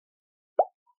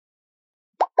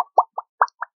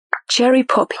Cherry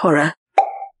Pop Horror.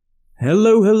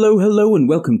 Hello, and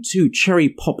welcome to Cherry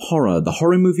Pop Horror, the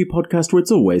horror movie podcast where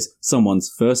it's always someone's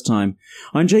first time.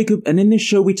 I'm Jacob, and in this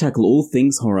show we tackle all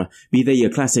things horror, be they your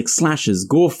classic slashers,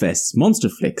 gore fests, monster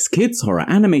flicks, kids horror,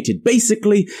 animated.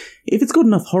 Basically, if it's got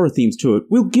enough horror themes to it,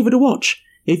 we'll give it a watch.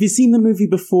 If you've seen the movie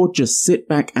before, just sit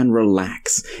back and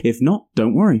relax. If not,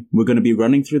 don't worry. We're going to be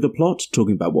running through the plot,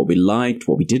 talking about what we liked,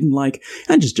 what we didn't like,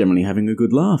 and just generally having a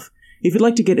good laugh. If you'd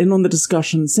like to get in on the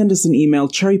discussion, send us an email,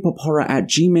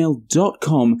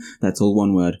 cherrypophorror@gmail.com. That's all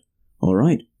one word.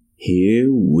 Alright,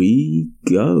 here we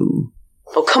go.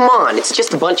 Oh, come on, it's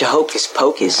just a bunch of hocus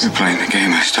pocus. You're playing the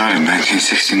game I started in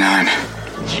 1969.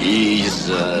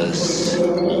 Jesus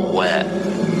wept.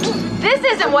 This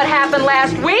isn't what happened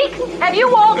last week. Have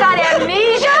you all got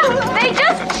amnesia? They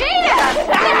just cheated us.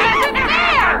 This isn't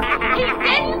fair. He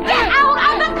didn't get out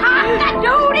of the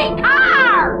duty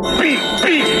car.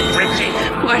 Beat, Richie.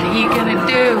 What are you gonna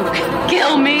do?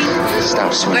 Kill me?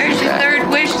 Stop swinging. Where's your third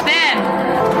wish then?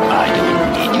 I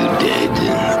don't need you dead,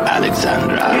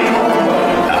 Alexandra. I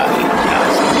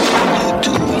just need you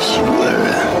to wish you were.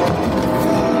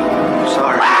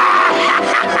 Sorry.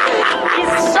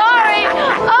 He's sorry.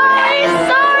 Oh, he's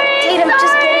sorry. Tatum,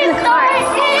 just get in the car.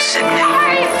 He's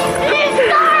sorry. He's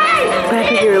sorry.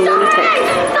 Back of your lunatic.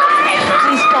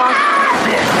 Please, God.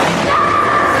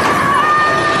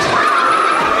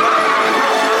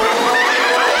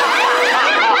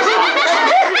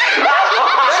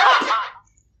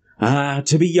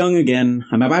 To be young again.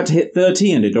 I'm about to hit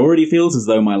 30 and it already feels as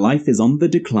though my life is on the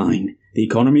decline. The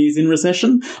economy is in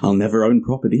recession, I'll never own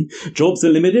property, jobs are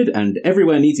limited, and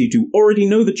everywhere needs you to already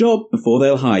know the job before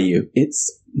they'll hire you.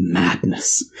 It's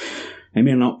madness. I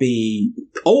may not be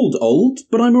old,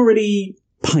 but I'm already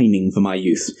pining for my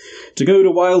youth. To go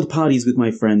to wild parties with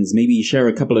my friends, maybe share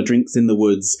a couple of drinks in the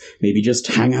woods, maybe just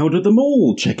hang out at the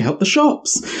mall, check out the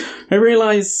shops. I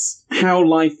realize how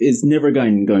life is never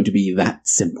going to be that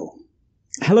simple.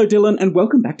 Hello, Dylan, and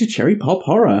welcome back to Cherry Pop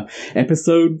Horror,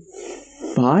 episode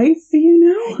 5 for you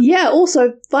now? Yeah,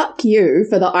 also, fuck you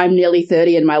for the I'm nearly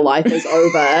 30 and my life is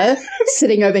over,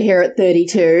 sitting over here at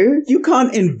 32. You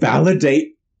can't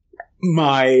invalidate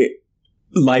my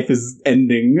life is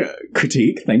ending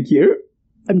critique, thank you.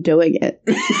 I'm doing it.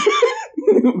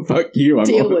 Fuck you, I'm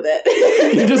Deal older. with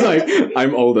it. You're just like,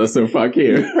 I'm older, so fuck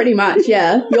you. Pretty much,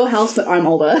 yeah. Your house, but I'm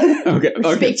older. Okay.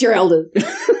 Speak to your elders.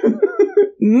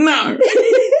 No!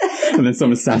 And then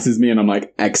someone sasses me and I'm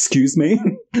like, excuse me?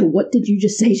 What did you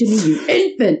just say to me, you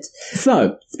infant?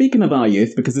 So, speaking of our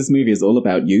youth, because this movie is all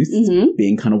about youth,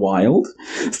 being kind of wild.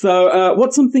 So,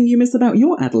 what's something you miss about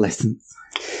your adolescence?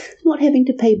 Not having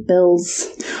to pay bills.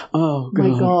 Oh, God.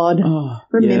 My God. Oh,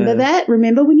 Remember yeah. that?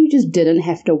 Remember when you just didn't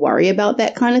have to worry about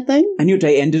that kind of thing? And your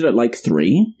day ended at like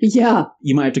 3? Yeah.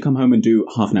 You might have to come home and do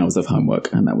half an hour's of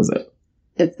homework, and that was it.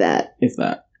 If that. If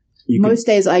that. Most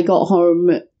days I got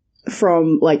home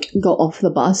got off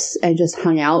the bus and just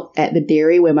hung out at the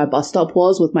dairy where my bus stop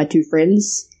was with my 2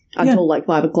 friends until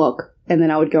 5 o'clock. And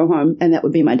then I would go home and that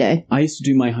would be my day. I used to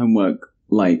do my homework,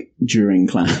 during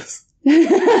class.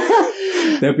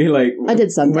 There'd be I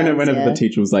did sometimes, whenever the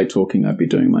teacher was talking, I'd be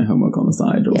doing my homework on the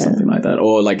side or something like that.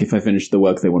 Or if I finished the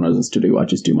work they wanted us to do, I'd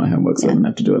just do my homework so I wouldn't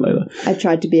have to do it later. I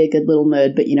tried to be a good little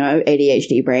nerd, but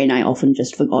ADHD brain, I often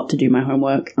just forgot to do my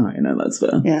homework. I know, that's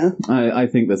fair. Yeah. I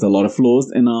think there's a lot of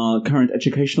flaws in our current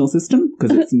educational system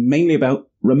because it's mainly about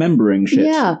remembering shit,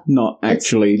 not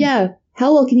actually... Yeah.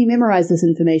 How well can you memorize this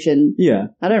information? Yeah.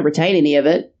 I don't retain any of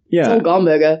it. Yeah. It's all gone,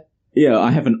 burger. Yeah,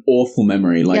 I have an awful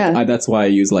memory. That's why I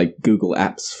use Google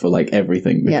Apps for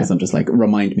everything because I'm just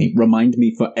remind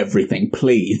me for everything,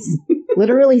 please.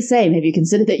 Literally same. Have you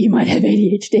considered that you might have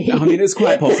ADHD? I mean, it's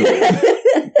quite possible.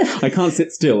 I can't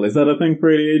sit still. Is that a thing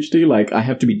for ADHD? I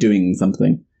have to be doing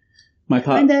something. My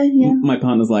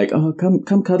partner's like, oh,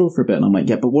 come cuddle for a bit. And I'm like,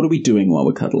 yeah, but what are we doing while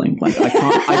we're cuddling? I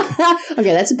can't.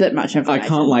 Okay, that's a bit much information. I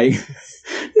can't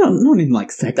not in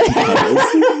sexy cuddles.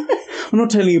 I'm not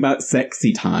telling you about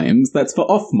sexy times. That's for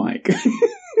off mic.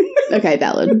 Okay,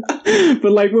 valid. But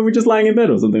when we're just lying in bed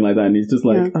or something like that, and he's just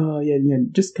oh yeah,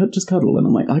 just cuddle, and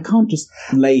I'm like, I can't just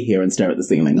lay here and stare at the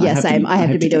ceiling. Yeah, same. I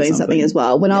have to be doing something as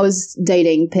well. When I was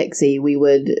dating Pixie, we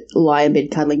would lie in bed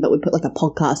cuddling, but we'd put a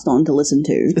podcast on to listen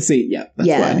to. See, that's what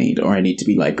I need, or I need to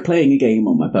be playing a game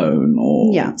on my phone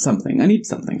or something. I need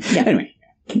something. Yeah. Anyway,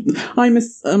 I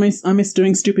miss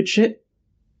doing stupid shit.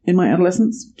 In my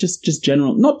adolescence, just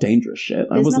general, not dangerous shit.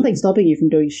 There's nothing stopping you from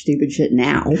doing stupid shit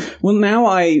now. Well, now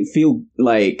I feel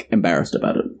embarrassed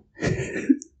about it.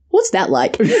 What's that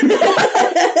like?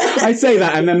 I say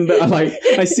that, and then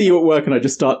I see you at work, and I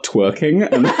just start twerking.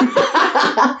 And,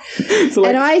 so,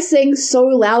 and I sing so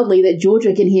loudly that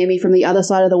Georgia can hear me from the other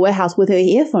side of the warehouse with her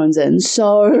earphones in.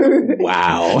 So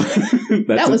wow,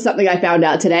 that was something I found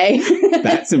out today.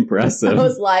 That's impressive. I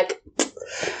was like,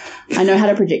 I know how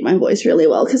to project my voice really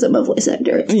well because I'm a voice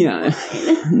actor. Yeah,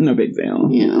 no big deal.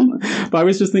 Yeah. But I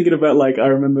was just thinking about, I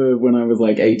remember when I was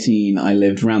 18, I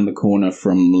lived around the corner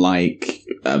from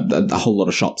a whole lot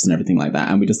of shops and everything like that,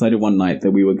 and we decided one night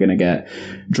that we were going to get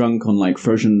drunk on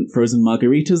frozen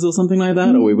margaritas or something like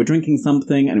that, or we were drinking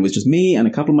something, and it was just me and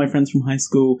a couple of my friends from high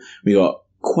school. We got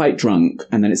quite drunk,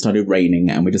 and then it started raining,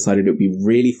 and we decided it would be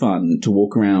really fun to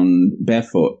walk around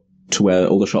barefoot to where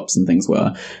all the shops and things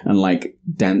were, and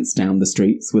dance down the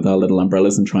streets with our little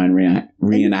umbrellas and try and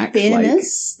reenact. In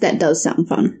fairness, that does sound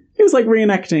fun. It was like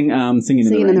reenacting Singing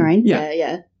in the Rain.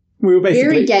 Yeah. We were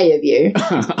basically very gay of you.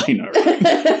 I know,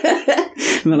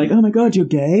 right? And they're like, "Oh my god, you're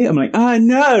gay?" I'm like, "I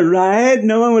know, right?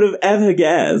 No one would have ever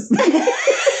guessed."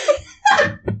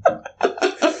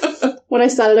 When I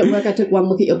started at work, I took one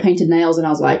look at your painted nails and I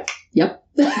was like, "Yep."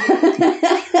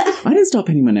 I didn't start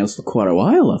painting my nails for quite a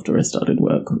while after I started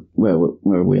work where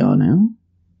we are now.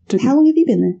 How long have you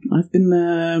been there? I've been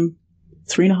there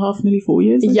 3.5, nearly 4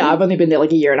 years. Yeah, I've only been there a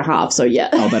year and a half, so yeah.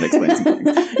 Oh, that explains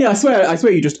something. Yeah, I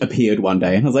swear you just appeared one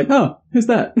day and I was like, oh, who's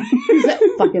that? Who's that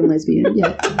fucking lesbian?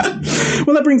 Yeah.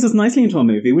 Well, that brings us nicely into our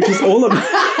movie, which is all about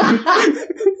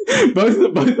both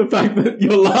the fact that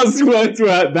your last words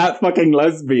were that fucking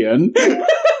lesbian.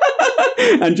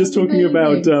 And just talking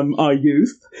about our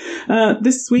youth.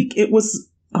 This week it was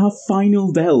our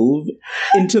final delve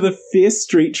into the Fear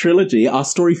Street trilogy. Our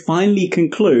story finally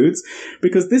concludes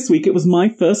because this week it was my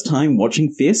first time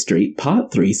watching Fear Street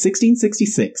Part 3,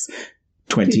 1666,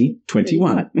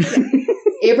 2021.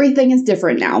 Everything is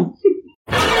different now.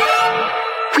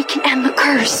 We can end the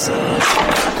curse.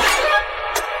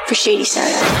 For Shady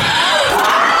Santa.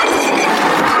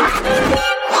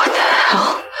 What the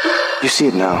hell? You see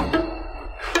it now.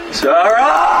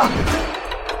 Sarah!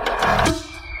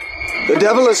 The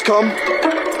devil has come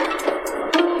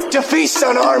to feast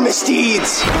on our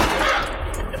misdeeds.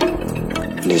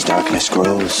 And his darkness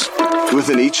grows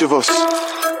within each of us.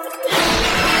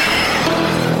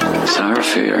 Sarah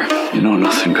Fear, you know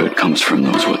nothing good comes from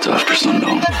those woods after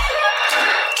sundown.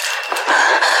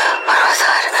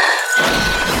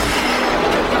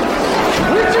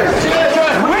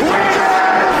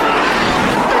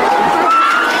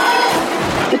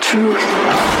 The truth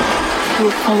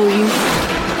will follow you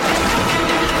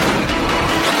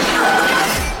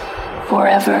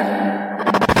forever.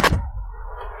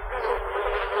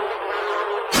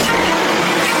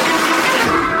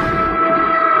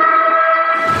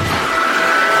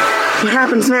 What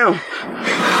happens now?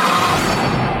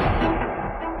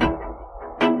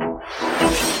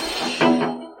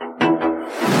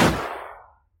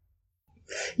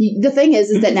 The thing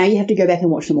is that now you have to go back and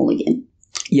watch them all again.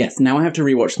 Yes, now I have to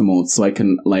rewatch them all so I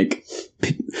can,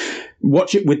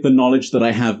 watch it with the knowledge that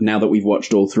I have now that we've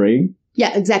watched all three.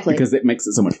 Yeah, exactly. Because it makes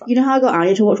it so much fun. You know how I got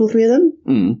Anya to watch all three of them?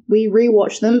 Mm. We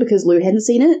rewatched them because Lou hadn't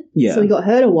seen it. Yeah. So we got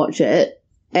her to watch it.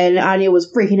 And Anya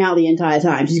was freaking out the entire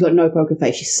time. She's got no poker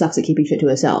face. She sucks at keeping shit to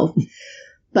herself.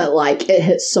 But, it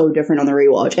hits so different on the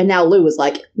rewatch. And now Lou was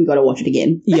like, we got to watch it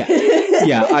again. Yeah.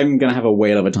 Yeah, I'm going to have a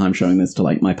whale of a time showing this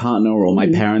to, my partner or my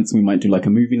parents. We might do, a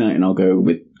movie night, and I'll go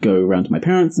around to my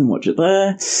parents and watch it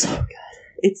there. So good.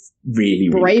 It's really,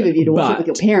 really brave good. of you to watch it with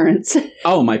your parents.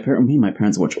 Oh, me and my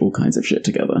parents watch all kinds of shit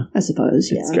together. I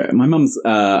suppose, yeah. It's great. My mum's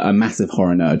a massive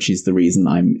horror nerd. She's the reason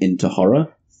I'm into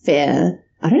horror. Fair.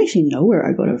 I don't actually know where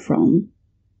I got it from.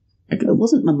 It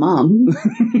wasn't my mum.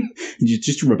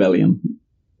 Just rebellion.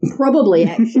 Probably,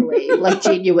 actually.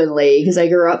 Genuinely. Because I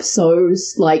grew up so,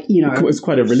 It was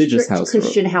quite a religious household.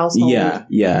 Christian household.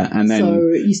 Yeah. And then so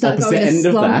you start going to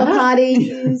slumber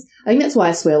parties. I think that's why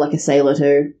I swear like a sailor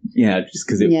too. Yeah, just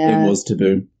because it was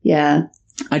taboo. Yeah.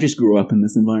 I just grew up in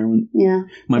this environment. Yeah.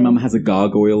 My mum has a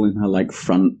gargoyle in her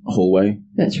front hallway.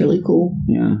 That's really cool.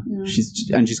 Yeah.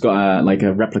 She's got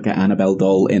a replica Annabelle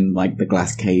doll in the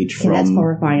glass cage from. That's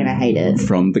horrifying, and I hate it.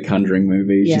 From the Conjuring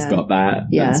movie. Yeah. She's got that.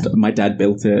 Yeah. My dad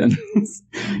built it.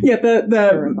 Yeah,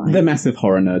 they're massive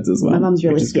horror nerds as well. My mum's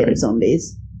really scared of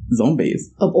zombies.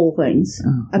 Zombies? Of all things.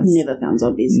 Oh, I've never found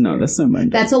zombies. No, that's so many.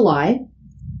 That's a lie.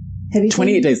 Have you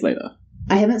 28 Days Later.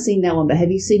 I haven't seen that one, but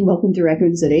have you seen Welcome to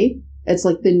Raccoon City? It's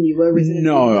the newer Resident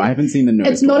Evil. No, I haven't seen the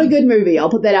newest It's not one. a good movie. I'll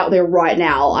put that out there right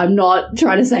now. I'm not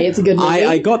trying to say it's a good movie.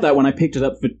 I got that when I picked it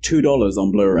up for $2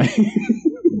 on Blu-ray.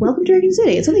 Welcome to Raccoon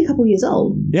City. It's only a couple years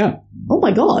old. Yeah. Oh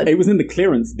my god. It was in the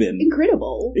clearance bin.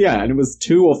 Incredible. Yeah, and it was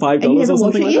 $2 or $5 And you or haven't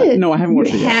something watched like it that. yet? No, I haven't watched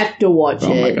it You yet. have to watch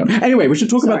Oh it. my god. Anyway, we should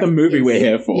talk about the movie we're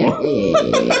here for. Yeah.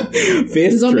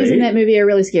 Fear The zombies Street. in that movie are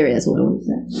really scary, that's all.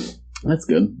 That's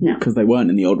good. No. Because they weren't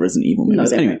in the old Resident Evil No,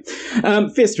 movies. they Anyway,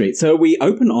 Fear Street. So we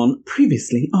open on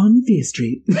Previously on Fear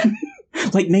Street.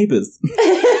 Like Neighbours.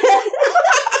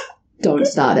 Don't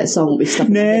start, that song will be stuck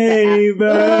in my head.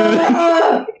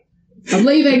 Neighbours. I'm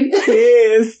leaving.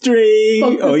 Fear Street.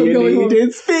 Fuck this, All I'm you going need home.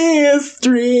 is Fear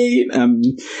Street.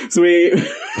 So we...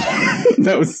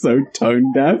 that was so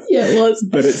tone deaf. Yeah, it was.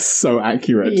 But it's so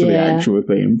accurate to the Yeah. actual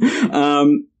theme.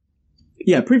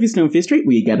 Previously on Fear Street,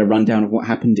 we get a rundown of what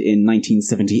happened in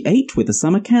 1978 with the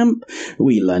summer camp.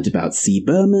 We learned about C.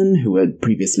 Berman, who had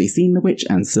previously seen the witch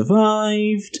and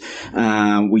survived.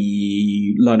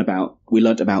 We learned about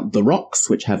the rocks,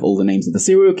 which have all the names of the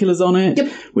serial killers on it,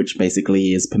 Yep. which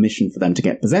basically is permission for them to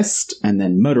get possessed and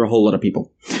then murder a whole lot of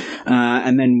people.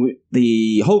 And then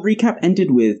the whole recap ended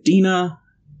with Dana.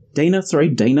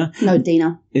 No,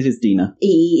 Dina. It is Dina.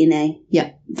 E-E-N-A.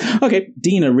 Yeah. Okay,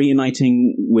 Dina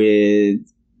reuniting with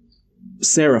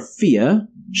Seraphia.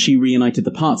 She reunited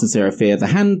the parts of Seraphia, the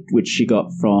hand which she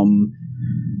got from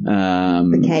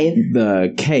The cave.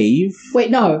 The cave.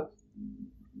 Wait, no.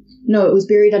 No, it was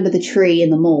buried under the tree in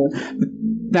the mall.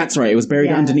 That's right, it was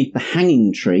buried Yeah. underneath the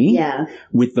hanging tree. Yeah.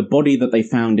 With the body that they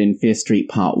found in Fear Street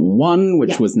Part 1, which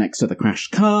Yeah. was next to the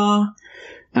crashed car.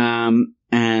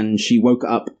 And she woke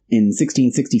up in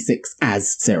 1666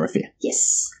 as Seraphia.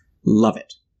 Yes. Love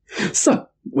it. So,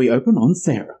 we open on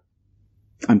Sarah.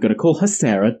 I'm going to call her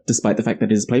Sarah, despite the fact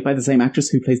that it is played by the same actress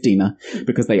who plays Dina,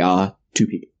 because they are two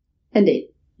people. Indeed.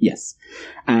 Yes.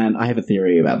 And I have a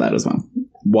theory about that as well.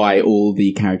 Why all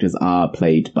the characters are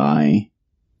played by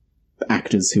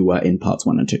actors who were in parts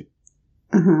 1 and 2.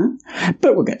 Uh-huh.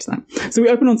 But we'll get to that. So we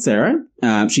open on Sarah.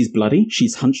 She's bloody.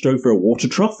 She's hunched over a water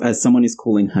trough as someone is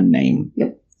calling her name.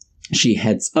 Yep. She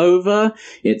heads over.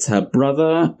 It's her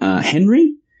brother,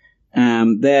 Henry.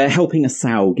 They're helping a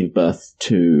sow give birth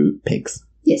to pigs.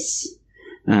 Yes.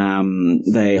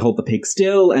 They hold the pig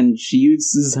still, and she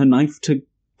uses her knife to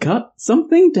cut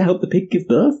something to help the pig give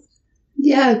birth.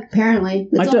 Yeah, apparently.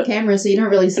 I It's don't- off camera, so you don't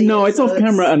really see No, it. it's so off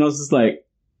camera, and I was just like,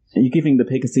 are you giving the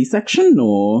pig a C-section,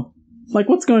 or... Like,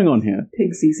 what's going on here?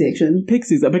 Pig C-section. Pig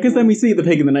C-section. Because then we see the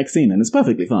pig in the next scene, and it's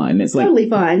perfectly fine. It's like... Totally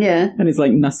fine, yeah. And it's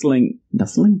like nuzzling...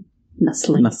 Nuzzling.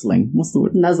 Nuzzling. What's the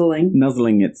word? Nuzzling.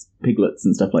 Nuzzling its piglets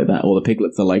and stuff like that. Or the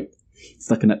piglets are like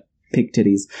sucking at pig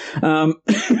titties.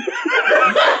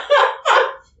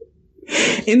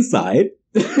 Inside...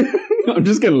 I'm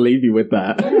just going to leave you with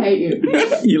that. I hate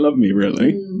you. You love me,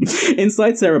 really.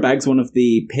 Inside, Sarah bags one of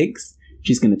the pigs.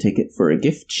 She's going to take it for a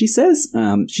gift, she says.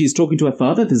 She's talking to her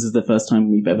father. This is the first time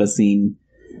we've ever seen...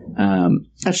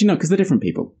 actually, no, because they're different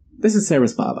people. This is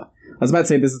Sarah's father. I was about to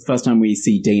say this is the first time we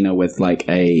see Dana with, like,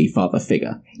 a father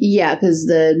figure. Yeah, because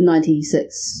the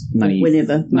 96,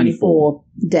 94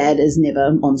 dad is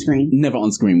never on screen. Never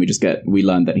on screen. We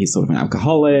learn that he's sort of an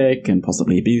alcoholic and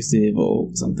possibly abusive or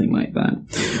something like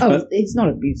that. Oh, But- he's not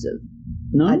abusive.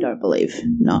 No? I don't believe.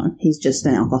 No, he's just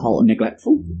an alcoholic.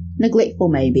 Neglectful? Neglectful,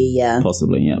 maybe, yeah.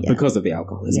 Possibly, yeah. Yeah. Because of the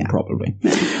alcoholism, Yeah. probably.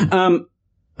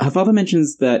 Her father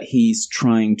mentions that he's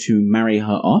trying to marry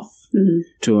her off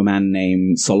to a man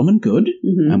named Solomon Good,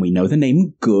 and we know the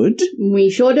name Good We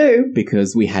sure do.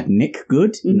 because we had Nick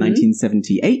Good in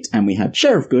 1978 and we had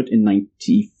Sheriff Good in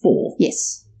 94.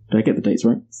 Yes. Did I get the dates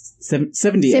right? 78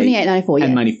 78, 94, yeah.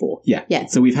 and 94. Yeah. Yeah.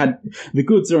 So we've had the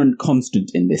Goods are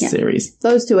constant in this Yeah. series.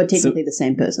 Those two are technically the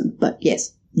same person, but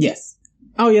yes. Yes.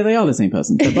 Oh yeah, they are the same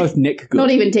person. They're both Nick Good.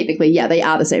 Not even technically, yeah, they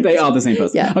are the same They person. are the same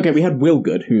person. Yeah. Okay, we had Will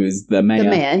Good, who is the mayor. The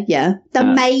mayor, yeah. The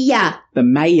mayor. The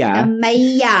mayor. The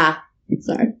mayor.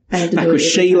 Sorry. I had to That do was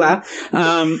it every Sheila.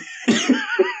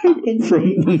 Fucking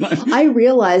Sheila. I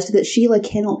realised that Sheila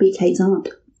cannot be Kate's aunt.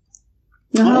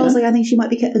 And I was like, I think she might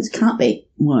be Kate. It can't be.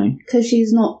 Why? Because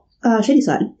she's not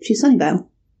Shadyside. She's Sunnyvale.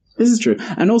 This is true.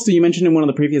 And also, you mentioned in one of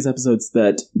the previous episodes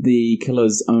that the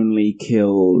killers only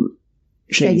kill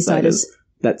Shadysiders.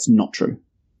 That's not true.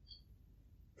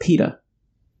 Peter.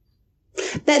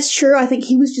 That's true. I think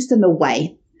he was just in the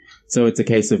way. So it's a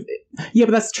case of... Yeah,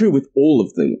 but that's true with all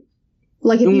of the...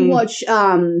 Like, if you watch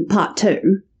part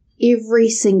 2, every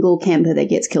single camper that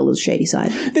gets killed is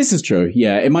Shadyside. This is true,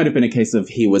 yeah. It might have been a case of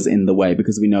he was in the way,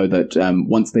 because we know that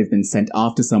once they've been sent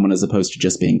after someone as opposed to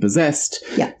just being possessed,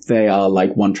 Yeah. they are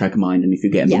like one-track mind, and if you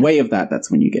get in the way of that,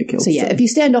 that's when you get killed. So yeah, if you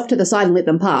stand off to the side and let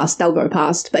them pass, they'll go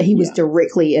past. But he was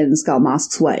directly in Skull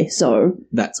Mask's way, so...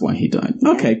 That's why he died.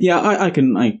 Okay, yeah, I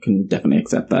can definitely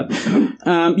accept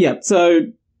that. So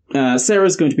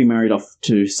Sarah's going to be married off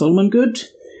to Solomon Good.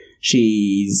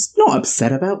 She's not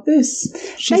upset about this.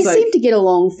 She's They seem to get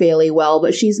along fairly well,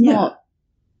 but she's not,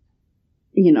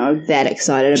 that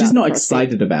excited about it. She's not the prospect.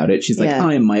 excited about it. She's like, Yeah.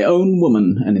 I am my own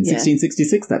woman. And in Yeah.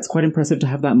 1666, that's quite impressive to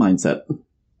have that mindset.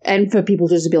 And for people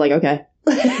just to be like, okay.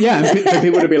 Yeah, and for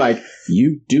people to be like,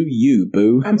 you do you,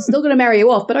 boo. I'm still going to marry you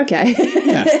off, but okay.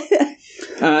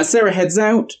 Sarah heads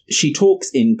out. She talks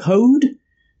in code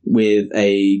with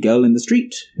a girl in the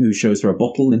street who shows her a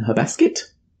bottle in her basket.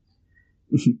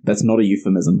 That's not a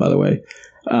euphemism, by the way.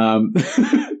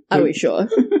 Are we sure?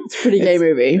 It's a pretty gay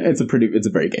movie. It's a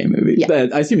very gay movie. Yeah.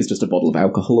 I assume it's just a bottle of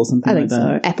alcohol or something I like think so.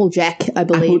 that. Applejack, I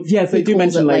believe. Yes, they He do calls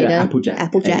mention it later. Applejack.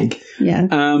 Applejack.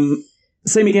 Yeah.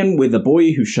 Same again with the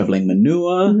boy who's shoveling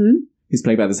manure. Who's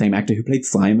played by the same actor who played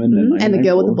Simon. And the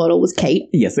girl with the bottle was Kate.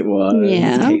 Yes, it was.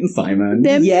 Yeah. Kate and Simon.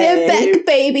 They're back,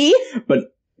 baby.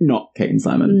 But not Kate and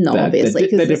Simon. No, They're obviously,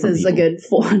 because this different is a people. good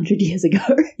 400 years ago.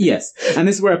 Yes, and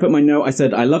this is where I put my note. I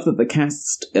said, I love that the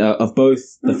cast of both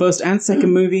the first and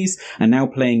second movies are now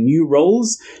playing new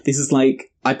roles. This is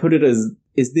like, I put it as,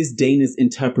 is this Dana's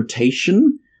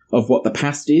interpretation of what the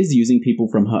past is, using people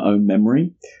from her own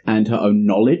memory and her own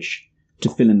knowledge to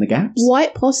fill in the gaps?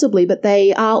 Quite possibly, but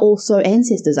they are also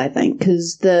ancestors, I think,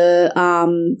 because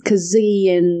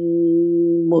Ziggy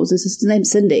and, what was his sister's name?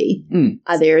 Cindy,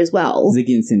 are there as well.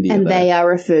 Ziggy and Cindy And are there. they are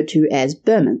referred to as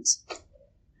Burmans.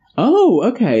 Oh,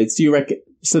 okay. So you reckon,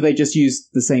 so they just use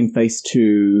the same face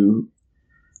to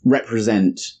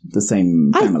represent the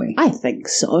same family? I think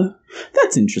so.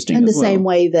 That's interesting. In the as well. same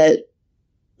way that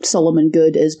Solomon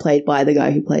Good is played by the guy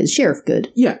who plays Sheriff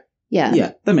Good. Yeah. Yeah.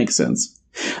 Yeah, that makes sense.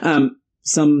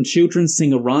 Some children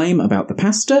sing a rhyme about the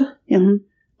pasta. Mhm.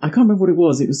 I can't remember what it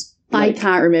was. It was I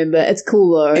can't remember. It's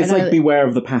cool though. It's And like beware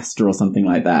of the pasta or something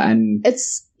like that. And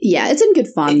it's in good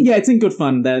fun. yeah, it's in good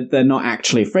fun. They're not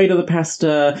actually afraid of the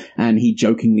pasta, and he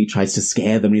jokingly tries to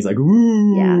scare them. And he's like,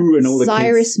 "Ooh!" and all the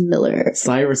Cyrus kids. Miller.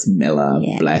 Cyrus Miller,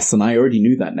 Yeah. bless. And I already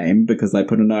knew that name because I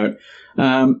put a note.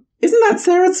 Isn't that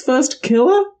Sarah's first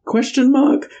killer? Question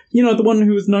mark. You know, the one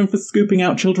who was known for scooping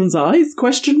out children's eyes?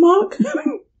 Question mark.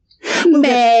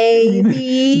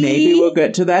 Maybe. Maybe we'll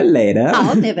get to that later.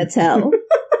 I'll never tell.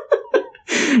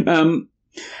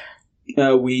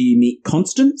 We meet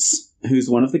Constance, who's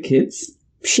one of the kids.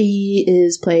 She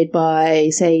is played by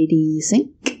Sadie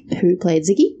Sink, who played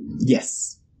Ziggy.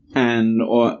 Yes. And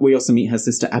we also meet her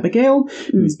sister Abigail,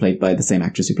 who's played by the same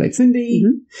actress who played Cindy.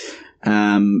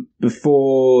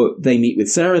 Before they meet with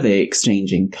Sarah, they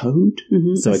exchange in code.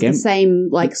 So It's again, the same,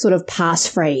 like, sort of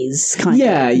passphrase kind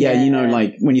yeah, of. you know,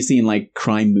 like when you see in like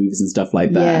crime movies and stuff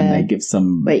like that, and they give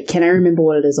some. Wait, can I remember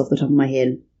what it is off the top of my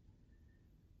head?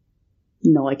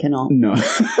 No, I cannot. No.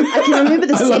 I can remember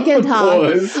the I love second the half.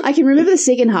 pause. I can remember the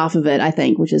second half of it, I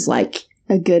think, which is like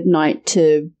a good night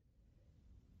to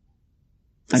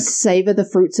savor the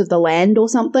fruits of the land or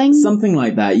something. Something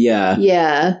like that, yeah.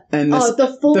 Yeah. And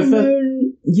the full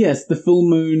moon. Yes, the full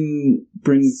moon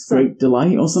brings great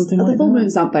delight or something like that. The full moon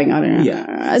something, I don't know.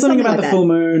 Yeah. Something about like the that. full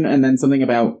moon and then something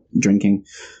about drinking.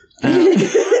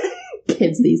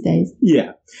 Kids these days.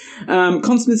 Yeah.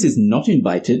 Constance is not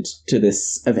invited to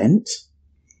this event.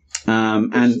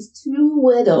 And She's too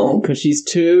little. because she's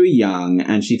too young,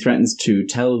 and she threatens to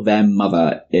tell their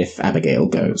mother if Abigail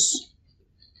goes.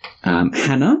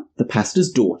 Hannah, the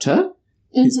pastor's daughter,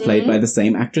 who's played by the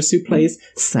same actress who plays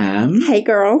Sam, Hey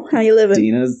girl, how you living?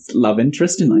 Dina's love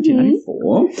interest in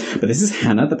 1994. But this is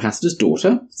Hannah, the pastor's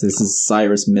daughter. So this is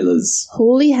Cyrus Miller's.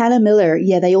 Holy Hannah Miller.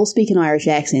 Yeah, they all speak in Irish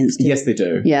accents too. Yes, they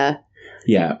do. Yeah.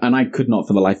 Yeah, and I could not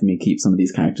for the life of me keep some of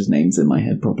these characters' names in my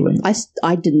head properly.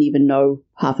 I didn't even know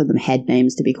half of them had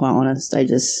names, to be quite honest.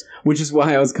 Which is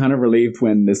why I was kind of relieved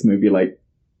when this movie,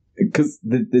 because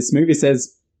this movie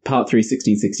says Part 3,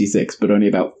 1666, but only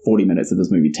about 40 minutes of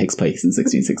this movie takes place in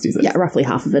 1666. Yeah, roughly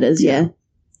half of it is, yeah.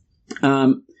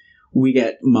 We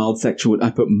get mild sexual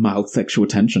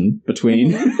tension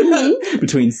between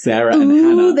between Sarah and Ooh,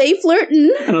 Hannah. they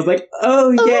flirting. And I was like,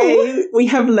 oh, yay, we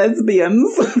have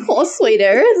lesbians. Poor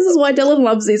sweeter. This is why Dylan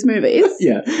loves these movies.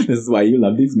 Yeah, this is why you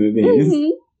love these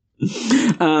movies.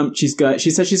 She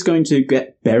says she's going to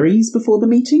get berries before the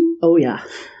meeting. Oh, yeah.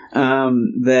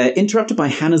 They're interrupted by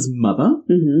Hannah's mother,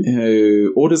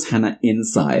 who orders Hannah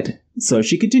inside. So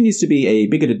she continues to be a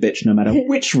bigoted bitch no matter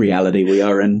which reality we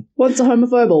are in. Once a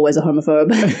homophobe, always a homophobe.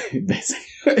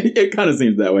 It kind of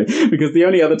seems that way. Because the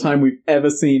only other time we've ever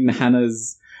seen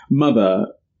Hannah's mother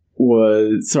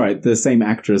the same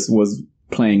actress was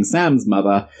playing Sam's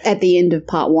mother. At the end of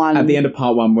part one. At the end of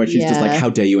part one, where she's just Yeah. like, how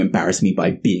dare you embarrass me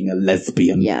by being a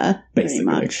lesbian. Yeah, basically.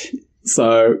 pretty much.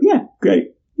 So, yeah,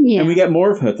 great. Yeah. And we get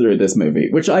more of her through this movie,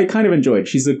 which I kind of enjoyed.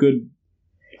 She's a good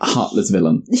heartless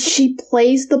villain. She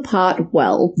plays the part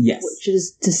well. Yes. Which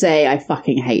is to say, I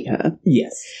fucking hate her.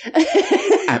 Yes.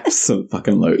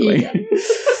 Absolutely.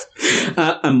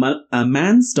 Yeah. A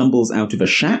man stumbles out of a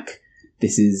shack.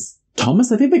 This is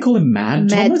Thomas. I think they call him Mad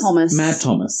Thomas. Mad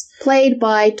Thomas. Played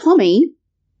by Tommy.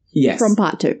 Yes. From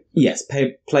Part 2. Yes.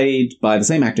 Played by the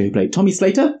same actor who played Tommy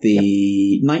Slater,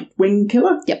 the Nightwing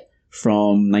killer. Yep.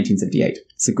 From 1978.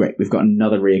 So great. We've got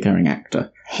another reoccurring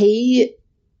actor. He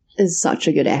is such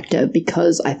a good actor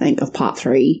because I think of Part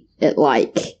 3, it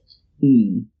like...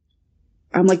 I'm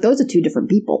like, those are two different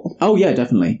people. Oh, yeah,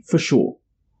 definitely. For sure.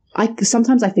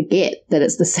 Sometimes I forget that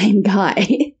it's the same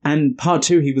guy. And Part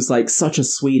 2, he was like such a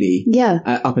sweetie. Yeah.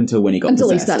 Up until when he got Until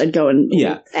possessed. he started going...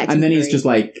 Yeah. And then he's just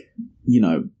like, you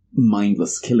know,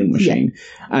 mindless killing machine.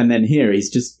 Yeah. And then here,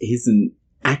 he's an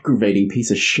aggravating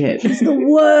piece of shit. He's the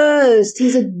worst.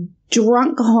 He's a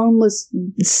drunk, homeless,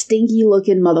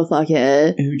 stinky-looking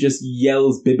motherfucker. Who just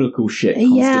yells biblical shit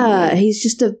constantly. Yeah, he's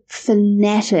just a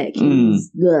fanatic.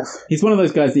 He's one of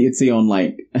those guys that you'd see on,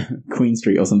 like, Queen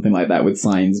Street or something like that with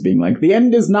signs being like, the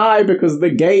end is nigh because the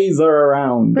gays are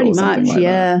around. Pretty much, like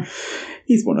yeah. That.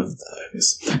 He's one of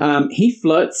those. He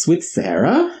flirts with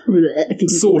Sarah.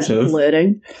 Sort of.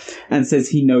 Flirting. And says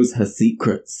he knows her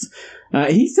secrets.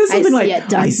 He says something I see a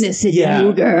darkness in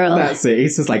you, girl. That's it. He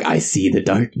says, like, I see the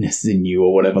darkness in you,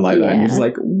 or whatever like that. And he's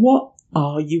like, what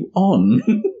are you on?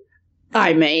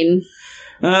 I mean...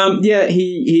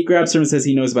 he grabs her and says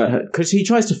he knows about her, because he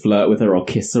tries to flirt with her or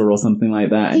kiss her or something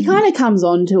like that. He kind of comes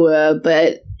on to her,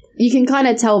 but you can kind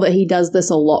of tell that he does this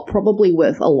a lot, probably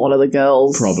with a lot of the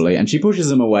girls. Probably. And she pushes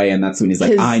him away, and that's when he's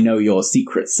like, I know your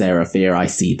secret, Sarah Fear. I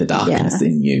see the darkness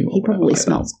in you. He probably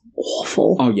smells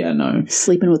awful. Oh, yeah, no.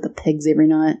 Sleeping with the pigs every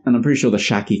night. And I'm pretty sure the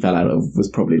shack he fell out of was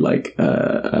probably like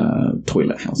a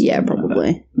toilet house. Yeah,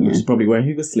 probably. Which is probably where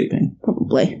he was sleeping.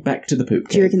 Probably. Back to the poop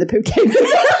cave. Do you reckon the poop cave?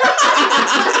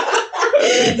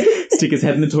 Stick his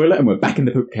head in the toilet and we're back in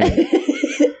the poop cave.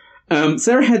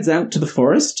 Sarah heads out to the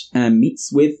forest and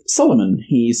meets with Solomon.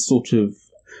 He's sort of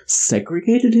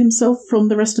segregated himself from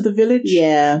the rest of the village.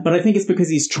 Yeah. But I think it's because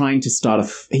he's trying to start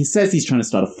he says he's trying to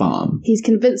start a farm. He's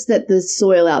convinced that the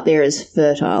soil out there is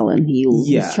fertile and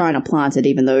he's trying to plant it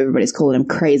even though everybody's calling him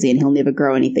crazy and he'll never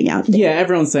grow anything out there. Yeah,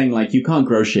 everyone's saying, like, you can't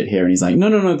grow shit here. And he's like,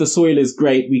 no, the soil is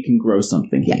great. We can grow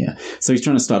something here. So he's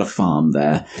trying to start a farm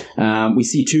there. We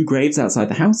see 2 graves outside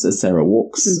the house as Sarah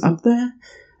walks up there.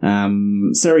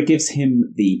 Sarah gives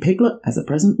him the piglet as a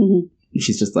present. Mm-hmm.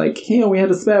 She's just like, here, we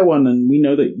had a spare one, and we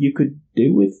know that you could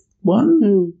do with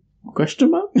one?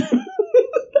 Question mark?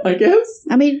 I guess.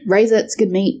 I mean, raise it, it's good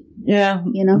meat. Yeah.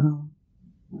 You know?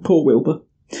 Poor Wilbur.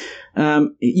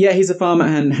 He's a farmer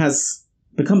and has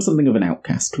become something of an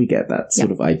outcast. We get that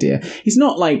sort of idea. He's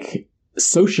not, like,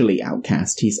 socially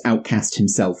outcast. He's outcast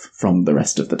himself from the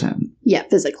rest of the town. Yeah,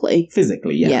 physically.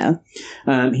 Physically, yeah.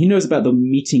 He knows about the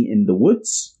meeting in the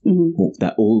woods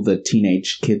that all the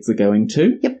teenage kids are going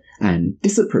to. Yep. And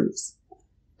disapproves.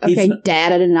 Okay,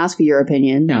 Dad, I didn't ask for your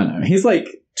opinion. No. He's like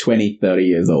 20, 30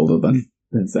 years older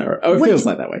than Sarah. Oh, it feels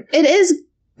like that way. It is.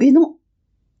 He's not.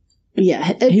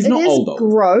 Yeah. He's not old.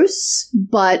 Gross,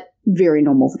 but very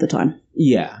normal for the time.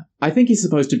 Yeah. I think he's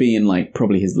supposed to be in, like,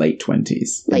 probably his late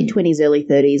 20s. Late 20s, early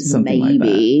 30s, something maybe.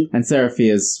 Like that. And Sarah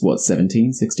Fear's,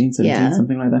 16, 17,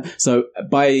 something like that. So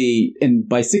by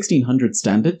 1600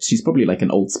 standards, she's probably like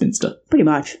an old spinster. Pretty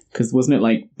much. Because wasn't it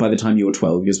like, by the time you were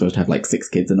 12, you're supposed to have, like, 6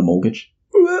 kids and a mortgage?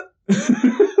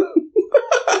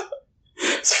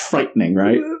 It's frightening,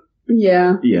 right?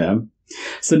 Yeah. Yeah.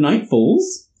 So night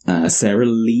falls. Sarah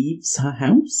leaves her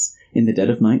house in the dead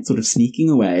of night, sort of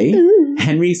sneaking away. Ooh.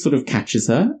 Henry sort of catches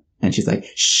her, and she's like,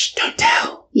 shh, don't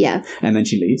tell. Yeah. And then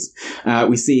she leaves.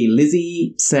 We see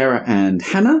Lizzie, Sarah, and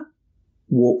Hannah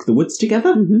walk the woods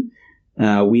together.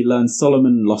 Mm-hmm. We learn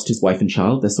Solomon lost his wife and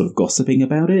child. They're sort of gossiping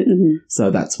about it. Mm-hmm.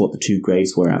 So that's what the 2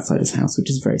 graves were outside his house, which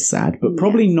is very sad, but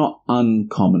probably not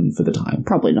uncommon for the time.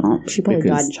 Probably not. She probably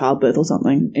died in childbirth or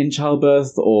something. In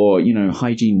childbirth, or,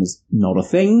 hygiene was not a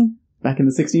thing back in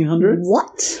the 1600s.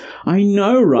 What? I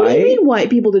know, right? What do you mean white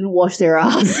people didn't wash their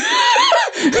ass?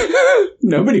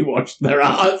 Nobody washed their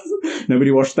ass.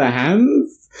 Nobody washed their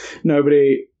hands.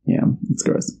 Nobody... Yeah, it's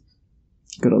gross.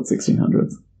 Good old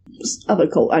 1600s. Other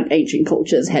ancient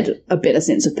cultures had a better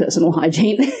sense of personal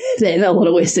hygiene than a lot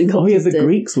of Western cultures. Oh, yeah, the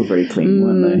Greeks were very clean,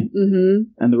 weren't they?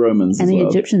 Mm-hmm. And the Romans and as well. And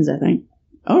the Egyptians, I think.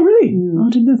 Oh, really? Oh, I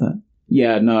didn't know that.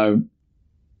 Yeah, no.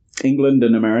 England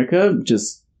and America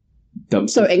just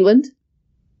dumped... So England?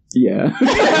 Yeah.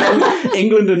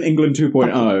 England and England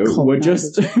 2.0 were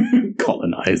just...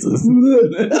 colonizers.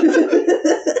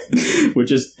 Were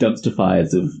just dumpster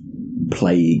fires of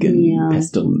plague and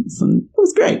pestilence, and it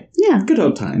was great. Yeah. Good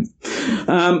old times.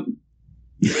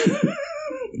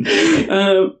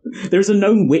 There's a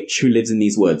known witch who lives in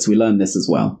these woods. We learned this as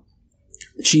well.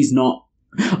 She's not...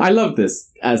 I love this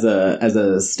as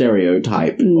a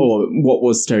stereotype, or what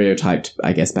was stereotyped,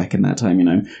 I guess, back in that time, you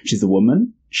know. She's a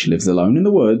woman, she lives alone in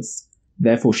the woods,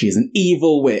 therefore she is an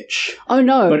evil witch. Oh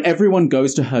no. But everyone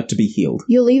goes to her to be healed.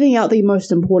 You're leaving out the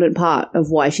most important part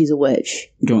of why she's a witch.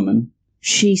 Go on then.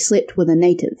 She slept with a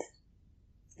native.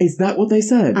 Is that what they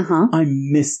said? Uh-huh. I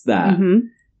missed that. Mm-hmm.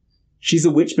 She's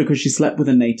a witch because she slept with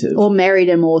a native. Or married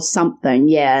him or something,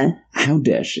 yeah. How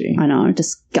dare she? I know,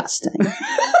 disgusting.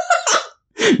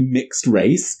 Mixed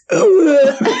race.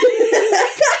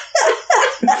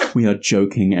 We are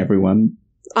joking, everyone.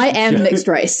 I am mixed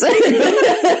race.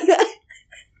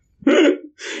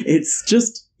 It's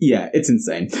just, yeah, it's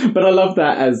insane. But I love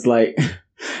that as like,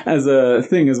 as a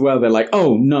thing as well. They're like,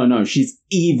 oh, no, she's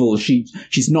evil.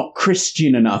 She's not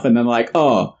Christian enough. And then like,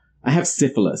 oh, I have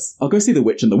syphilis. I'll go see the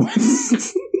witch in the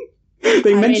woods.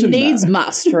 They mentioned needs that.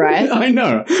 must, right? I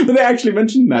know, but they actually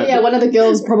mentioned that. Yeah, one of the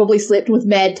girls probably slept with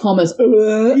Mad Thomas.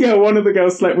 Yeah, one of the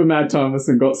girls slept with Mad Thomas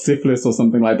and got syphilis or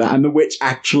something like that, and the witch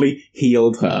actually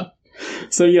healed her.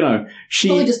 So, you know, she...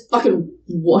 Probably just fucking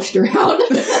washed her out.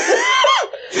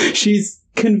 She's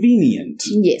convenient.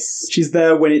 Yes. She's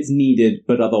there when it's needed,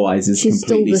 but otherwise is She's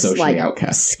completely still this, socially like,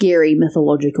 outcast. Scary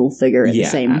mythological figure at the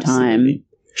same time.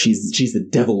 She's the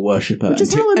devil worshipper Which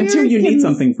is how until you need Americans-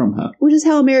 something from her. Which is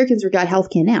how Americans regard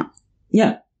healthcare now.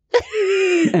 Yeah.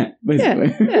 Yeah,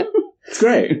 basically. Yeah. It's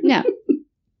great. Yeah.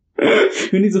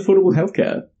 Who needs affordable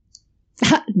healthcare?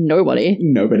 Nobody.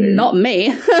 Nobody. Not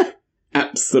me.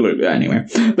 Absolutely. Anyway.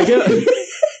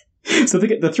 So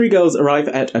the three girls arrive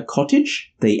at a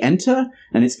cottage. They enter,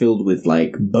 and it's filled with,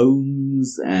 like,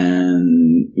 bones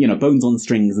and, you know, bones on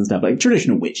strings and stuff. Like,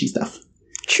 traditional witchy stuff.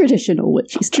 Traditional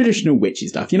witchy stuff. Traditional witchy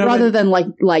stuff. You know, rather than like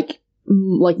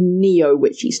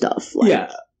neo-witchy stuff. Like,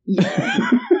 yeah. Wait,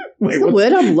 what's the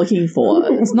word I'm looking for?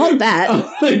 It's not that.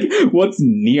 Like, what's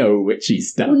neo-witchy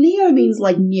stuff? Well, neo means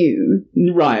like new.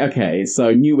 Right, okay.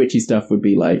 So new witchy stuff would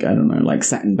be like, I don't know, like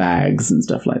satin bags and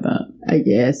stuff like that. I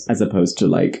guess. As opposed to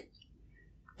like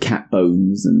cat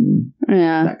bones and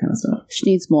that kind of stuff. She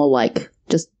needs more like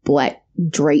just black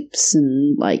drapes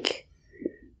and like...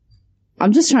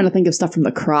 I'm just trying to think of stuff from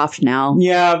The Craft now.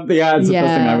 Yeah, it's the first thing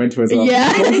I went to as well.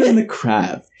 Yeah. What was in The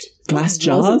Craft? Glass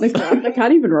jars? The Craft? I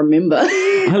can't even remember.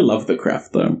 I love The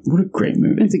Craft, though. What a great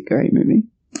movie. It's a great movie.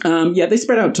 Yeah, they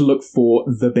spread out to look for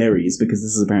the berries, because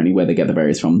this is apparently where they get the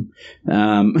berries from.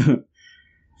 The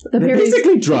berries,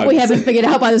 basically drugs. We haven't figured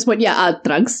out by this point. Yeah,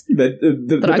 drugs.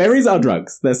 The berries are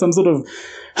drugs. They're some sort of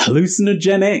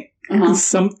hallucinogenic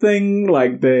something.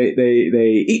 Like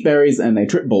they eat berries and they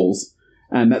trip balls.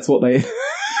 And that's what they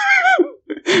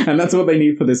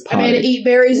need for this party. I'm going to eat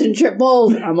berries and trip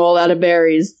balls. I'm all out of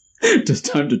berries. Just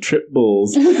time to trip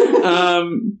balls.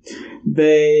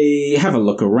 They have a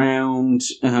look around.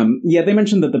 They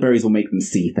mentioned that the berries will make them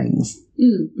see things.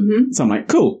 Mm-hmm. So I'm like,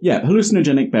 cool. Yeah,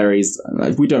 hallucinogenic berries.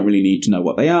 We don't really need to know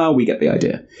what they are. We get the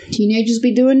idea. Teenagers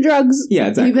be doing drugs. Yeah,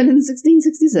 exactly. Even in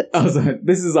 1666. I was like,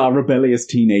 this is our rebellious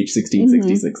teenage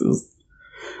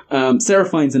 1666s. Sarah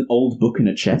finds an old book in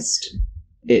a chest.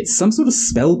 It's some sort of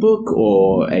spell book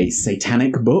or a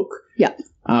satanic book. Yeah.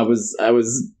 I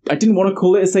didn't want to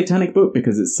call it a satanic book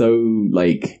because it's so,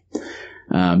 like,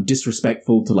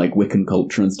 disrespectful to, like, Wiccan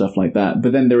culture and stuff like that.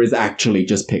 But then there is actually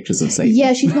just pictures of Satan.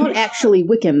 Yeah, she's not actually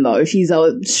Wiccan, though. She's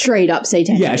a straight-up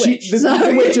satanic witch.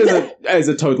 The witch is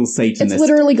a total Satanist. It's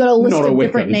literally got a list not of a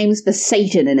different Wiccan. names for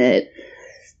Satan in it.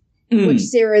 Which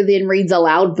Sarah then reads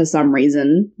aloud for some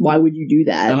reason. Why would you do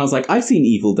that? And I was like, I've seen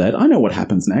Evil Dead. I know what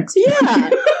happens next. Yeah,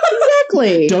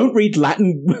 exactly. Don't read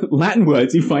Latin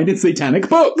words you find in satanic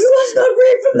books. You must not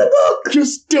read from the book.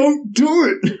 Just don't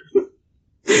do it.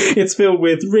 It's filled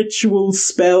with rituals,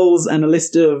 spells, and a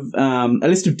list of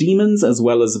demons, as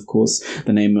well as, of course,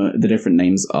 the different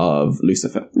names of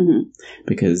Lucifer. Mm-hmm.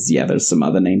 Because there's some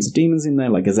other names of demons in there,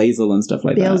 like Azazel and stuff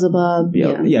like Beelzebub.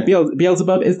 that.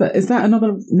 Beelzebub. Is that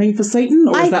another name for Satan,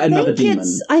 or is that another demon?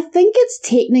 I think it's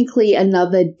technically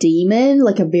another demon,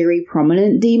 like a very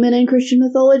prominent demon in Christian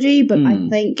mythology. But I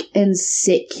think in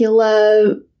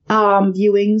secular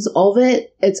viewings of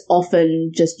it, it's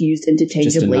often just used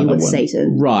interchangeably with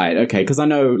Satan. Right, okay, because I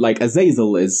know, like,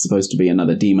 Azazel is supposed to be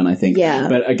another demon, I think. Yeah.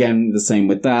 But again, the same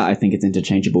with that. I think it's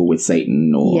interchangeable with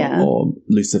Satan or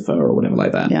Lucifer or whatever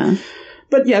like that. Yeah.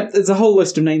 But yeah, there's a whole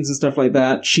list of names and stuff like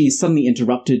that. She's suddenly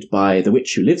interrupted by the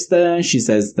witch who lives there. She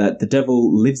says that the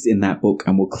devil lives in that book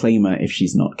and will claim her if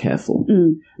she's not careful.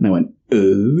 And I went,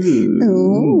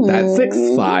 ooh, that's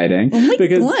exciting. Oh my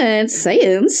because God, say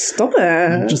it. Stop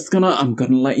it. I'm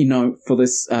gonna let you know for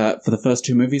this, for the first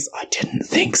 2 movies, I didn't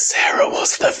think Sarah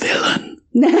was the villain.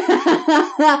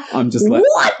 I'm just like,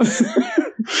 what?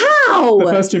 How?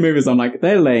 The first 2 movies, I'm like,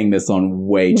 they're laying this on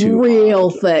way too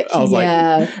real hard. thick. I was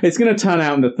yeah. like, it's going to turn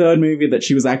out in the 3rd movie that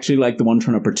she was actually like the one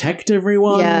trying to protect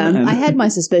everyone. Yeah, and I had my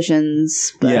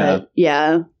suspicions, but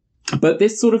yeah. But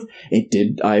this sort of, it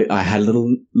did, I had a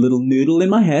little noodle in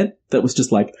my head that was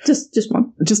just like... Just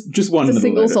one. Just one It's a little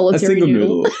single solitary a single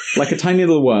noodle. like a tiny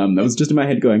little worm that was just in my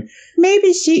head going,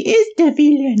 maybe she is the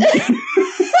villain.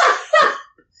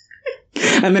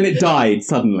 and then it died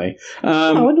suddenly.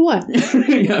 I wonder why.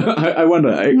 Yeah, I wonder.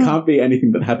 It can't be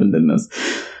anything that happened in this.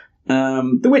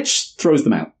 The witch throws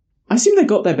them out. I assume they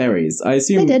got their berries. They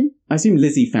did. I assume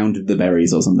Lizzie found the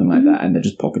berries or something like that, and they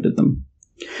just pocketed them.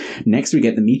 Next, we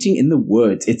get the meeting in the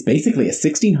woods. It's basically a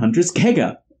 1600s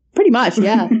kegger. Pretty much,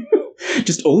 yeah.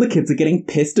 Just all the kids are getting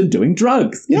pissed and doing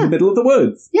drugs in Yeah. the middle of the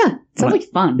woods. Yeah, sounds like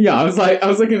fun. Yeah, I was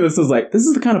looking at this, I was like, this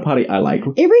is the kind of party I like.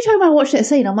 Every time I watch that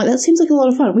scene, I'm like, that seems like a lot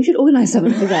of fun. We should organise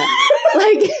something for that.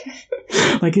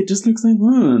 Like, it just looks like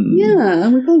fun. Yeah,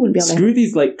 and we probably wouldn't be able to. Screw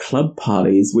these, like, club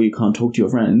parties where you can't talk to your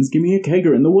friends. Give me a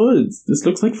kegger in the woods. This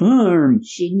looks like fun.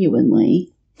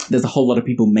 Genuinely. There's a whole lot of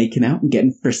people making out and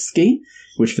getting frisky,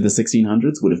 which for the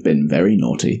 1600s would have been very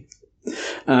naughty.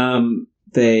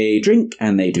 They drink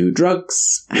and they do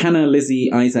drugs. Hannah, Lizzie,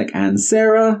 Isaac, and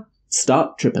Sarah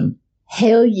start tripping.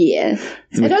 Hell yeah.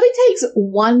 It only takes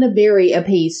 1 berry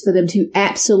apiece for them to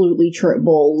absolutely trip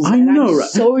balls. I and know, I'm right?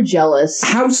 so jealous.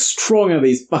 How strong are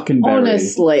these fucking berries?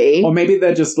 Honestly. Or maybe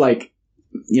they're just like,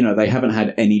 you know, they haven't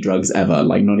had any drugs ever.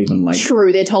 Like, not even like...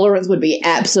 True, their tolerance would be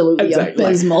absolutely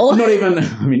abysmal. Like, not even,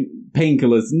 I mean,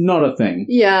 painkillers, not a thing.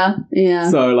 Yeah.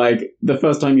 So, like, the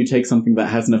first time you take something that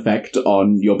has an effect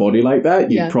on your body like that,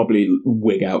 you'd probably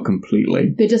wig out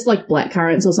completely. They're just like black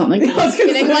currants or something.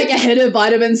 Getting like a hit of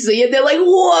vitamin C and they're like,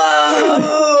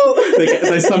 whoa!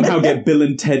 they somehow get Bill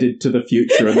and Tedded to the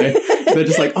future and they're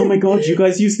just like, oh my god, you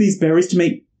guys use these berries to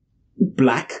make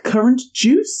black currant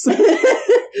juice?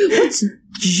 What's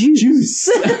juice?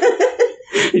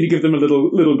 And you give them a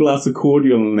little glass of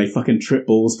cordial and they fucking trip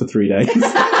balls for 3 days.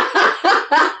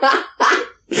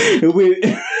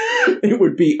 It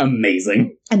would be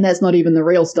amazing. And that's not even the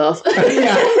real stuff.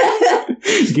 Yeah.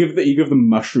 You give them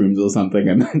mushrooms or something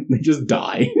and then they just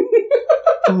die.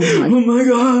 Oh my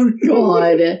god.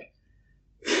 God.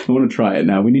 I want to try it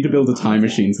now. We need to build a time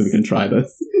machine so we can try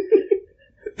this.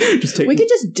 We could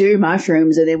just do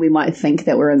mushrooms and then we might think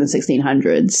that we're in the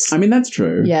 1600s. I mean, that's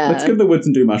true. Yeah. Let's go to the woods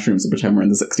and do mushrooms and pretend we're in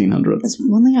the 1600s. That's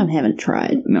one thing I haven't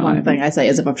tried. No, one thing I say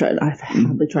is if I've tried, I've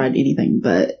hardly tried anything,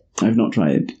 but... I've not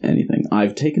tried anything.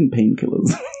 I've taken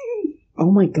painkillers.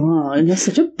 Oh my god, you're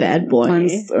such a bad boy. I'm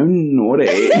so naughty.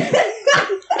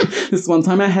 This one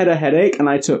time I had a headache and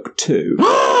I took 2.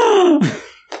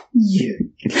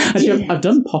 Actually, I've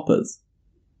done poppers.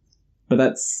 But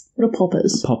that's... What are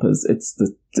poppers? Poppers. We're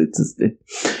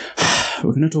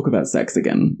going to talk about sex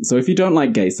again. So if you don't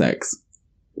like gay sex,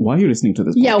 why are you listening to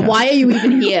this podcast? Yeah, why are you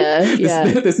even here?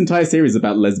 This entire series is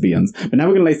about lesbians. But now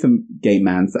we're going to lay some gay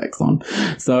man sex on.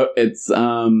 So it's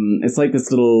like this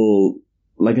little...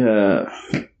 Like a...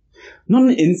 Not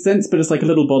an incense, but it's like a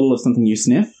little bottle of something you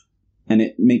sniff. And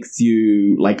it makes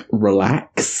you, like,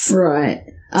 relax. Right.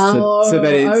 So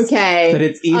that it's, okay. That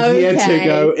it's easier to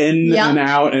go in and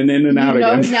out and in and out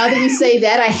again. Now that you say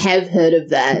that, I have heard of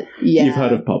that. Yeah. You've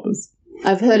heard of poppers.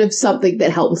 I've heard of something that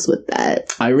helps with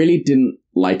that. I really didn't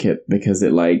like it because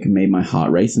it, like, made my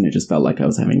heart race and it just felt like I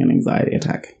was having an anxiety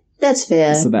attack. That's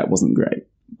fair. So that wasn't great.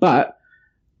 But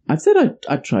I've said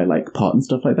I'd try, like, pot and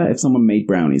stuff like that if someone made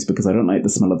brownies because I don't like the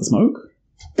smell of the smoke.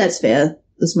 That's fair.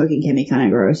 The smoking can be kind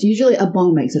of gross. Usually a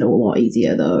bong makes it a lot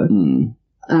easier, though.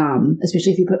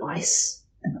 Especially if you put ice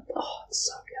in the... Oh, it's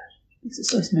so good. Makes it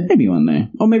so smooth. Maybe one day.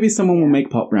 Or maybe someone will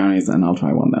make pot brownies and I'll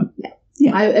try one then.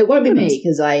 Yeah. It won't be me,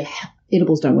 because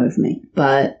edibles don't work for me.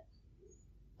 But,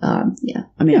 yeah.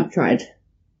 I mean, I've tried.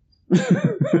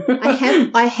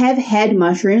 I have had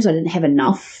mushrooms. I didn't have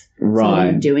enough. Right. So I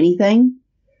didn't do anything.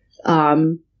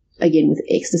 Again, with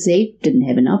ecstasy, didn't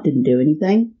have enough, didn't do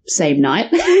anything. Same night.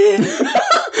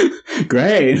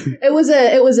 Great. It was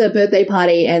a birthday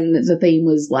party, and the theme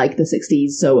was like the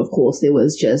 60s, so of course there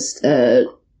was just it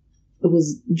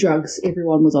was drugs.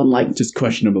 Everyone was on like just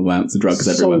questionable amounts of drugs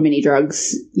so everywhere. many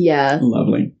drugs. Yeah.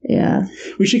 Lovely. Yeah.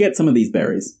 We should get some of these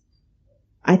berries.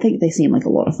 I think they seem like a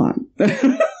lot of fun.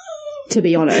 to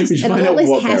be honest. We should And a find lot out less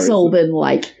what berries. hassle than,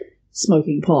 like,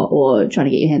 smoking pot or trying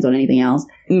to get your hands on anything else.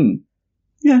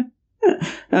 Yeah.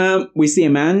 We see a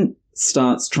man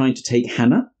starts trying to take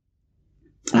Hannah,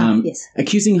 Yes.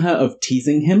 accusing her of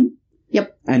teasing him.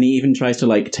 Yep. And he even tries to,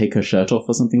 like, take her shirt off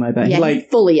or something like that. Yeah, He, he like,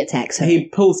 fully attacks her. he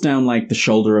pulls down, like, the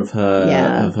shoulder of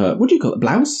her, what do you call it?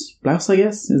 Blouse? Blouse, I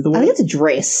guess, is the word? I think it's a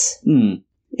dress.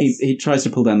 He tries to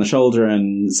pull down the shoulder,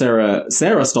 and Sarah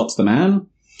stops the man.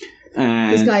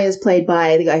 And This guy is played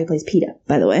by the guy who plays Peter,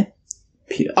 by the way.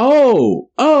 Peter. Oh,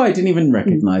 I didn't even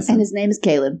recognize him. And his name is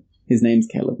Caleb. His name's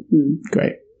Caleb.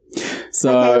 Great.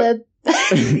 So Hi, Caleb.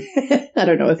 I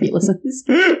don't know if he listens.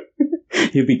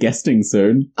 he'll be guesting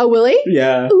soon. Oh, will he?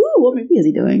 Yeah. Ooh, what movie is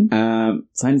he doing?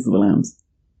 Silence of the Lambs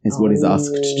is what he's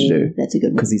asked to do That's a good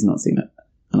one. because he's not seen it.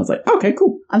 And I was like, okay,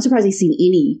 cool. I'm surprised he's seen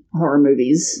any horror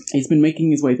movies. He's been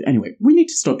making his way. Anyway, we need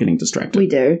to stop getting distracted. We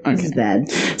do. Okay. This is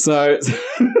bad. So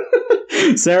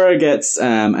Sarah gets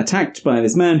attacked by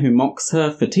this man who mocks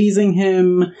her for teasing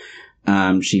him.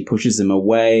 She pushes him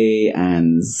away,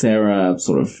 and Sarah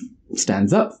sort of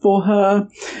stands up for her,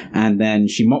 and then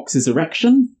she mocks his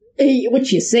erection.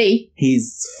 Which you see.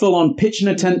 He's full on pitching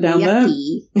a tent down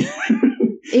Yucky. there.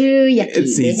 Ew, yucky.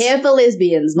 It's- They're here for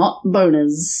lesbians, not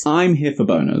boners. I'm here for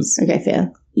boners. Okay,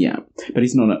 fair. Yeah. But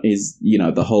he's not,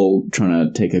 the whole trying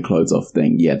to take her clothes off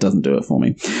thing, doesn't do it for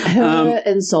me. Her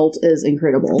insult is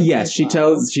incredible. Yes, she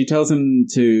tells him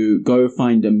to go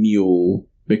find a mule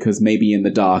because maybe in the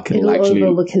dark It'll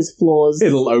overlook his flaws.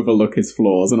 It'll overlook his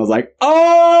flaws. And I was like,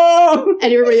 oh!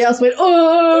 And everybody else went,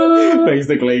 oh!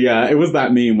 Basically, yeah. It was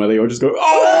that meme where they all just go,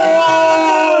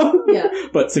 oh! Yeah.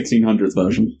 But 1600s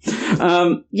version.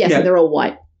 Yes, and they're all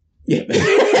white. Yeah.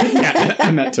 Yeah,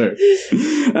 and that too.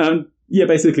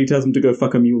 Basically tells him to go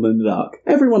fuck a mule in the dark.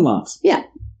 Everyone laughs. Yeah.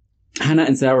 Hannah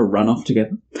and Sarah run off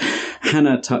together.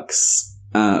 Hannah tucks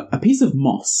a piece of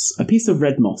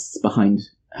red moss behind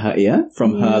her ear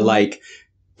from her, like,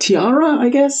 tiara, I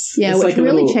guess? Yeah, It's which like a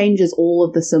really little- changes all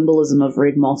of the symbolism of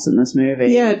red moss in this movie.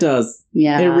 Yeah, it does.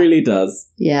 Yeah. It really does.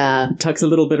 Yeah. Tucks a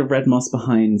little bit of red moss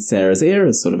behind Sarah's ear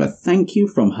as sort of a thank you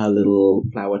from her little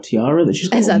flower tiara that she's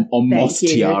got, As a or moss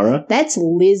thank you. tiara. That's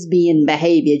lesbian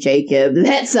behavior, Jacob.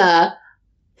 That's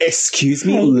Excuse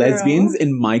me, Hey, girl. lesbians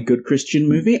in My Good Christian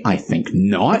Movie? I think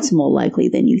not. It's more likely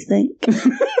than you think.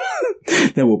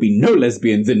 There will be no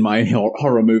lesbians in my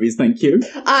horror movies, thank you.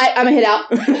 I'm a head out.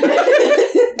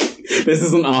 This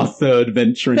isn't our third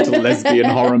venture into lesbian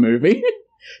horror movie.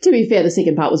 To be fair, the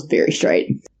second part was very straight.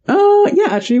 Yeah,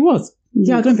 actually it was.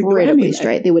 Yeah, I don't think there were Incredibly any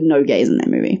straight. There were no gays in that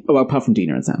movie. Oh, well, apart from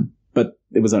Dina and Sam. But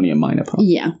it was only a minor part.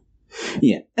 Yeah.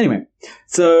 Yeah. Anyway,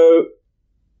 so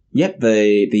yep,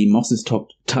 the moss is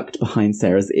tucked behind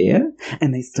Sarah's ear,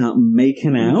 and they start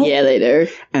making out. Yeah, they do.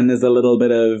 And there's a little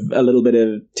bit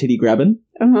of titty grabbing.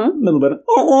 Uh-huh. A little bit of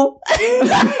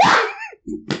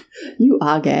You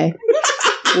are gay.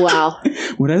 Wow.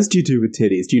 What else do you do with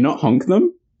titties? Do you not honk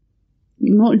them?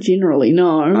 Not generally,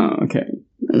 no. Oh, okay.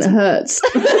 It hurts.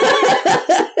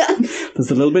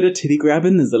 There's a little bit of titty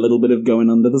grabbing. There's a little bit of going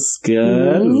under the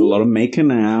skirt. There's a lot of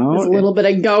making out. There's a little bit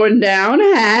of going down.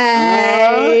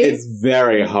 Hey! It's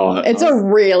very hot. It's a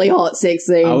really hot sex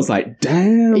scene. I was like,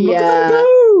 damn, look at Yeah. that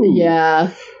go.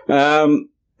 Yeah.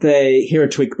 They hear a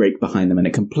twig break behind them and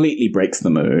it completely breaks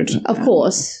the mood. Of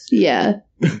course. Yeah.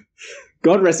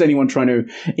 God rest anyone trying to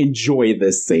enjoy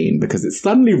this scene because it's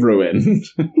suddenly ruined.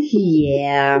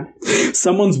 Yeah.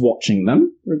 Someone's watching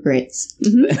them. Regrets.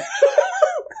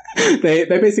 They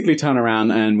basically turn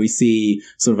around and we see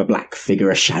sort of a black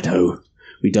figure, a shadow.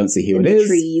 We don't see who In it the is.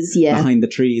 trees, yeah. Behind the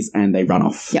trees, and they run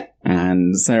off. Yep.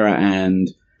 And Sarah and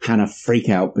Hannah freak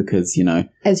out because,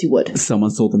 As you would.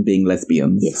 someone saw them being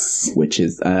lesbians. Yes. Which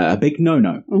is a big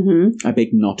no-no. Mm-hmm. A big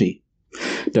naughty.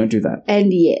 Don't do that.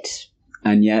 And yet,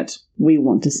 And yet, we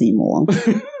want to see more.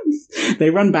 they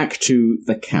run back to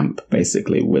the camp,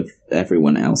 basically, with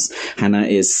everyone else. Hannah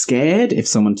is scared. If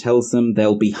someone tells them,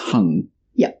 they'll be hung.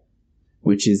 Yep.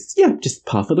 Which is, just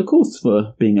par for the course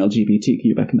for being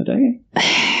LGBTQ back in the day.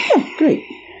 Yeah, great.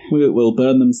 We'll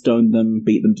burn them, stone them,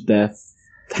 beat them to death,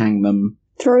 hang them.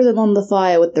 Throw them on the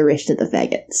fire with the rest of the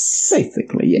faggots.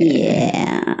 Basically, yeah.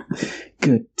 Yeah.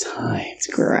 Good times.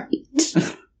 Great.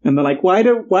 And they're like, why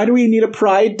do we need a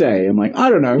Pride Day? I'm like,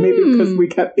 I don't know, maybe because we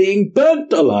kept being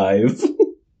burnt alive.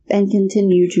 And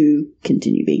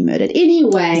continue being murdered.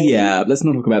 Anyway. Yeah, let's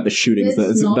not talk about the shootings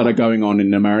Let's not. that are going on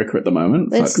in America at the moment.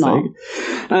 Let's fuck's not.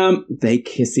 sake. They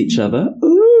kiss each other.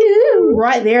 Ooh,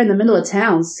 right there in the middle of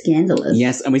town. Scandalous.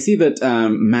 Yes, and we see that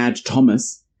Madge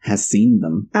Thomas has seen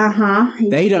them.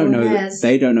 They don't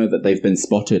know that they've been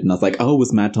spotted. And I was like, oh,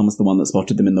 was Mad Thomas the one that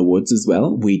spotted them in the woods as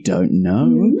well? We don't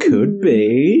know. Could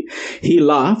be. He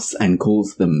laughs and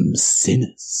calls them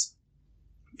sinners.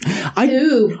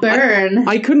 Ooh, burn.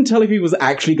 I couldn't tell if he was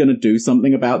actually going to do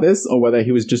something about this or whether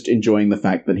he was just enjoying the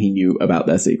fact that he knew about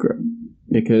their secret.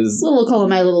 Because... Little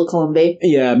column A, little column B.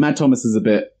 Yeah, Mad Thomas is a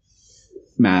bit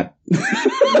mad.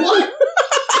 What?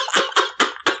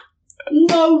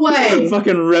 No way.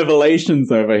 Fucking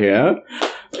revelations over here.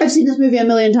 I've seen this movie a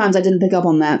million times. I didn't pick up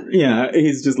on that. Yeah,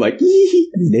 he's just like,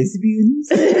 lesbians.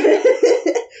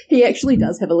 He actually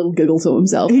does have a little giggle to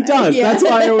himself. He does. Yeah. That's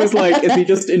why I was like, is he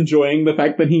just enjoying the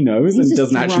fact that he knows and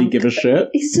doesn't actually give a shit?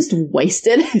 He's just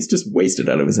wasted. He's just wasted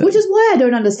out of his head. Which is why I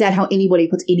don't understand how anybody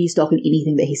puts any stock in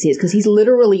anything that he says, because he's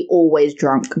literally always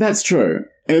drunk. That's true.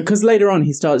 Because later on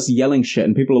he starts yelling shit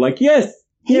and people are like, yes,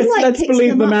 let's kicks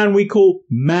believe them the up. man we call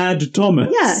Mad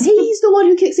Thomas. Yeah, he's the one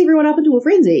who kicks everyone up into a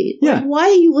frenzy. Like, Yeah. why are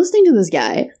you listening to this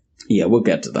guy? Yeah, we'll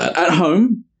get to that. At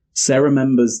home, Sarah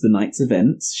remembers the night's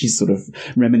events. She's sort of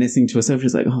reminiscing to herself.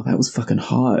 She's like, oh, that was fucking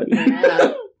hard.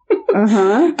 Yeah.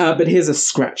 But here's a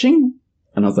scratching.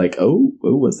 And I was like, oh,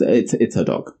 what's that? It's her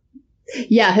dog.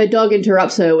 Yeah, her dog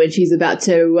interrupts her when she's about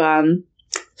to,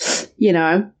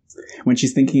 When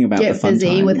she's thinking about get the fun busy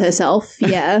times. with herself.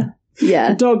 Yeah.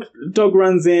 Yeah. The dog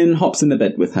runs in, hops in the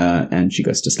bed with her, and she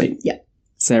goes to sleep. Yeah.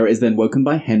 Sarah is then woken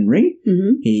by Henry.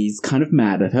 Mm-hmm. He's kind of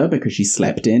mad at her because she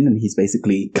slept in, and he's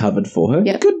basically covered for her.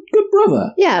 Yeah. Good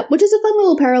brother. Yeah, which is a fun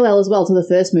little parallel as well to the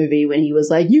first movie when he was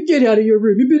like, you get out of your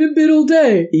room, you've been in bed all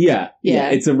day. Yeah. Yeah.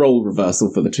 It's a role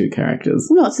reversal for the two characters.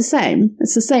 No, it's the same.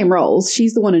 It's the same roles.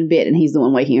 She's the one in bed and he's the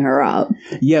one waking her up.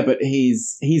 Yeah, but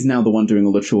he's now the one doing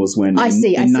all the chores when in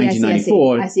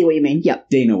 1994, I see what you mean. Yep.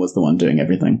 Dina was the one doing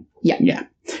everything. Yeah. Yeah.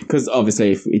 Because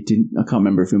obviously, I can't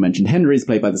remember if we mentioned Henry's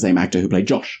played by the same actor who played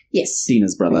Josh. Yes.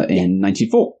 Dina's brother in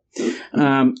 94.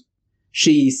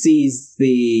 She sees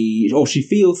she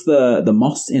feels the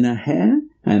moss in her hair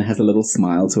and has a little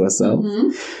smile to herself.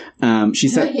 Mm-hmm. She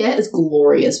Her said, hair is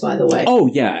glorious, by the way. oh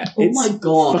yeah. Oh It's my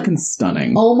God. fucking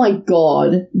stunning. Oh my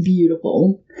God.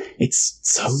 Beautiful. It's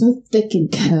so thick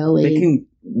and curly. thick and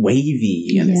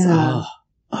wavy and Yeah.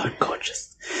 it's gorgeous.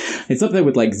 It's up there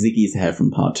with like Ziggy's hair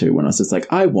from part 2 when I was just like,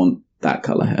 I want that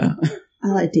colour hair. I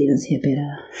like Dina's hair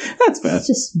better. That's fair. It's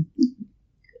just...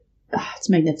 it's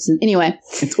magnificent. Anyway.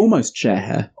 It's almost Cher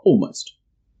hair. Almost.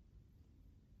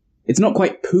 It's not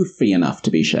quite poofy enough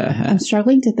to be Cher hair. I'm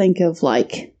struggling to think of,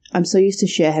 like... I'm so used to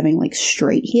Cher having, like,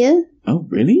 straight hair. Oh,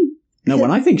 really? No,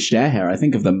 when I think Cher hair, I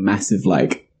think of the massive,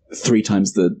 like, 3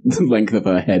 times the length of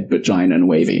her head, but giant and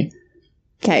wavy.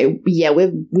 Okay, yeah,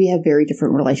 we have very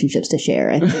different relationships to Cher,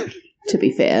 I think, to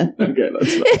be fair. Okay,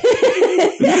 that's fine.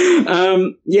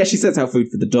 Yeah, she sets out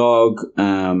food for the dog,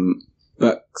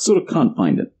 but sort of can't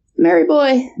find it. Merry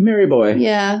boy. Merry boy.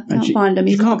 Yeah, And can't find him.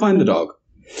 She He's can't not find the coming.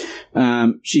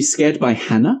 dog. She's scared by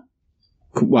Hannah.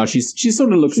 Well, she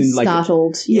sort of looks She's in like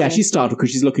startled. yeah, she's startled because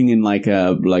she's looking in like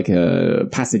a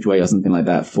passageway or something like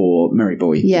that for Merry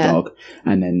Boy, Yeah. the dog,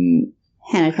 and then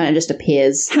Hannah kind of just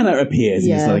appears. Hannah appears and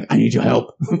Yeah. is like, "I need your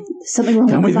help. There's something wrong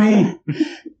Come with with father.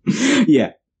 me."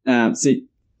 Yeah. So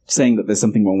saying that there's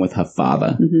something wrong with her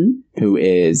father, Mm-hmm. who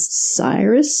is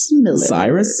Cyrus Miller.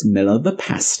 Cyrus Miller, the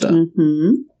pastor.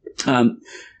 Mm-hmm.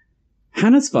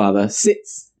 Hannah's father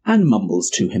sits and mumbles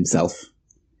to himself.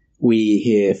 We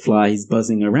hear flies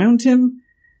buzzing around him,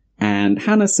 and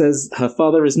Hannah says her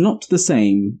father is not the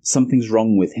same. Something's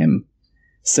wrong with him.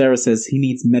 Sarah says he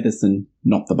needs medicine,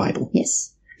 not the Bible.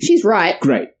 Yes. She's right.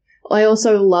 Great. I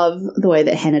also love the way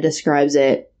that Hannah describes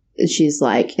it. She's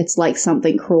like, it's like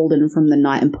something crawled in from the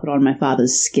night and put on my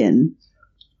father's skin.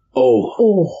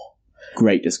 Oh.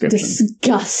 Great description.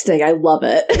 Disgusting. I love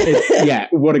it. Yeah,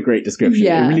 what a great description.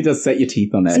 Yeah. It really does set your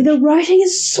teeth on edge. See, the writing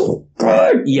is so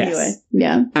good. Yes. Anyway,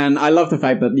 yeah. And I love the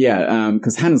fact that,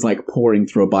 because Hannah's like pouring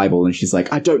through a Bible and she's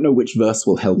like, I don't know which verse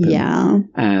will help him. Yeah.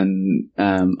 And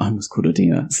I almost called her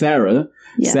Dina.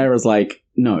 Sarah's like,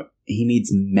 no, he needs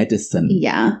medicine.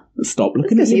 Yeah. Stop Let's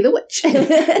looking go at see you. the witch.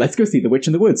 Let's go see the witch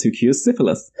in the woods who cures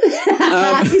syphilis.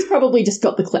 He's probably just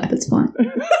got the clap. It's fine.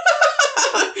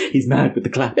 He's mad with the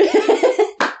clap.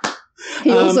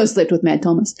 He also slept with Mad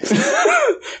Thomas.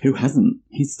 Who hasn't?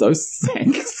 He's so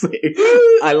sexy.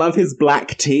 I love his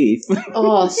black teeth.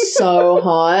 Oh, so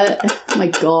hot. Oh my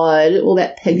God. All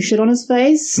that pig shit on his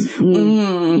face.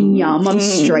 Yum. I'm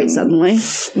straight suddenly.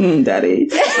 Daddy.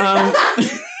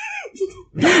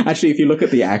 Actually, if you look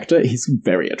at the actor, he's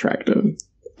very attractive.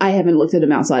 I haven't looked at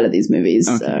him outside of these movies,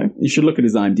 Okay. so. You should look at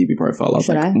his IMDb profile. I was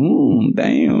Should like, I?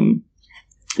 Damn.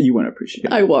 You won't appreciate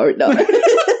it. I won't, no.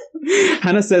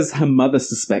 Hannah says her mother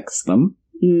suspects them.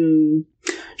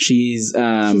 She's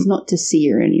not to see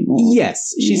her anymore.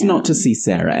 Yes, she's not to see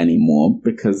Sarah anymore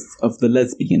because of the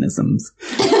lesbianisms.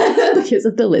 Because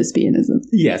of the lesbianism.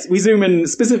 Yes, we zoom in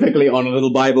specifically on a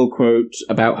little Bible quote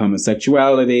about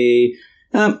homosexuality.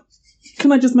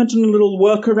 Can I just mention a little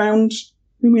workaround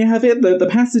when we have it? The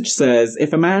passage says,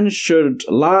 if a man should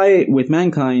lie with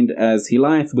mankind as he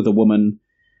lieth with a woman,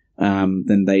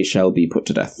 then they shall be put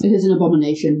to death. It is an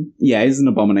abomination. Yeah, it is an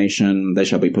abomination. They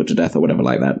shall be put to death or whatever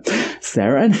like that.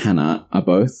 Sarah and Hannah are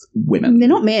both women. They're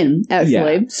not men,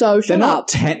 actually. Yeah. So shut They're not up.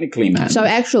 technically men. So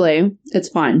actually, it's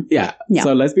fine. Yeah.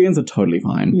 So lesbians are totally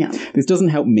fine. Yeah. This doesn't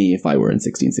help me if I were in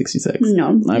 1666.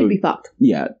 No, you'd be fucked.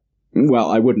 Yeah.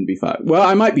 Well, I wouldn't be fucked. Well,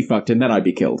 I might be fucked and then I'd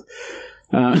be killed.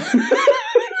 As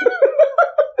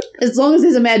long as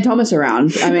there's a Mad Thomas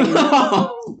around. I mean...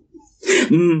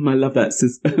 I love that.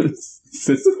 Sisyphus?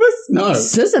 No.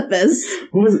 Sisyphus?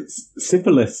 What was it?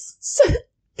 Syphilis.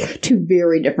 Two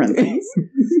very different things.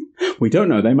 We don't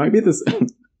know. They might be the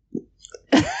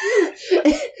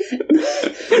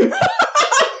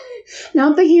Now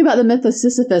I'm thinking about the myth of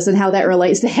Sisyphus and how that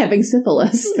relates to having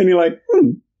syphilis. And you're like,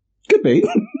 could be.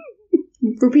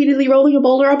 Repeatedly rolling a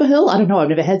boulder up a hill? I don't know. I've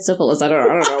never had syphilis. I don't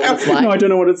know what it's like. No, I don't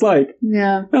know what it's like.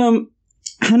 Yeah.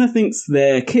 Hannah thinks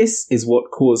their kiss is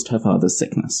what caused her father's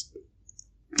sickness.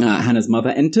 Hannah's mother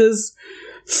enters,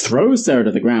 throws Sarah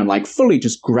to the ground, like fully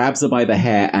just grabs her by the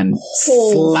hair and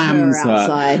slams her.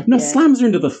 Outside. No, yeah. slams her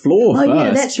into the floor first.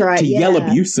 Yeah, that's right. To yell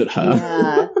abuse at her.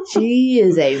 Yeah. She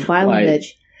is a violent bitch.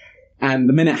 And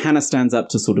the minute Hannah stands up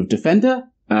to sort of defend her,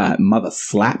 mother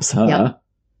slaps her. Yep.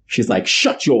 She's like,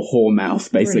 shut your whore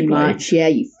mouth, basically. Pretty much, yeah,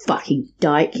 you fucking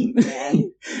dyke. Yeah.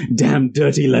 Damn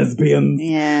dirty lesbians.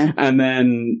 Yeah. And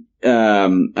then,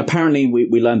 apparently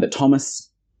we learned that Thomas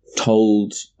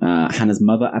told Hannah's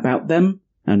mother about them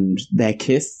and their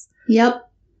kiss.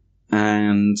 Yep.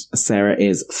 And Sarah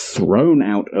is thrown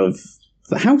out of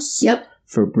the house. Yep.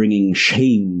 For bringing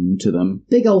shame to them.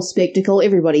 Big old spectacle.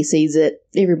 Everybody sees it.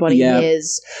 Everybody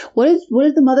hears. What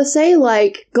did the mother say?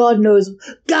 Like, God knows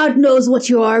what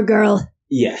you are, girl.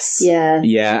 Yes. Yeah.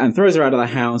 Yeah, and throws her out of the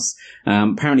house.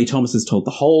 Apparently Thomas has told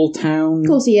the whole town. Of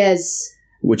course he has.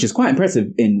 Which is quite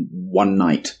impressive in one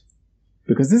night.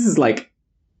 Because this is like,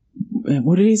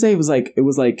 what did he say? It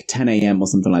was like 10 a.m. or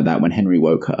something like that when Henry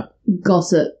woke her.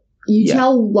 Gossip. You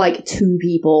tell, like, 2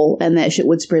 people, and that shit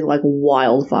would spread like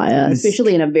wildfire,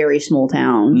 especially in a very small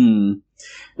town.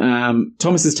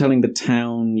 Thomas is telling the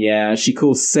town, she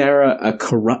calls Sarah a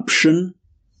corruption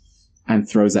and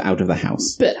throws her out of the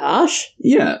house. Bit harsh.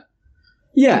 Yeah.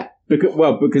 Yeah.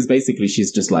 Because basically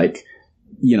she's just like,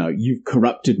 you've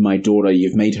corrupted my daughter,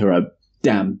 you've made her a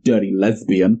damn dirty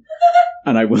lesbian,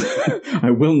 and I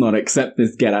will not accept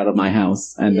this, get out of my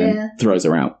house, and then throws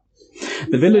her out.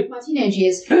 The village. Like my teenage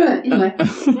years. Anyway.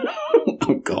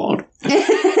 Oh God.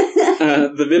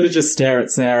 The villagers stare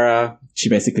at Sarah. She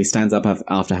basically stands up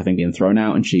after having been thrown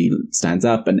out, and she stands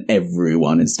up, and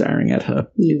everyone is staring at her.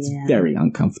 Yeah. It's very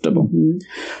uncomfortable.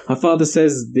 Mm-hmm. Her father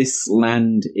says this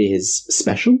land is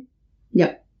special.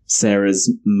 Yep.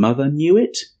 Sarah's mother knew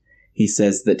it. He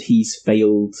says that he's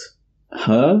failed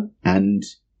her and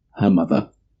her mother.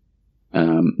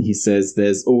 He says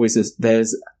there's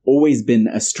always been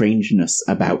a strangeness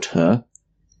about her,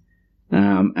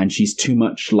 and she's too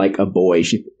much like a boy.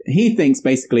 He thinks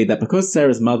basically that because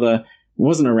Sarah's mother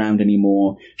wasn't around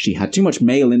anymore, she had too much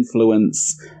male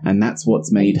influence, and that's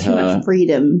what's made her... Too much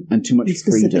freedom. And too much you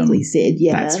specifically freedom. Said,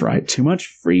 yeah. That's right, too much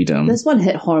freedom. This one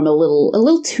hit home a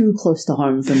little too close to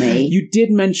home for me. You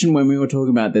did mention when we were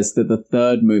talking about this that the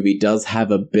third movie does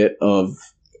have a bit of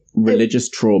religious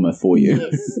trauma for you.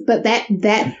 Yes, but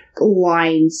that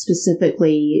line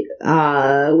specifically,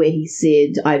 where he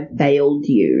said, "I failed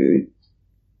you,"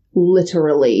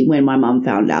 literally, when my mum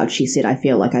found out, she said, "I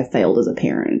feel like I failed as a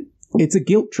parent." It's a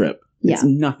guilt trip. Yeah. It's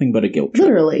nothing but a guilt trip.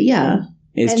 Literally, yeah.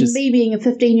 It's and just me being a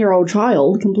 15-year-old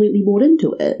child completely bought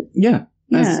into it. Yeah.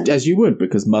 As you would,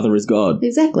 because mother is God.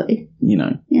 Exactly.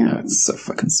 Yeah. It's so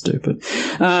fucking stupid.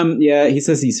 He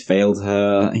says he's failed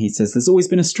her. He says there's always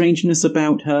been a strangeness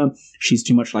about her. She's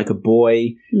too much like a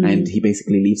boy. And he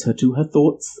basically leaves her to her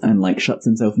thoughts and, like, shuts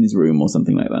himself in his room or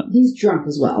something like that. He's drunk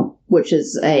as well, which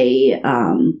is a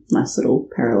nice little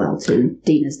parallel to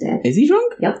Dina's dad. Is he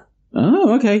drunk? Yep.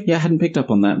 Oh, okay. Yeah, I hadn't picked up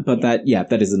on that. But that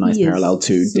is a nice parallel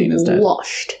to Dina's dad.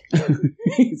 Sloshed.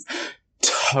 He's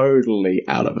totally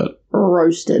out of it.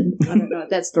 Roasted. I don't know.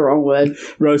 That's the wrong word.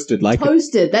 Roasted like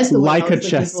Toasted. That's the word. like I a was looking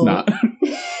chestnut. for.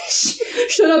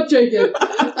 Shut up, Jacob.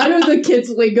 I know the kids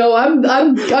lingo. I'm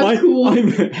cool.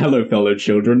 I'm hello, fellow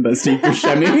children. That's Steve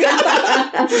Buscemi.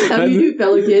 How do you do,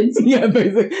 fellow kids? Yeah,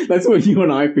 basically, that's what you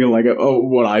and I feel like.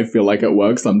 What I feel like at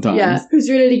work sometimes. Yeah. Who's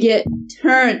ready to get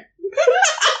turned?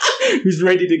 Who's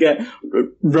ready to get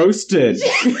roasted?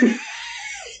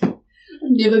 I'm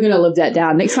never gonna live that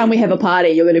down. Next time we have a party,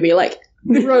 you're gonna be like,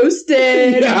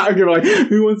 roasted. Yeah, I'm gonna be like,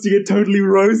 who wants to get totally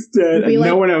roasted? And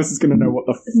no one else is gonna know what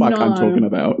the fuck I'm talking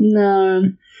about. No.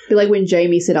 Be like when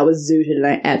Jamie said I was zooted and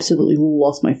I absolutely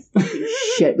lost my fucking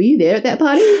shit. Were you there at that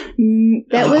party?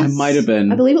 I might have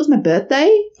been. I believe it was my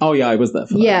birthday. Oh yeah, I was there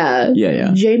for that. Yeah.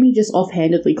 Yeah. Jamie just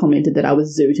offhandedly commented that I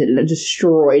was zooted and it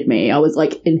destroyed me. I was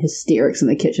like in hysterics in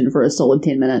the kitchen for a solid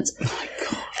 10 minutes. Oh my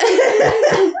god.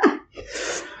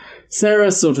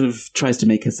 Sarah sort of tries to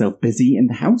make herself busy in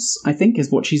the house, I think, is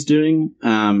what she's doing.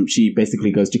 She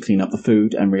basically goes to clean up the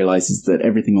food and realizes that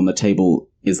everything on the table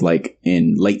is, like,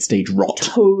 in late-stage rot.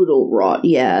 Total rot,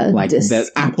 yeah. Like,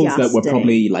 there's apples that were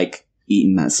probably, like,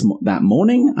 eaten that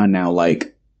morning are now,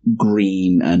 like,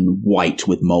 green and white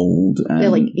with mold.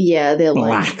 And they're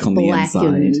black on the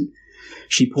inside.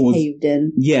 She pours... caved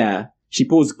in. Yeah. She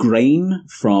pours grain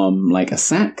from, like, a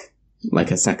sack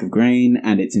of grain,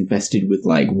 and it's infested with,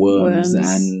 like, worms.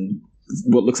 And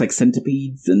what looks like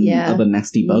centipedes and other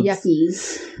nasty bugs.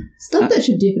 Yuckies. Stuff that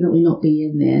should definitely not be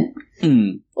in there.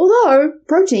 Mm. Although,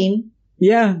 protein.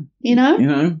 Yeah. You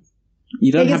know?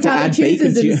 You don't have to add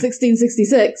bacon to your...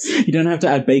 1666. You don't have to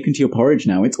add bacon to your porridge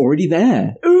now. It's already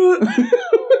there.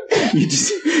 You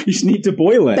just need to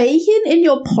boil it. Bacon in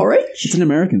your porridge? It's an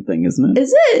American thing, isn't it?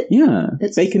 Is it? Yeah.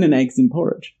 Bacon and eggs in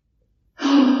porridge.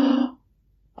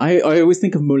 I always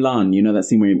think of Mulan, you know that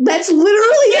scene where you... That's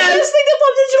literally the first thing that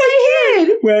popped into my head.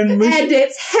 And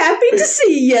it's happy to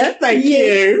see you. Thank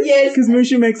you. Yes. Because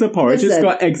Mushu makes a porridge. It's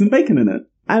got eggs and bacon in it.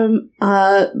 I'm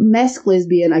mask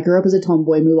lesbian. I grew up as a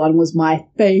tomboy. Mulan was my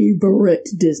favorite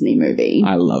Disney movie.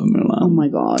 I love Mulan. Oh my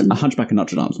god. A Hunchback of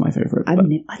Notre Dame is my favorite. I don't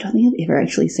think I've ever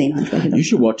actually seen Hunchback of Notre Dame. You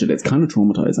should watch it. It's kind of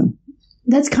traumatizing.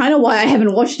 That's kind of why I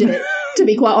haven't watched it, to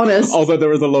be quite honest. Although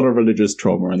there is a lot of religious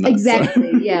trauma in that.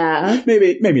 Exactly, so. Yeah.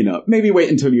 Maybe not. Maybe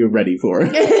wait until you're ready for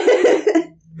it.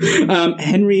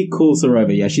 Henry calls her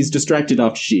over. Yeah, she's distracted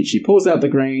after she pulls out the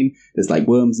grain. There's like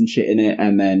worms and shit in it,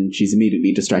 and then she's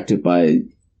immediately distracted by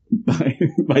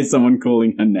someone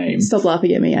calling her name. Stop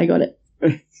laughing at me. I got it.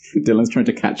 Dylan's trying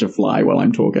to catch a fly while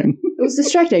I'm talking. It was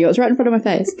distracting. It was right in front of my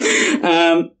face.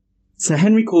 So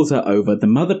Henry calls her over. The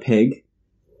mother pig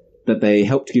that they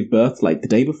helped give birth like the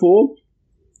day before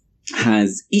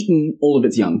has eaten all of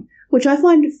its young. Which I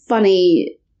find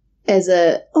funny as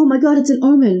oh my god, it's an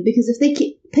omen, because if they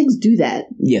keep... Pigs do that.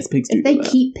 Yes, pigs do that. If they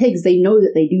keep pigs, they know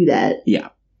that they do that. Yeah.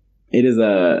 It is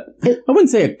I wouldn't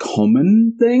say a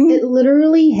common thing. It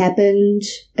literally happened,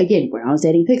 again, when I was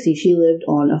dating Pixie. She lived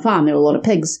on a farm. There were a lot of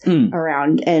pigs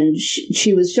around, and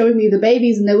she was showing me the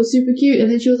babies, and they were super cute, and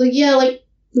then she was like, yeah, like,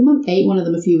 the mum ate one of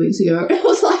them a few weeks ago. I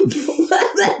was like,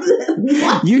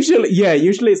 what?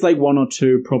 Usually it's like one or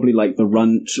two, probably like the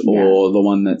runt or the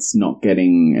one that's not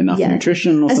getting enough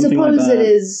nutrition or something like that. I suppose it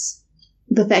is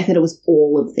the fact that it was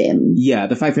all of them. Yeah,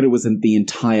 the fact that it was the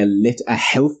entire a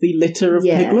healthy litter of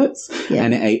piglets,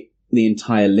 and it ate the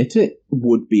entire litter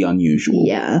would be unusual.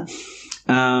 Yeah.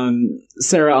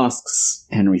 Sarah asks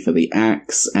Henry for the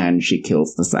axe, and she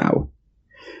kills the sow.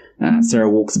 Sarah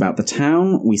walks about the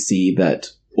town. We see that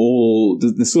all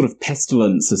the sort of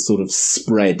pestilence has sort of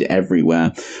spread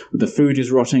everywhere. The food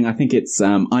is rotting. I think it's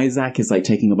Isaac is like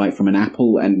taking a bite from an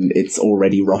apple and it's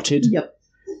already rotted. Yep.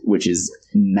 Which is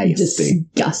nasty.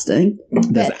 Disgusting.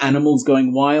 There's animals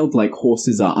going wild, like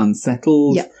horses are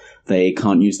unsettled. Yep. They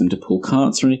can't use them to pull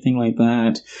carts or anything like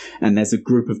that. And there's a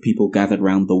group of people gathered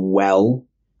around the well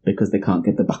because they can't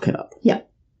get the bucket up. Yep.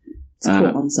 It's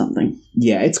caught on something.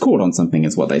 Yeah, it's caught on something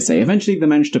is what they say. Eventually they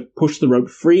manage to push the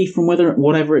rope free from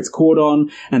whatever it's caught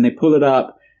on, and they pull it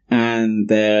up, and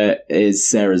there is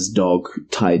Sarah's dog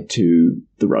tied to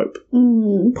the rope.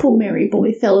 Poor Mary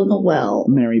Boy fell in the well.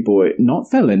 Mary Boy not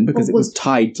fell in because it was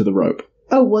tied to the rope.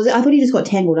 Oh, was it? I thought he just got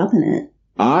tangled up in it.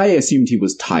 I assumed he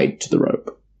was tied to the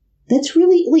rope. That's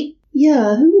really,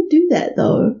 who would do that,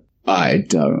 though? I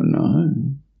don't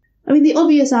know. I mean, the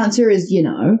obvious answer is,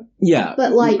 Yeah,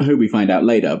 but who we find out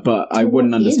later, but I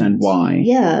wouldn't understand why.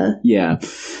 Yeah. Yeah.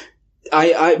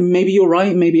 I maybe you're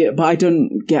right, but I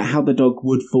don't get how the dog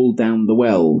would fall down the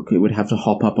well. It would have to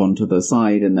hop up onto the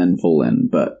side and then fall in,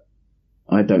 but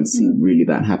I don't see really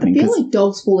that happening. I feel like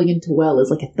dogs falling into wells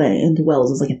is like a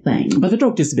thing. But the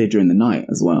dog disappeared during the night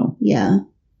as well. Yeah.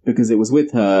 because it was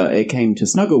with her, it came to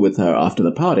snuggle with her after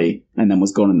the party, and then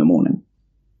was gone in the morning.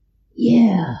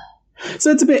 Yeah.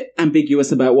 So it's a bit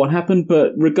ambiguous about what happened,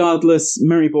 but regardless,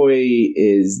 Mary Boy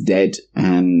is dead,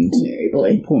 and Mary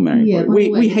Boy. poor Mary Yeah, Boy.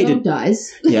 We hate it.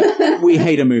 dies. Yeah, we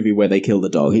hate a movie where they kill the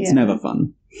dog. It's Yeah. never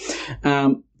fun.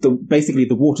 Basically,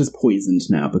 the water's poisoned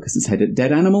now because it's had a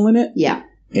dead animal in it. Yeah.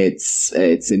 It's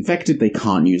infected. They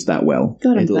can't use that well.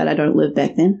 God, I'm glad I don't live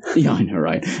back then. Yeah, I know,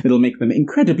 right? It'll make them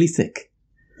incredibly sick.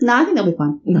 No, I think they'll be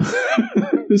fine. No,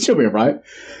 she'll be alright.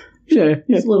 Yeah.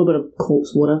 Just a little bit of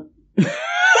corpse water.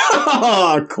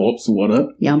 Corpse water.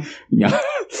 Yum. Yeah.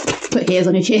 Put hairs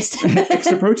on your chest.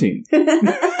 Extra protein.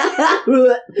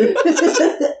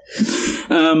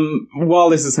 While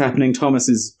this is happening, Thomas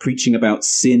is preaching about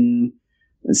sin.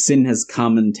 Sin has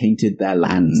come and tainted their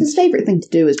land. It's his favourite thing to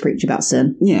do is preach about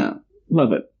sin. Yeah,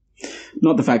 love it.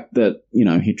 Not the fact that,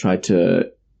 he tried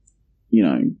to,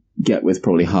 get with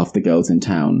probably half the girls in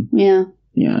town. Yeah.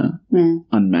 Yeah. Yeah.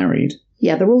 Unmarried.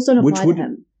 Yeah, the rules don't apply to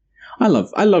him. I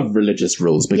love religious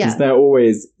rules because Yeah. they're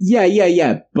always,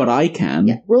 but I can.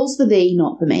 Yeah, rules for thee,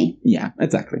 not for me. Yeah,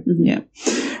 exactly. Mhm.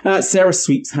 Yeah. Sarah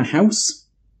sweeps her house.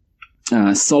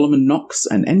 Solomon knocks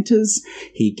and enters.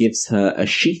 He gives her a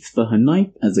sheath for her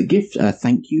knife as a gift.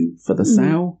 Thank you for the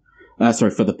sow.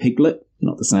 For the piglet,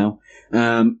 not the sow.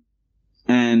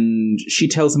 And she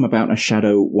tells him about a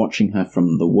shadow watching her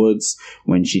from the woods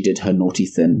when she did her naughty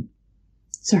thing.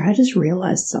 Sorry, I just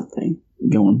realised something.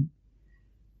 Go on.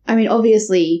 I mean,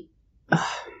 obviously...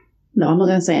 no, I'm not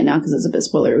going to say it now because it's a bit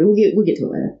spoilery. We'll get to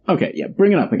it later. Okay, yeah,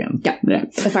 bring it up again. Yeah.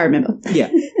 If I remember. Yeah.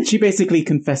 She basically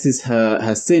confesses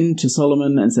her sin to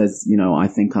Solomon and says, I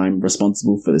think I'm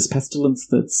responsible for this pestilence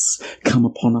that's come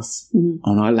upon us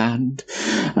on our land,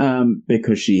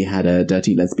 because she had a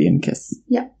dirty lesbian kiss.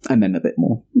 Yeah. And then a bit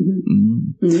more.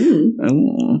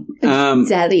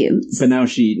 Dalliance. But now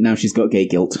she's got gay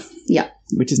guilt. Yeah.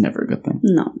 Which is never a good thing.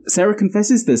 No. Sarah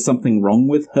confesses there's something wrong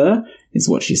with her, is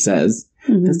what she says.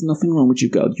 There's nothing wrong with you,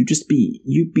 girl.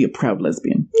 You be a proud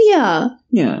lesbian. Yeah.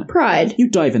 Yeah. Pride. You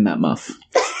dive in that muff.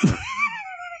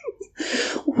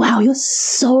 Wow, you're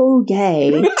so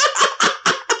gay.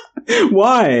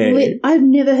 Why? I've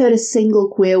never heard a single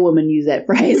queer woman use that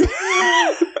phrase.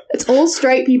 It's all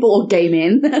straight people or gay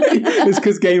men. It's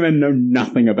because gay men know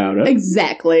nothing about it.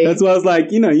 Exactly. That's why I was like,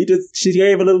 she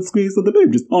gave a little squeeze of the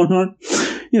boob, just on.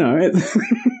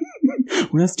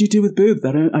 What else do you do with boobs?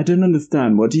 I don't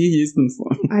understand. What do you use them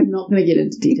for? I'm not going to get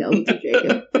into details with you,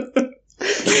 Jacob.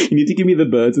 You need to give me the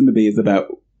birds and the bees about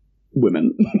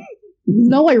women.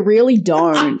 No, I really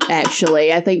don't,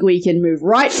 actually. I think we can move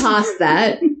right past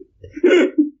that.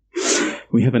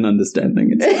 We have an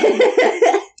understanding.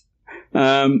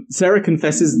 Sarah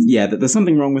confesses, that there's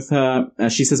something wrong with her.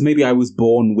 She says, maybe I was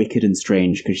born wicked and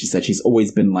strange, because she said she's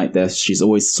always been like this. She's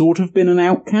always sort of been an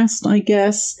outcast, I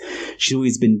guess. She's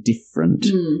always been different.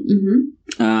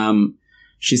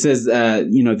 She says,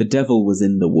 the devil was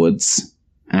in the woods,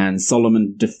 and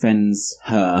Solomon defends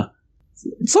her.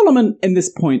 Solomon, in this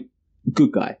point,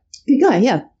 good guy. Good guy,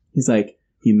 yeah. He's like,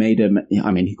 he made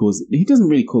he doesn't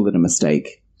really call it a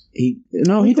mistake. He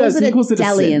does. He calls it a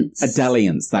dalliance. A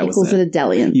dalliance. That was it. He calls it a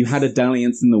dalliance. You had a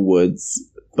dalliance in the woods,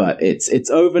 but it's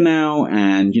over now,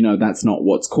 and that's not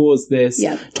what's caused this.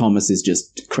 Yeah. Thomas is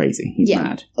just crazy. He's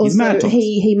mad. Also, He's mad. Thomas.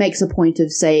 He makes a point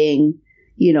of saying,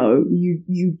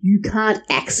 you can't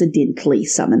accidentally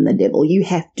summon the devil. You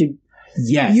have to.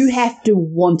 Yes. You have to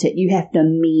want it. You have to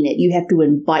mean it. You have to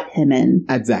invite him in.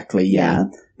 Exactly. Yeah.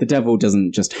 The devil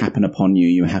doesn't just happen upon you.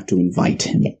 You have to invite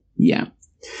him. Yeah.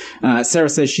 Sarah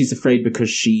says she's afraid because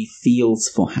she feels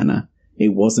for Hannah. It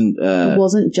wasn't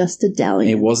just a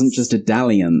dalliance. It wasn't just a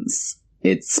dalliance.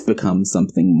 It's become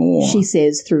something more. She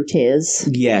says through tears.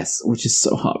 Yes, which is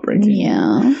so heartbreaking.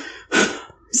 Yeah.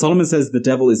 Solomon says the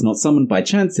devil is not summoned by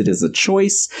chance. It is a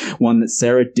choice, one that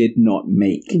Sarah did not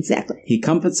make. Exactly. He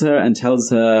comforts her and tells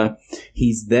her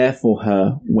he's there for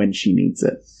her when she needs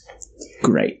it.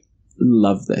 Great.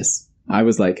 Love this. I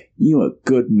was like, you're a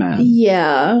good man.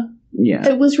 Yeah. Yeah.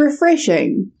 It was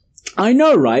refreshing. I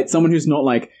know, right? Someone who's not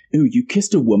like, ooh, you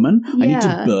kissed a woman? I need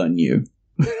to burn you.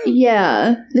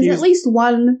 Yeah. There's at least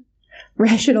one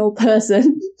rational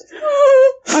person.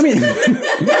 I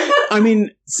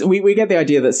mean, so we get the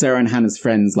idea that Sarah and Hannah's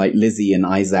friends, like Lizzie and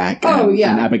Isaac and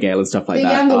Abigail and stuff like that.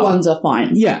 The younger ones are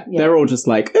fine. Yeah, they're all just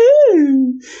like,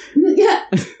 ooh. Yeah,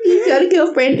 you got a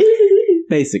girlfriend.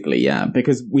 Basically, yeah,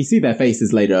 because we see their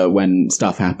faces later when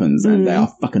stuff happens and they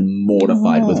are fucking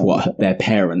mortified with what their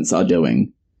parents are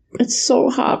doing. It's so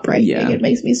heartbreaking. Yeah. It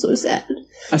makes me so sad.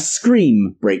 A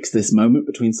scream breaks this moment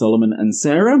between Solomon and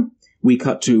Sarah. We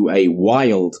cut to a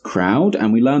wild crowd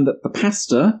and we learn that the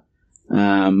pastor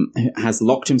has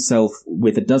locked himself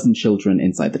with a dozen children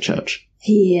inside the church.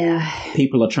 Yeah.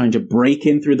 People are trying to break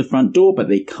in through the front door, but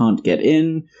they can't get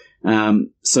in.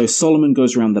 So Solomon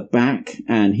goes around the back,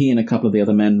 and he and a couple of the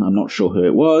other men, I'm not sure who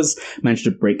it was, managed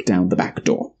to break down the back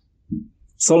door.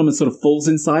 Solomon sort of falls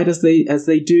inside as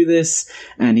they do this,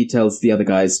 and he tells the other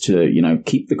guys to,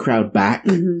 keep the crowd back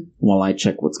while I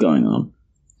check what's going on.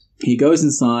 He goes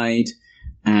inside,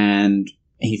 and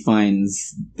he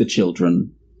finds the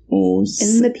children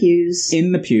in the pews.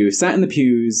 Sat in the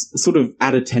pews, sort of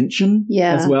at attention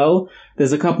as well.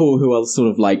 There's a couple who are sort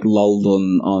of like lulled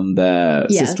on their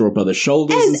sister or brother's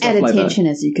shoulders and stuff at like that. attention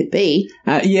as you could be.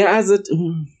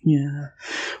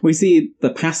 We see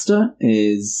the pastor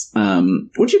is,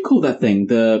 what do you call that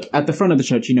thing? At the front of the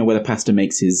church, where the pastor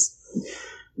makes his,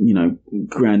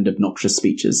 grand obnoxious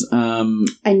speeches.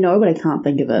 I know, but I can't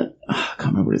think of it. I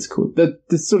can't remember what it's called.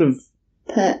 The sort of...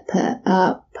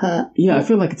 Yeah, I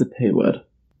feel like it's a P word.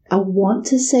 I want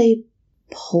to say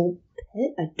pulpit.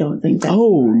 I don't think that's right.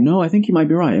 No, I think you might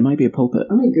be right. It might be a pulpit.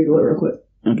 I'm going to Google it real quick.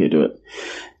 Okay, do it.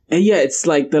 It's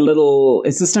like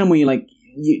it's the stand where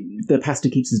the pastor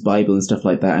keeps his Bible and stuff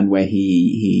like that, and where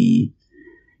he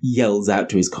yells out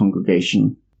to his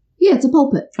congregation. Yeah, it's a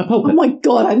pulpit. A pulpit. Oh my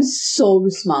god, I'm so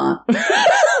smart.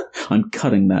 I'm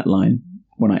cutting that line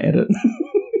when I edit.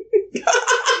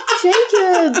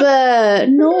 Jacob,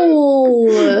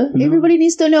 no. Everybody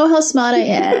needs to know how smart I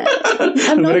am.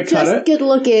 I'm not just good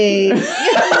looking.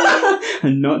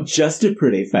 I'm not just a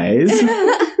pretty face.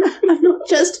 I'm not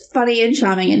just funny and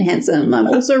charming and handsome. I'm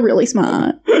also really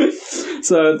smart.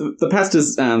 So the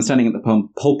pastor's standing at the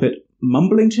pulpit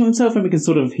mumbling to himself, and we can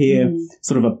sort of hear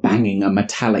sort of a banging, a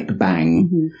metallic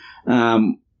bang.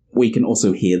 We can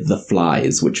also hear the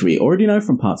flies, which we already know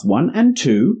from parts 1 and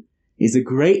 2. Is a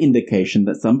great indication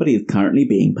that somebody is currently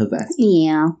being possessed.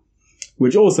 Yeah.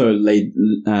 Which also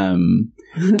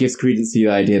gives credence to the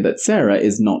idea that Sarah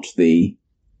is not the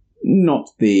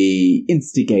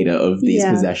instigator of these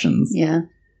possessions. Yeah.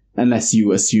 Unless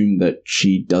you assume that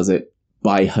she does it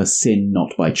by her sin,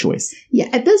 not by choice. Yeah,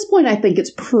 at this point I think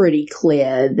it's pretty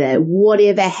clear that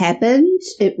whatever happened,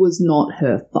 it was not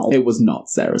her fault. It was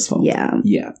not Sarah's fault. Yeah.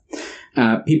 Yeah.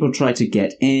 People try to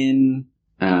get in.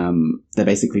 They're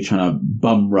basically trying to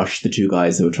bum rush the two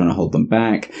guys who are trying to hold them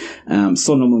back.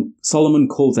 Solomon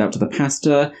calls out to the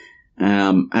pastor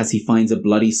as he finds a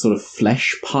bloody sort of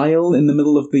flesh pile in the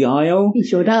middle of the aisle. He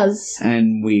sure does.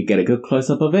 And we get a good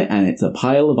close-up of it, and it's a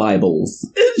pile of eyeballs.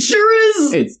 It sure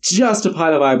is! It's just a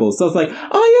pile of eyeballs. So it's like,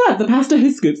 oh yeah, the pastor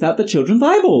who scoops out the children's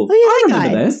eyeballs. Oh yeah, I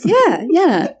remember this.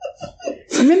 Yeah.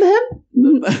 Remember him?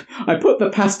 I put the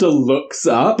pastor looks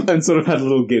up and sort of had a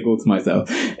little giggle to myself.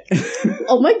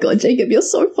 Oh my god, Jacob, you're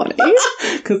so funny.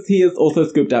 Because he has also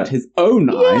scooped out his own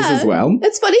eyes as well.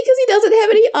 It's funny because he doesn't have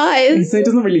any eyes. So he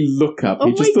doesn't really look up. Oh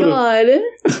he just my god.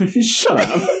 Shut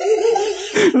up.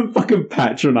 Don't fucking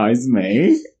patronize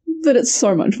me. But it's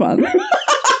so much fun.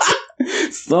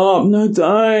 Stop, no,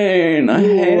 don't.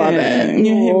 I love it.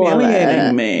 You're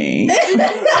humiliating me.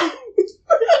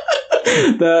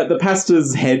 The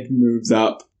pastor's head moves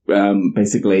up,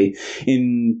 basically,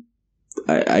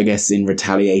 I guess in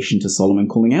retaliation to Solomon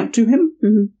calling out to him.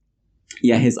 Mm-hmm.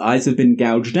 Yeah, his eyes have been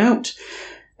gouged out,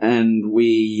 and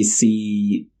we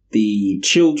see the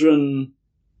children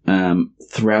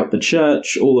throughout the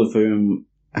church, all of whom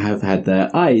have had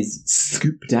their eyes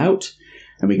scooped out,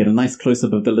 and we get a nice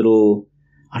close-up of the little,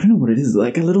 I don't know what it is,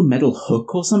 like a little metal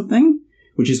hook or something,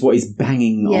 which is what he's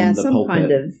banging on the pulpit.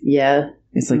 Kind of, yeah.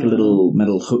 It's like a little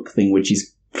metal hook thing, which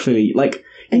is clearly, like...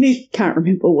 I can't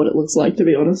remember what it looks like, to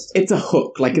be honest. It's a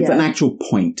hook, like it's an actual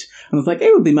point. And it's like,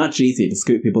 it would be much easier to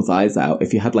scoop people's eyes out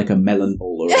if you had like a melon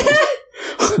ball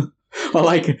or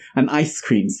like an ice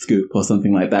cream scoop or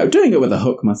something like that. Doing it with a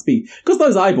hook must be... Because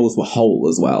those eyeballs were whole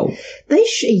as well.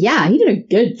 He did a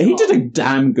good job. He did a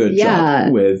damn good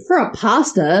job with... For a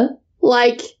pastor,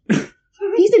 like,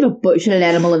 he's never butchered an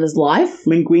animal in his life.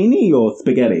 Linguine or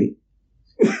spaghetti?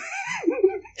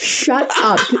 Shut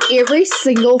up. Every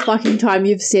single fucking time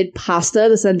you've said pasta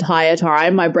this entire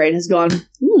time, my brain has gone,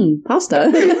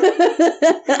 pasta.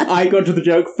 I got to the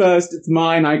joke first. It's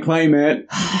mine. I claim it.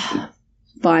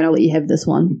 Fine, I'll let you have this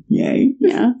one. Yay.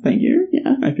 Yeah. Thank you.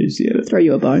 Yeah. I appreciate it. Throw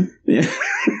you a bone. Yeah.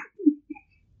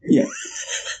 Yeah.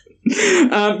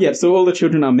 So all the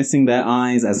children are missing their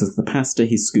eyes, as is the pastor.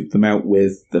 He scooped them out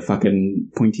with the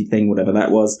fucking pointy thing, whatever that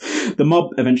was. The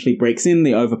mob eventually breaks in.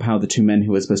 They overpower the two men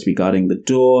who were supposed to be guarding the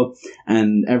door,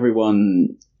 and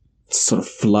everyone sort of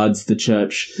floods the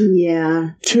church.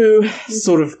 Yeah. To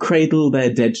sort of cradle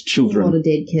their dead children. A lot of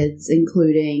dead kids,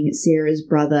 including Sarah's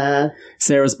brother.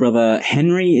 Sarah's brother,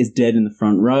 Henry, is dead in the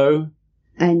front row.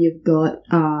 And you've got,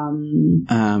 I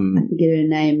forget her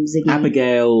name, Ziggy.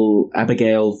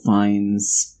 Abigail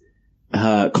finds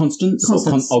Constance.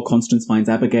 Constance finds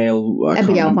Abigail.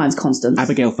 Abigail finds Constance.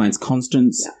 Abigail finds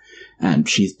Constance. Yeah. And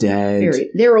she's dead.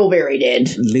 They're all very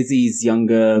dead. Lizzie's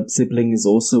younger sibling is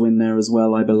also in there as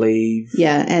well, I believe.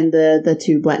 Yeah, and the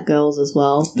two black girls as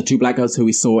well. The two black girls who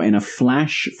we saw in a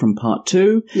flash from part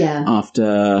 2. Yeah.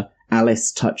 After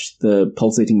Alice touched the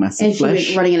pulsating mass of flesh. And she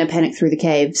went running in a panic through the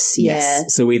caves. Yes. Yeah.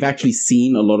 So we've actually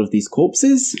seen a lot of these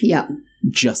corpses. Yeah.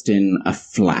 Just in a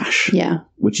flash. Yeah.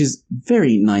 Which is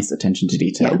very nice attention to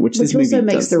detail. Yeah. Which this movie also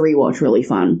makes the rewatch really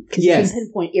fun. Because you can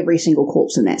pinpoint every single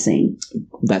corpse in that scene.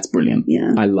 That's brilliant.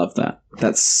 Yeah. I love that.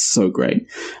 That's so great.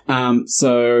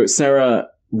 So Sarah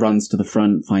runs to the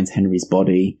front, finds Henry's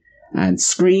body, and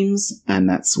screams. And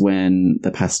that's when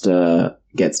the pastor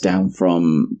gets down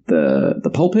from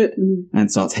the pulpit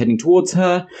and starts heading towards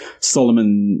her.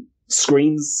 Solomon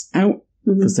screams out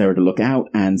for Sarah to look out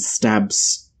and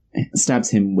stabs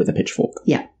him with a pitchfork.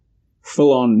 Yeah.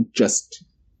 Full on, just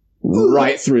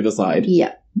right through the side.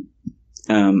 Yeah.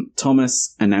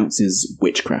 Thomas announces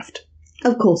witchcraft.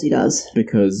 Of course he does.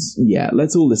 Because,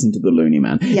 let's all listen to the Looney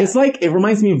Man. Yeah. It's like, it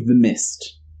reminds me of The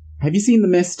Mist. Have you seen The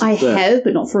Mist? I have,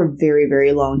 but not for a very,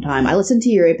 very long time. I listened to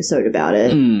your episode about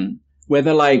it. Where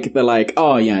they're like,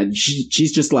 oh yeah,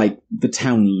 she's just like the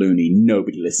town loony.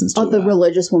 Nobody listens to her. Oh, the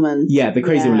religious woman. Yeah, the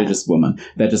crazy religious woman.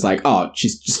 They're just like, oh,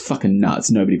 she's just fucking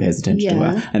nuts. Nobody pays attention to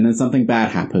her. And then something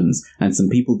bad happens, and some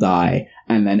people die,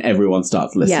 and then everyone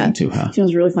starts listening to her. It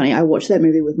was really funny. I watched that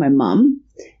movie with my mum,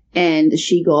 and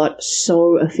she got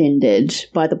so offended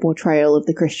by the portrayal of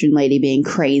the Christian lady being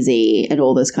crazy and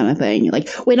all this kind of thing. Like,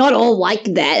 we're not all like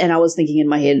that. And I was thinking in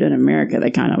my head, in America,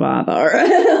 they kind of are,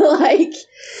 though. Like,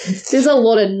 there's a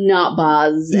lot of nut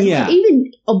bars. Yeah.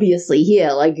 Even, obviously,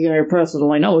 here, like,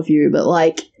 personally know a few, but,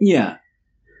 like... Yeah,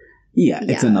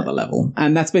 it's another level.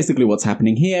 And that's basically what's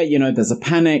happening here. There's a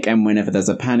panic, and whenever there's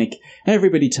a panic,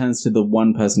 everybody turns to the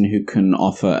one person who can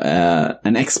offer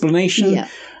an explanation,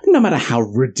 no matter how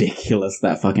ridiculous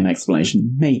that fucking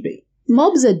explanation may be.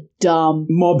 Mobs are dumb.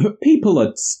 People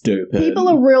are stupid. People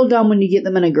are real dumb when you get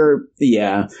them in a group.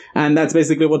 Yeah, and that's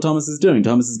basically what Thomas is doing.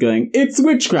 Thomas is going, it's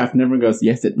witchcraft, and everyone goes,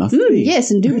 yes, it must be. Yes,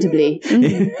 indubitably.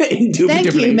 Indubitably.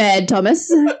 Thank you, Mad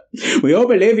Thomas. We all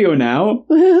believe you now.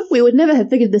 We would never have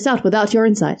figured this out without your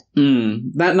insight.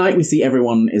 That night we see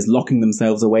everyone is locking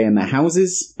themselves away in their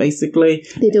houses, basically.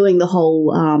 They're doing the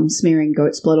whole smearing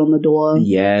goat's blood on the door.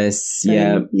 Yes,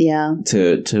 thing. yeah.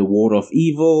 To ward off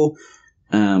evil.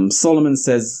 Solomon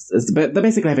says they're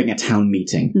basically having a town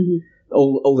meeting.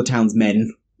 All the town's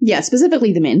men. Yeah,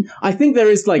 specifically the men. I think there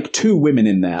is like 2 women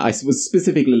in there. I was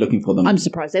specifically looking for them. I'm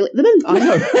surprised they let them in. I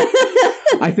know.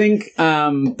 I think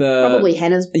probably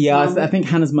Hannah's. Yeah, I think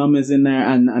Hannah's mum is in there,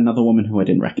 and another woman who I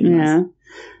didn't recognize.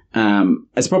 Yeah.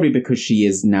 It's probably because she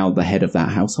is now the head of that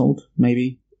household.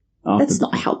 Maybe. That's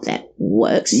not how that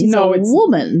works. She's a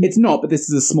woman. It's not. But this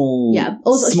is a small. Yeah.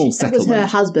 Also, small settlement. It was her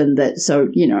husband that. So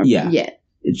Yeah.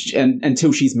 And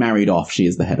until she's married off, she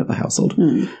is the head of the household.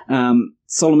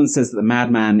 Solomon says that the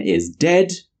madman is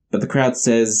dead, but the crowd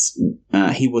says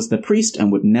he was the priest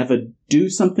and would never do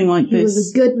something like this. He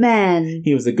was a good man.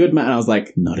 He was a good man. And I was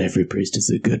like, not every priest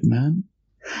is a good man.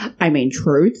 I mean,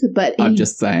 truth, but... I'm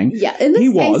just saying. Yeah, in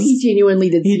this case, he genuinely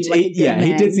did seem like a good man.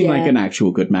 He did seem like an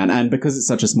actual good man. And because it's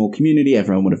such a small community,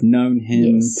 everyone would have known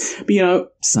him. Yes.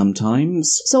 But,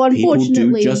 sometimes people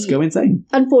do just go insane.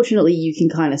 Unfortunately, you can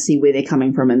kind of see where they're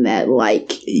coming from in that,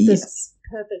 this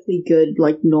perfectly good,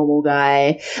 normal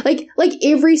guy. Like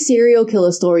every serial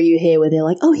killer story you hear where they're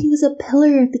like, oh, he was a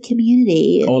pillar of the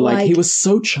community. Or he was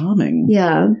so charming.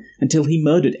 Yeah. Until he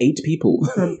murdered 8 people.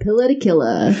 From pillar to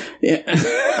killer. Yeah.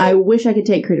 I wish I could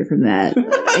take credit from that.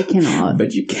 I cannot.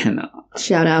 But you cannot.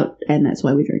 Shout out, and that's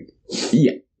why we drink.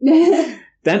 Yeah.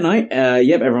 That night,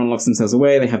 everyone locks themselves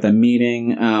away. They have their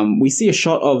meeting. We see a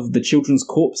shot of the children's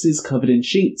corpses covered in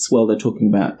sheets while they're talking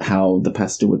about how the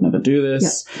pastor would never do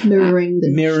this. Yeah.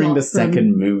 Mirroring the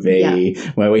second movie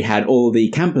where we had all the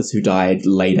campers who died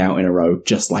laid out in a row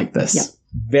just like this. Yeah.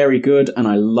 Very good, and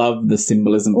I love the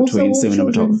symbolism between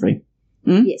cinematography.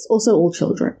 Yes, also all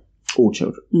children. All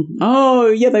children. Mm-hmm. Oh,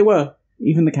 yeah, they were.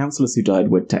 Even the counsellors who died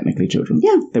were technically children.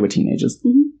 Yeah. They were teenagers.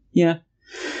 Mm-hmm. Yeah.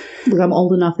 Look, I'm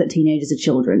old enough that teenagers are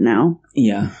children now.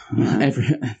 Yeah.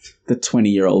 The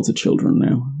 20-year-olds are children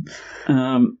now.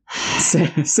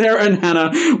 Sarah and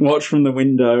Hannah watch from the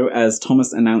window as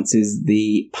Thomas announces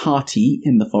the party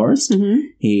in the forest. Mm-hmm.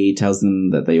 He tells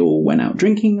them that they all went out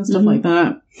drinking and stuff like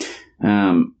that.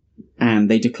 And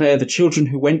they declare the children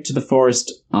who went to the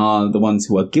forest are the ones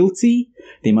who are guilty.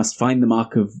 They must find the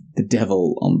mark of the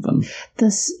devil on them.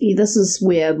 This is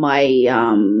where my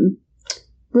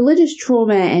religious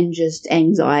trauma and just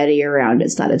anxiety around it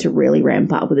started to really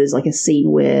ramp up. There's like a scene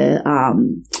where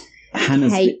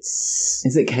Hannah's... Kate's...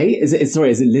 Is it Kate? Is it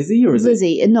Lizzie or is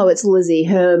Lizzie? No, it's Lizzie.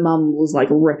 Her mum was like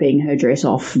ripping her dress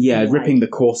off. Yeah, ripping the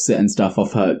corset and stuff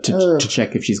off her to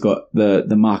check if she's got the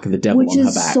mark of the devil on her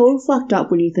back. Which is so fucked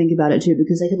up when you think about it too,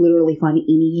 because they could literally find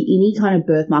any kind of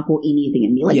birthmark or anything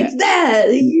and be like, it's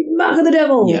there! Mark of the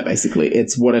devil! Yeah, basically.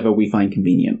 It's whatever we find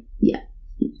convenient. Yeah.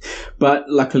 But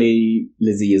luckily,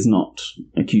 Lizzie is not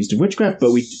accused of witchcraft,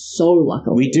 but we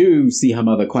do see her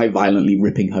mother quite violently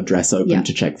ripping her dress open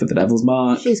to check for the devil's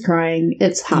mark. She's crying.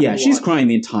 It's hard to watch. Yeah, she's crying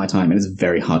the entire time, and it's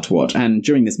very hard to watch. And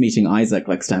during this meeting, Isaac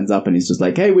stands up and he's just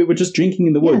like, hey, we were just drinking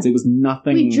in the woods. It was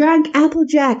nothing. We drank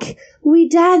Applejack. We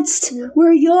danced.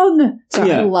 We're young. So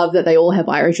I love that they all have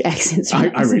Irish accents. I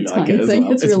really like it as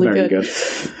well. It's really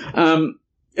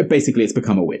good. Basically, it's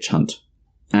become a witch hunt.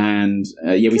 And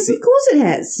we see, of course it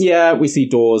has. Yeah, we see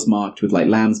doors marked with like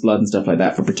lamb's blood and stuff like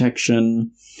that for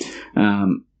protection.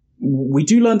 We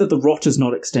do learn that the rot is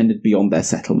not extended beyond their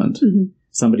settlement. Mm-hmm.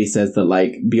 Somebody says that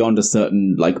like beyond a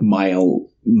certain like mile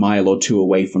or two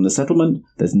away from the settlement,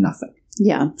 there's nothing.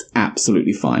 Yeah, it's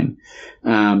absolutely fine.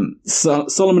 So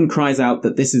Solomon cries out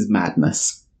that this is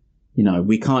madness. You know,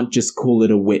 we can't just call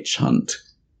it a witch hunt.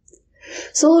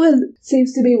 Solomon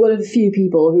seems to be one of the few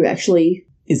people who actually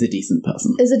is a decent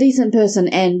person.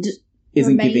 And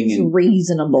isn't giving in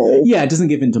reasonable. Yeah, it doesn't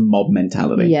give into mob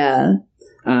mentality. Yeah.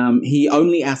 He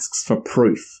only asks for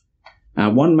proof.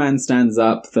 One man stands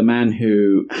up, the man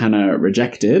who Hannah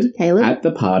rejected at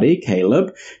the party,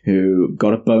 Caleb, who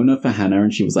got a boner for Hannah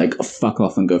and she was like, oh, fuck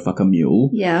off and go fuck a mule.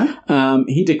 Yeah.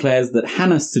 He declares that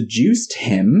Hannah seduced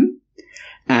him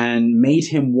and made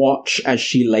him watch as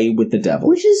she lay with the devil.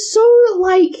 Which is so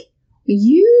like,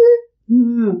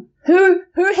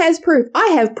 Who has proof? I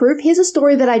have proof. Here's a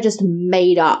story that I just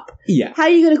made up. Yeah. How are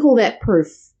you going to call that proof?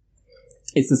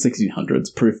 It's the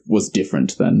 1600s. Proof was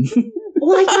different then.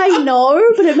 Like, I know,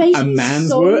 but it makes me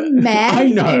so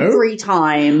mad every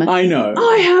time. I know.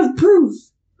 I have proof.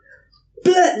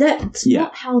 But that's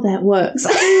not how that works.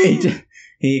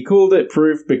 He called it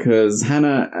proof because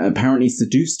Hannah apparently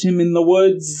seduced him in the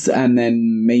woods and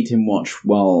then made him watch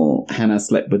while Hannah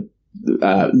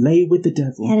lay with the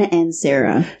devil. Hannah and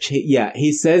Sarah.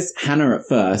 He says Hannah at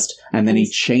first, and then he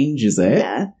changes it.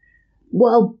 Yeah.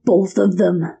 Well, both of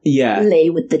them lay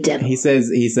with the devil. He says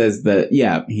that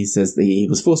he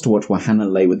was forced to watch while Hannah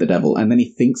lay with the devil, and then he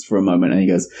thinks for a moment, and he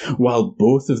goes, well,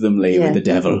 both of them lay with the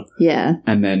devil. Yeah.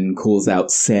 And then calls out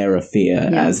Sarah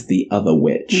Fear as the other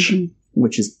witch,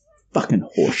 which is fucking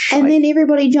horseshit. And then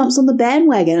everybody jumps on the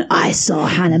bandwagon. I saw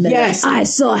Hannah Miller. Yes. I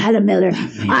saw Hannah Miller.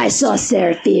 I saw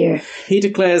Sarah Fear. He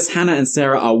declares Hannah and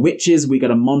Sarah are witches. We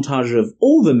got a montage of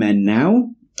all the men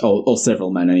now, or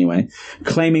several men anyway,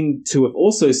 claiming to have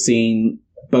also seen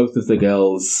both of the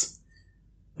girls,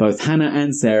 both Hannah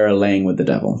and Sarah, laying with the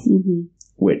devil. Mm-hmm.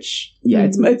 Which,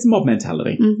 it's mob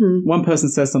mentality. Mm-hmm. One person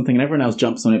says something and everyone else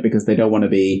jumps on it because they don't want to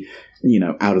be,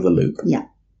 out of the loop. Yeah.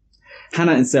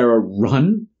 Hannah and Sarah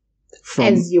run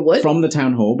from the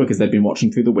town hall because they've been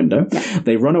watching through the window. Yeah.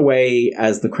 They run away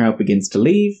as the crowd begins to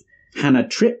leave. Hannah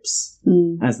trips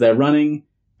as they're running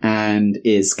and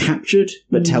is captured,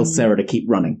 but tells Sarah to keep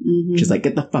running. Mm-hmm. She's like,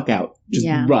 get the fuck out. Just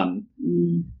run.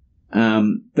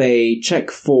 They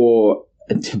check for...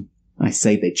 I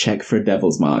say they check for a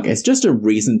devil's mark. It's just a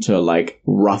reason to,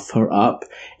 rough her up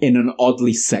in an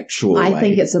oddly sexual way. I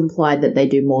think it's implied that they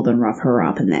do more than rough her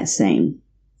up in that scene.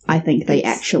 I think they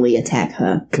actually attack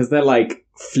her. Because they're,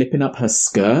 flipping up her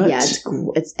skirt. Yeah,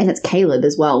 it's Caleb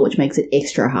as well, which makes it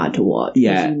extra hard to watch.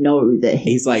 Yeah. You know that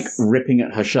he's ripping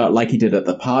at her shirt like he did at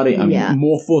the party. I mean,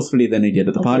 more forcefully than he did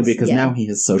at the party because now he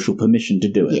has social permission to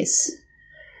do it. Yes.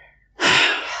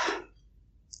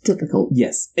 Difficult.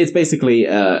 Yes. It's basically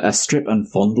a strip and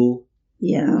fondle.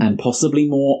 Yeah. And possibly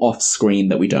more off-screen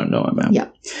that we don't know about. Yeah.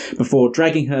 Before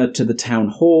dragging her to the town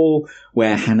hall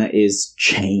where Hannah is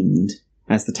chained.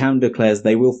 As the town declares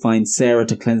they will find Sarah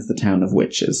to cleanse the town of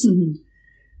witches. Mm-hmm.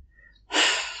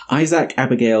 Isaac,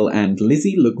 Abigail, and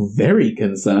Lizzie look very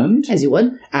concerned. As you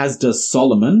would. As does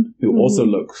Solomon, who also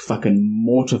looks fucking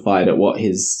mortified at what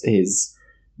his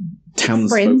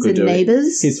townsfolk are doing.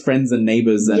 Neighbours. His friends and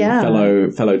neighbours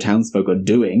and fellow townsfolk are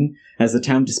doing as the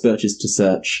town disperses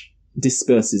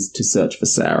to search for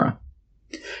Sarah.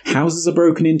 Houses are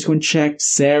broken into and checked.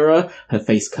 Sarah, her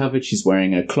face covered, she's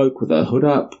wearing a cloak with her hood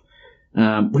up.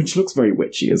 which looks very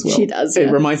witchy as well. She does, It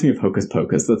yeah. reminds me of Hocus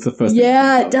Pocus. That's the first thing.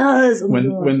 Yeah, I it think of. does. Oh my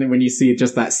God. When you see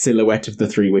just that silhouette of the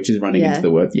three witches running Yeah. into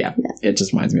the woods, it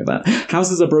just reminds me of that.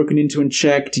 Houses are broken into and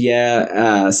checked.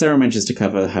 Sarah manages to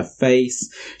cover her face.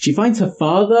 She finds her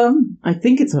father. I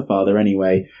think it's her father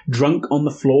anyway. Drunk on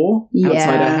the floor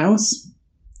outside her house.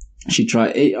 She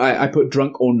tried. I put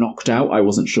drunk or knocked out. I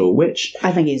wasn't sure which.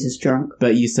 I think he's just drunk.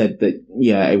 But you said that,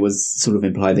 it was sort of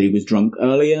implied that he was drunk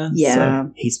earlier. Yeah.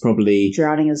 So he's probably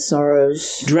Drowning his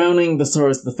sorrows. drowning the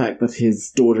sorrows of the fact that his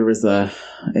daughter is a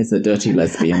dirty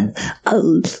lesbian.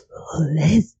 Oh,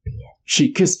 lesbian.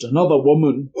 She kissed another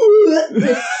woman.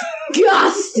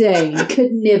 Disgusting.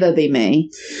 Could never be me.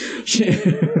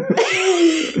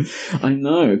 I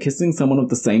know, kissing someone of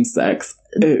the same sex.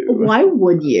 Ew. Why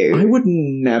would you? I would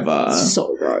never.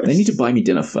 So gross. They need to buy me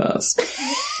dinner first.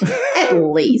 At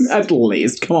least. At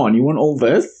least. Come on, you want all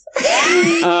this?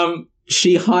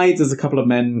 She hides as a couple of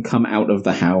men come out of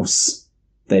the house.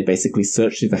 They basically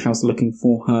search through the house looking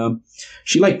for her.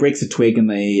 She, breaks a twig and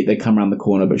they come around the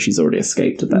corner, but she's already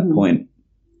escaped at that point.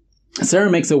 Sarah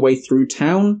makes her way through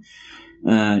town.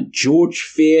 George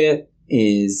Fear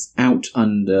is out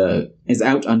under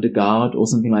guard or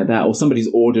something like that, or somebody's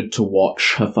ordered to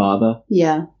watch her father.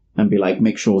 Yeah. And be like,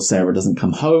 make sure Sarah doesn't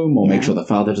come home, or make sure the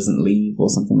father doesn't leave, or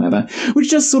something like that. Which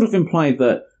does sort of imply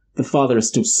that the father is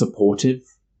still supportive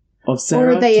of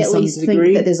Sarah. Or they to at some least degree.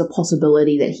 think that there's a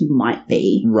possibility that he might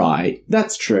be. Right.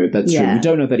 That's true. That's true. Yeah. We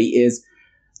don't know that he is.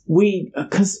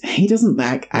 Because he doesn't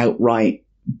outright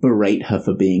berate her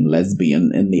for being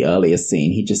lesbian in the earlier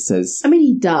scene. He just says... I mean,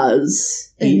 he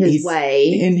does, in his he's- way.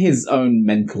 In his own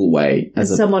mental way.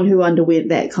 As someone who underwent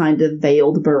that kind of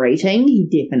veiled berating, he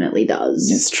definitely does.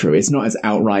 It's true. It's not as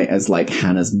outright as,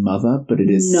 Hannah's mother, but it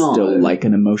is No. still,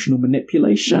 an emotional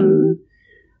manipulation.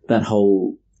 That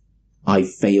whole, I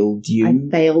failed you. I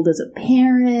failed as a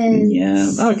parent.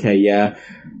 Yeah. Okay, yeah.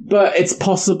 But it's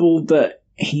possible that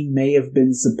he may have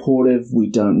been supportive, we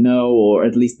don't know, or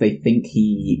at least they think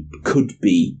he could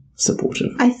be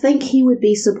supportive. I think he would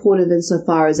be supportive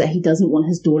insofar as that he doesn't want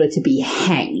his daughter to be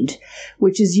hanged,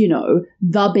 which is,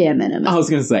 the bare minimum. I was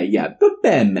going to say, the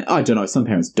bare I don't know, some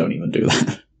parents don't even do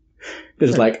that. They're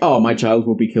just like, oh, my child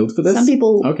will be killed for this?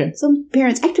 Some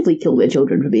parents actively kill their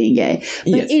children for being gay. But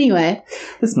Yes. anyway.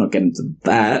 Let's not get into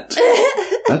that.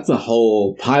 That's a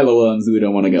whole pile of worms we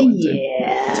don't want to go into.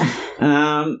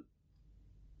 Yeah.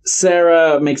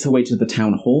 Sarah makes her way to the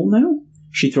town hall now.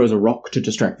 She throws a rock to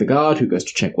distract the guard, who goes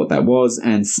to check what that was,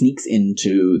 and sneaks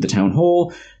into the town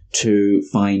hall to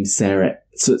find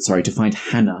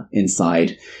Hannah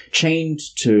inside, chained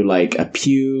to a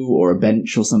pew or a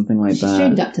bench or something like She's that.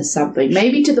 chained up to something.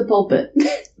 Maybe to the pulpit.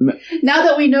 Now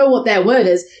that we know what that word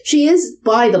is, she is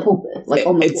by the pulpit,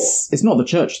 on the floor. It's not the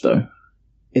church though.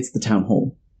 It's the town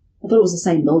hall. I thought it was the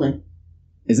same building.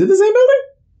 Is it the same building?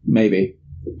 Maybe.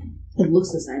 It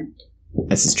looks the same.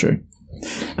 This is true.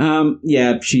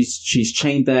 She's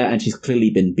chained there and she's clearly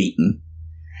been beaten.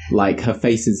 Her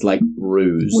face is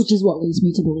bruised. Which is what leads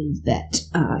me to believe that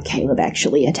Caleb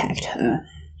actually attacked her.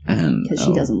 Because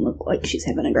she doesn't look like she's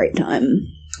having a great time.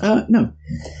 No.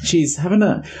 She's having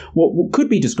what could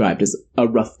be described as a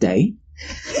rough day.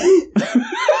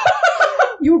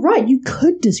 You're right, you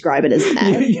could describe it as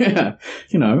that. Yeah.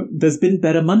 There's been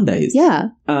better Mondays. Yeah.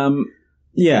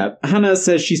 Hannah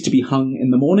says she's to be hung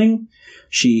in the morning.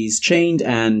 She's chained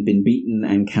and been beaten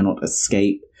and cannot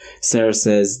escape. Sarah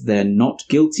says they're not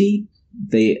guilty.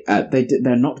 They're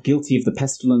not guilty of the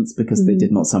pestilence because they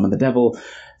did not summon the devil.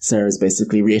 Sarah's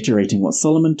basically reiterating what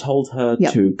Solomon told her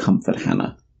to comfort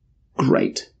Hannah.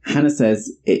 Great. Hannah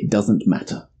says it doesn't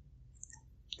matter.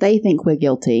 They think we're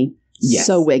guilty. Yes.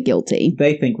 So we're guilty.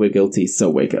 They think we're guilty, so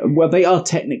we're guilty. Well, they are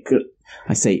technically,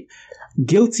 I say,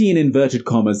 guilty in inverted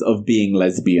commas of being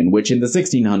lesbian, which in the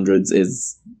 1600s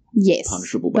is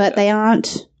punishable by but death. they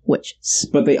aren't witches.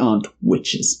 But they aren't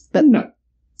witches. But no.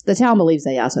 The town believes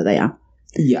they are, so they are.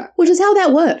 Yeah. Which is how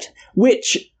that worked.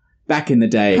 Which, back in the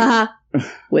day...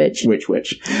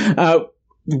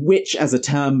 Which as a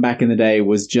term back in the day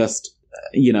was just,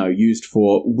 used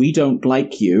for, we don't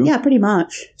like you. Yeah, pretty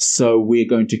much. So we're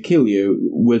going to kill you.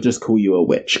 We'll just call you a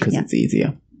witch because it's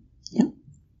easier. Yeah.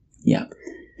 Yeah.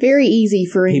 Very easy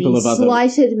for People any of other-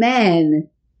 slighted man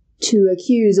to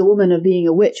accuse a woman of being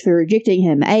a witch for rejecting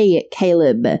him.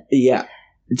 Caleb. Yeah.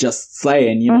 Just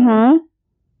saying, Uh-huh.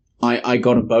 I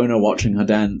got a boner watching her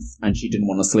dance, and she didn't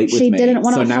want to sleep with me. She didn't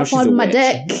want so to now hop she's a on my witch.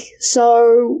 dick,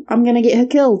 so I'm going to get her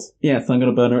killed. Yeah, so I'm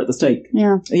going to burn her at the stake.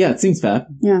 Yeah. Yeah, it seems fair.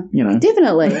 Yeah.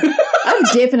 Definitely.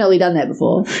 I've definitely done that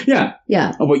before. Yeah.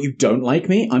 Yeah. Oh, what, you don't like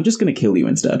me? I'm just going to kill you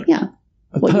instead. Yeah.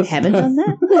 What, you haven't done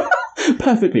that?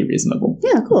 Perfectly reasonable.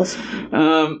 Yeah, of course.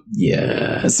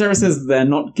 Yeah. Sarah says they're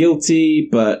not guilty,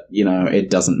 but, it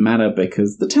doesn't matter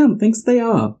because the town thinks they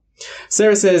are.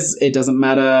 Sarah says it doesn't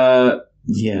matter.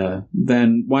 Yeah,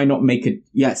 then why not make it...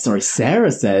 Yeah, sorry,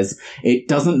 Sarah says it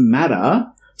doesn't matter,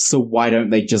 so why don't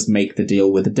they just make the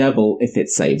deal with the devil if it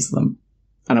saves them?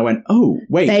 And I went, oh,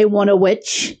 wait. They want a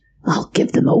witch. I'll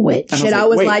give them a witch. And I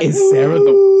was wait, like, is Sarah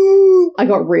I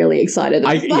got really excited.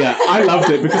 I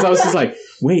loved it because I was just like,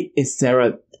 wait, is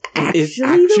Sarah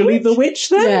actually the witch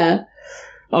then? Yeah.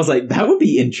 I was like, that would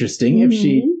be interesting if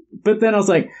she... But then I was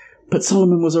like, but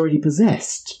Solomon was already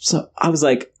possessed. So I was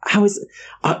like, how is...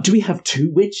 do we have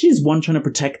two witches? One trying to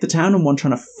protect the town and one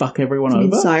trying to fuck everyone over? Do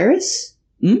you mean Cyrus?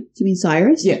 Do you mean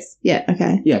Cyrus? Yes. Yeah,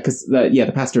 okay. Yeah, because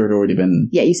the pastor had already been...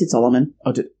 Yeah, you said Solomon.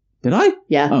 Oh, did I?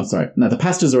 Yeah. Oh, sorry. No, the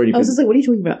pastor's already been... I was just like, what are you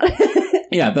talking about?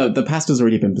 Yeah, the pastor's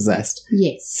already been possessed.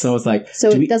 Yes. So I was like... So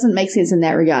it doesn't make sense in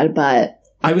that regard, but...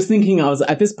 I was thinking,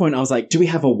 at this point, I was like, do we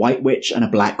have a white witch and a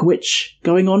black witch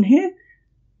going on here?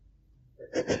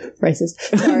 Racist.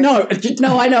 Sorry.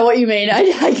 No, I know what you mean.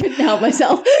 I couldn't help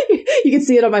myself. You can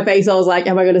see it on my face. I was like,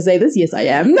 am I going to say this? Yes, I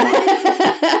am.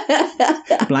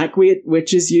 Black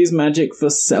witches use magic for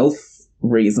self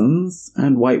reasons,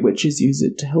 and white witches use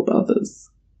it to help others.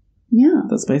 Yeah.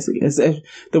 That's basically it's the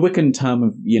Wiccan term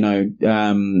of,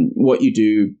 what you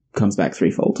do comes back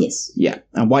threefold. Yes. Yeah.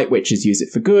 And white witches use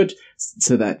it for good,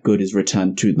 so that good is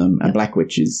returned to them, and black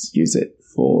witches use it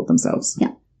for themselves.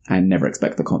 Yeah. And never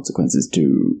expect the consequences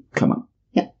to come up.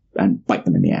 Yeah. And bite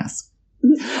them in the ass.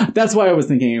 That's why I was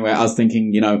thinking anyway. I was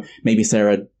thinking, maybe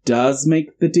Sarah does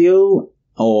make the deal,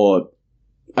 or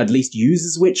at least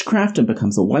uses witchcraft and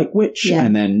becomes a white witch,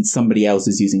 and then somebody else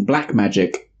is using black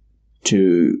magic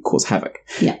to cause havoc.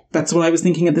 Yeah. That's what I was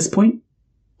thinking at this point.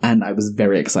 And I was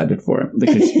very excited for it.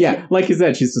 Because, like you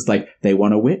said, she's just like, they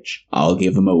want a witch? I'll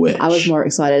give them a witch. I was more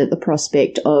excited at the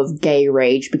prospect of gay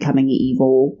rage becoming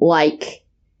evil. Like,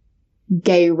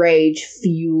 gay rage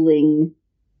fueling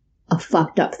a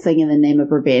fucked up thing in the name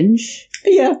of revenge.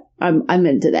 Yeah. I'm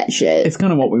into that shit. It's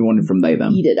kind of what we wanted from They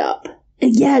Them. Eat it up.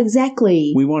 Yeah,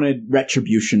 exactly. We wanted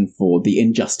retribution for the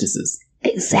injustices.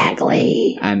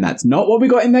 Exactly. And that's not what we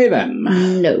got in They Them.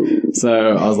 No.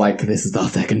 So I was like, this is our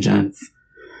second chance.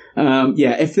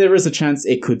 If there is a chance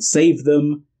it could save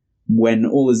them, when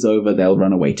all is over, they'll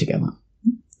run away together.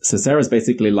 So Sarah's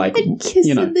basically like, a kiss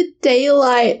in the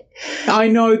daylight. I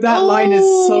know, that line is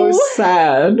so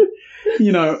sad.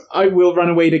 I will run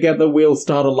away together. We'll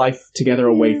start a life together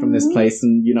away from this place,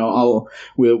 and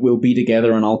we'll be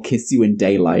together, and I'll kiss you in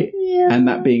daylight. Yeah. And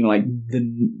that being like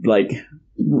the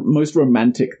most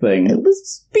romantic thing. It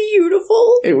was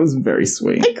beautiful. It was very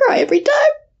sweet. I cry every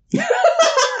time.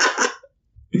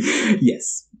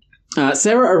 Yes.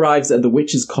 Sarah arrives at the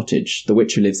witch's cottage, the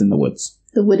witch who lives in the woods.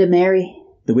 The Widow Mary.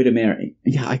 The Widow Mary.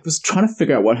 Yeah, I was trying to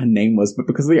figure out what her name was, but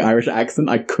because of the Irish accent,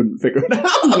 I couldn't figure it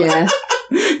out. Yeah.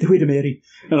 The Widow Mary.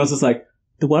 And I was just like,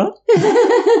 the what?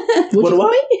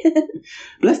 What?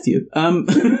 Bless you.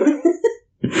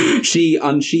 She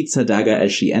unsheaths her dagger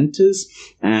as she enters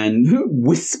and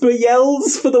whisper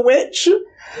yells for the witch.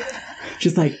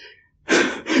 She's like,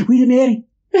 Widow Mary.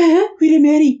 Widow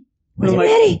Mary. Widow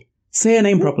Mary. Say her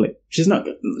name properly. She's not...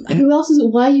 Who else is it?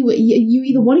 Why you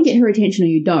either want to get her attention or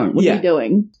you don't. What are you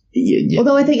doing? Yeah.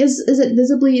 Although I think, is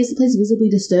the place visibly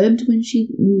disturbed when she...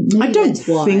 I don't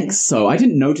think so. I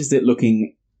didn't notice it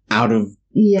looking out of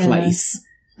place.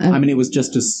 I mean, it was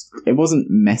just it wasn't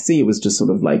messy. It was just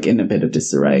sort of like in a bit of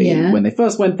disarray when they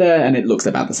first went there, and it looks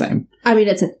about the same. I mean,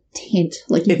 it's a tent.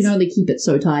 Like, you can only keep it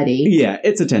so tidy. Yeah,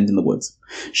 it's a tent in the woods.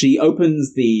 She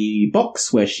opens the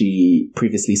box where she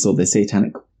previously saw the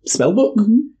satanic spellbook,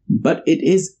 but it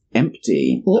is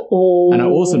empty. Uh-oh. And I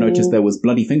also noticed there was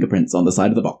bloody fingerprints on the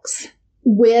side of the box.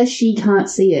 Where she can't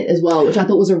see it as well, which I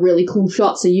thought was a really cool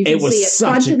shot. So you can see it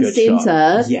front and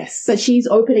center. Yes. But she's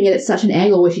opening it at such an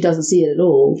angle where she doesn't see it at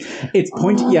all. It's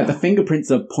pointing, the fingerprints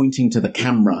are pointing to the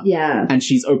camera. Yeah. And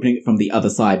she's opening it from the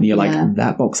other side, and you're like,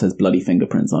 that box has bloody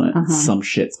fingerprints on it. Some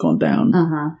shit's gone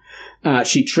down.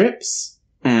 She trips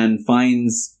and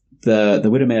finds the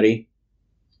Widow Mary.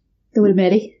 The Widow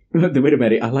Mary. The Widow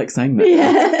Mary. I like saying that.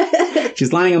 Yeah.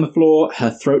 She's lying on the floor.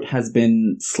 Her throat has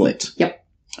been slit. Yep.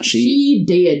 She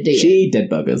dead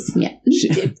burgers. Yeah. She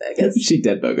dead burgers. She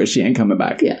dead burgers. She ain't coming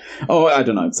back. Yeah. Oh, I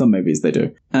don't know. Some movies they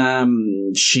do.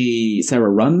 Sarah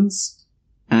runs,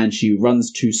 and she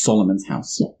runs to Solomon's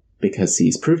house. Yeah. Because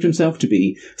he's proved himself to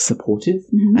be supportive,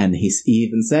 and he's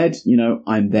even said,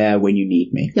 I'm there when you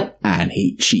need me. Yep. And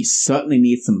she certainly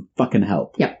needs some fucking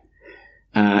help. Yep.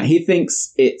 He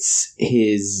thinks it's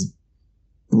his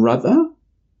brother.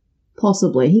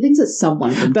 Possibly. He thinks it's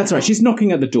someone. That's right. She's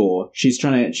knocking at the door. She's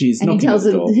and knocking at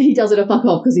the door. he tells her to fuck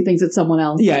off because he thinks it's someone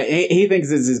else. Yeah, he thinks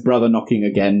it's his brother knocking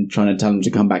again, trying to tell him to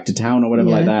come back to town or whatever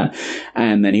like that.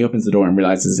 And then he opens the door and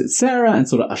realizes it's Sarah and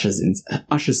sort of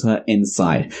ushers her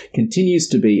inside. Continues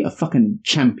to be a fucking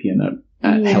champion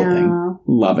at helping.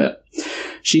 Love it.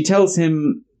 She tells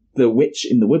him the witch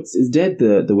in the woods is dead,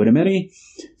 the Widowmere.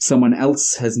 Someone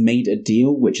else has made a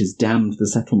deal which has damned the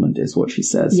settlement, is what she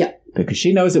says. Yep. Because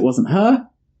she knows it wasn't her,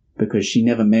 because she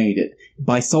never made it.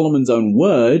 By Solomon's own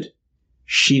word,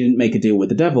 she didn't make a deal with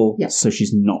the devil, so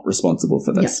she's not responsible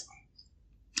for this.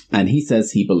 Yep. And he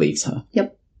says he believes her.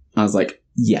 Yep. I was like,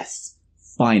 yes,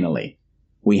 finally.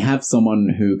 We have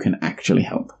someone who can actually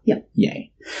help. Yep.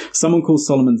 Yay. Someone calls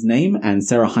Solomon's name, and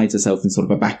Sarah hides herself in sort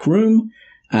of a back room.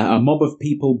 A mob of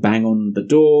people bang on the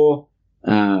door.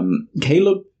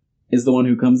 Caleb is the one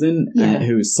who comes in,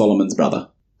 who is Solomon's brother.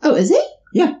 Oh, is he?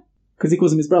 Yeah, because he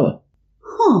calls him his brother.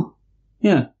 Huh.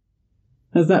 Yeah.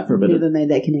 How's that for a bit Never made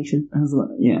that connection.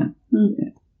 Yeah.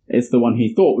 It's the one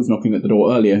he thought was knocking at the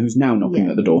door earlier, who's now knocking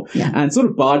at the door. Yeah. And sort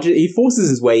of he forces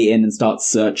his way in and starts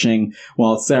searching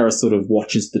while Sarah sort of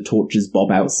watches the torches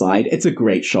bob outside. It's a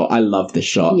great shot. I love this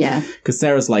shot. Yeah. Because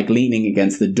Sarah's like leaning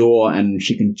against the door and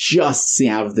she can just see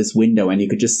out of this window and you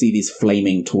could just see these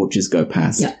flaming torches go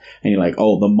past. Yeah. And you're like,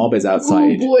 oh, the mob is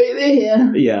outside. Oh boy, they're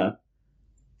here. Yeah.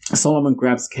 Solomon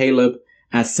grabs Caleb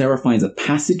as Sarah finds a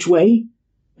passageway,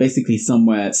 basically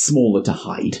somewhere smaller to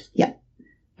hide. Yeah.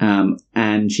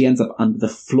 And she ends up under the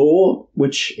floor,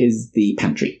 which is the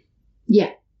pantry.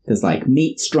 Yeah. There's like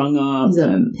meat strung up. There's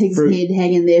a and pig's fruit. head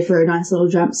hanging there for a nice little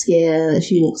jump scare that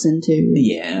she walks into.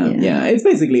 Yeah. It's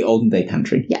basically olden day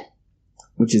pantry. Yeah.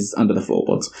 Which is under the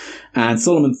floorboards. And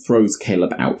Solomon throws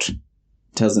Caleb out.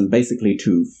 Tells him basically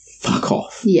to fuck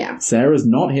off. Yeah. Sarah's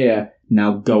not here.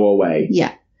 Now go away.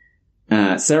 Yeah.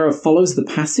 Sarah follows the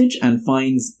passage and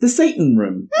finds the Satan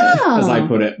room, as I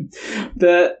put it.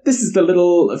 This is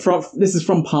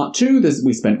from part 2.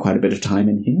 We spent quite a bit of time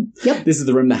in here. Yep. This is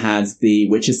the room that has the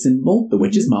witch's symbol, the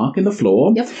witch's mark in the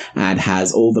floor. Yep. And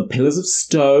has all the pillars of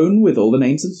stone with all the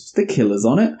names of the killers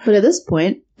on it. But at this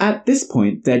point,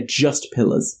 they're just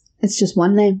pillars. it's just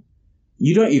one name.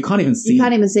 You can't even see. You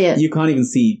can't even see it. You can't even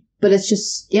see. But it's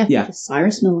just, just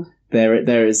Cyrus Miller.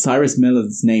 There is Cyrus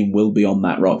Miller's name will be on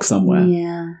that rock somewhere.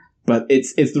 Yeah. But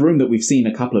it's the room that we've seen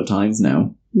a couple of times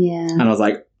now. Yeah. And I was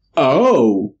like,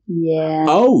 oh. Yeah.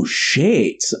 Oh,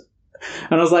 shit.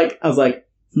 And I was like, has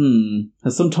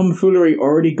some tomfoolery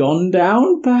already gone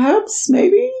down, perhaps,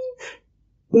 maybe?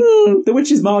 The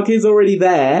witch's mark is already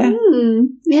there.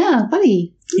 Yeah,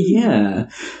 funny. Yeah.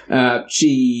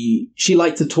 She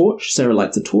lights a torch. Sarah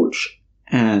lights a torch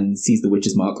and sees the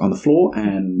witch's mark on the floor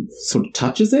and sort of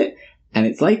touches it. And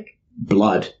it's like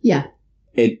blood. Yeah.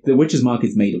 The witch's mark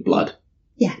is made of blood.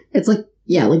 Yeah. It's like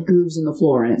grooves in the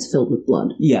floor and it's filled with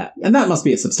blood. Yeah. And that must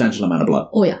be a substantial amount of blood.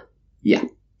 Oh, yeah. Yeah.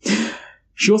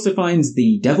 She also finds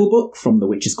the devil book from the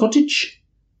witch's cottage.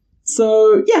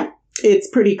 So, yeah. It's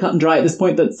pretty cut and dry at this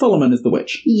point that Solomon is the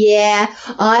witch. Yeah,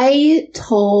 I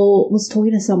was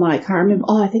talking to someone, I can't remember.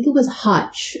 Oh, I think it was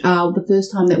Hutch, the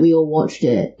first time that we all watched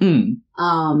it. And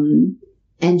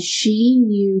she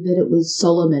knew that it was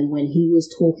Solomon when he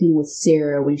was talking with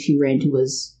Sarah when she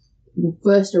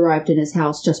first arrived in his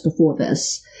house just before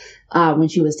this. When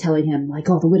she was telling him, like,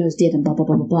 oh, the widow's dead and blah, blah,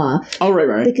 blah, blah, blah. Oh,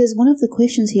 right. Because one of the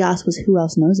questions he asked was, who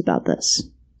else knows about this?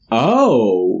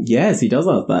 Oh, yes, he does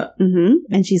ask that. Mm-hmm.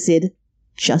 And she said,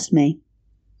 just me.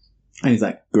 And he's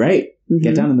like, great,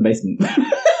 get down in the basement.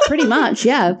 Pretty much,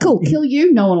 yeah. Cool, kill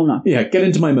you, no one will know. Yeah, get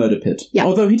into my murder pit. Yeah.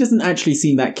 Although he doesn't actually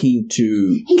seem that keen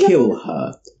to kill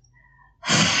her.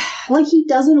 Like, he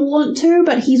doesn't want to,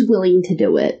 but he's willing to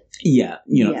do it. Yeah,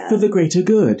 for the greater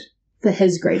good. For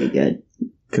his greater good.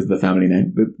 Because the family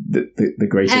name, the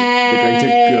greater good.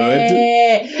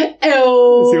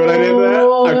 Oh. See what I did there?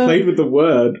 I played with the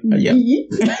word. Yeah.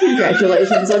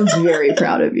 Congratulations, I'm very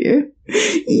proud of you.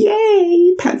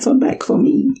 Yay! Pats on back for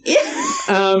me.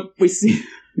 We see.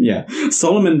 Yeah.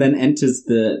 Solomon then enters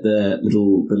the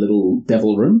little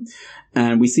devil room,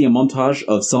 and we see a montage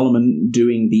of Solomon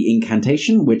doing the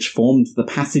incantation, which formed the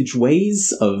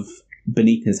passageways of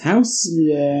beneath his house.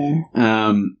 Yeah.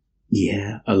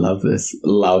 Yeah, I love this.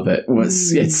 Love it.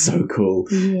 It's so cool.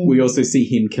 Yeah. We also see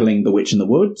him killing the witch in the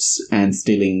woods and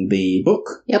stealing the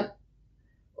book. Yep.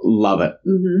 Love it.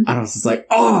 Mm-hmm. And I was just like,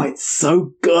 oh, it's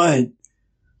so good.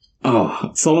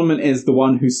 Oh, Solomon is the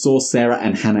one who saw Sarah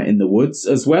and Hannah in the woods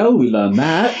as well. We learned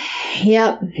that.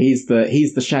 Yep. He's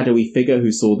the shadowy figure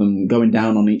who saw them going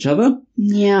down on each other.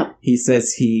 Yep. He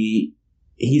says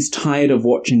he's tired of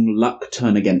watching luck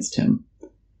turn against him.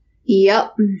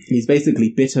 Yep. He's basically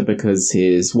bitter because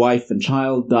his wife and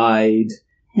child died.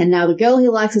 And now the girl he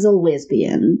likes is a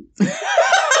lesbian.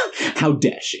 How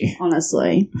dare she?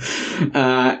 Honestly.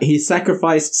 He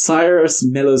sacrificed Cyrus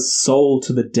Miller's soul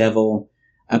to the devil.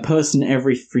 A person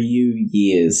every few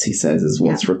years, he says, is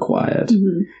what's required.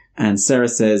 Mm-hmm. And Sarah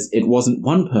says it wasn't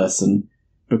one person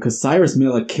because Cyrus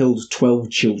Miller killed 12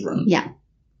 children. Yeah.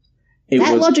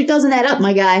 That logic doesn't add up,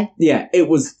 my guy. Yeah, it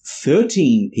was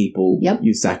 13 people Yep.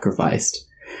 you sacrificed.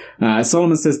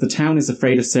 Solomon says the town is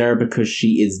afraid of Sarah because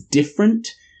she is different,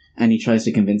 and he tries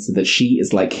to convince her that she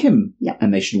is like him, Yep.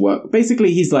 and they should work.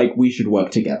 Basically, he's like, we should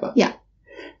work together. Yeah.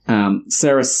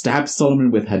 Sarah stabs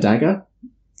Solomon with her dagger.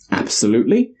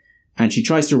 Absolutely. And she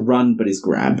tries to run, but is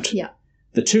grabbed. Yeah.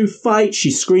 The two fight,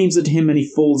 she screams at him, and he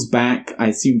falls back, I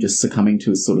assume just succumbing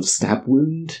to a sort of stab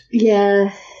wound.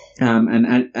 Yeah.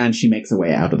 And she makes her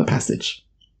way out of the passage.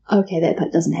 Okay, that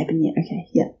part doesn't happen yet. Okay,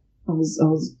 yeah. I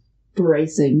was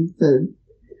bracing for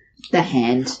the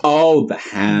hand. Oh, the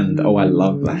hand. Oh, I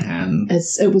love the hand.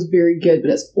 It was very good,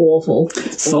 but it's awful.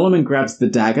 Solomon grabs the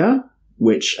dagger,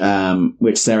 which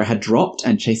Sarah had dropped,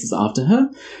 and chases after her.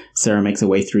 Sarah makes her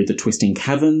way through the twisting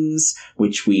caverns,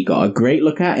 which we got a great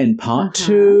look at in part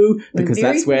 2, because We're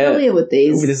very that's where familiar with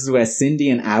these. this is where Cindy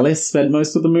and Alice spent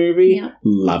most of the movie. Yeah.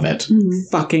 Love it. Mhm.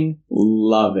 Fucking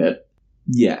love it.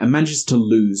 Yeah, and manages to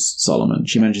lose Solomon.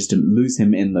 She manages to lose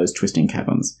him in those twisting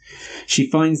caverns. She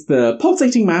finds the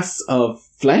pulsating mass of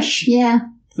flesh Yeah,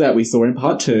 that we saw in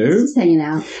part 2, just hanging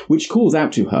out. which calls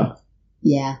out to her.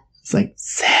 Yeah. It's like,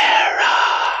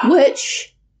 Sarah!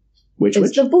 Which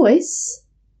is the voice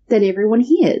that everyone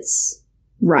hears,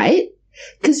 right?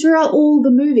 Because throughout all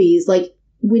the movies, like,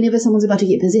 whenever someone's about to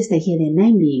get possessed, they hear their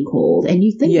name being called, and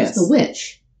you think Yes. it's the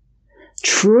witch.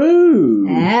 True!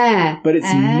 But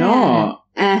it's not.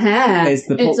 Uh-huh.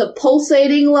 It's a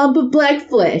pulsating lump of black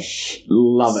flesh.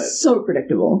 Love it. So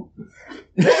predictable.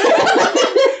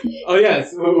 Oh,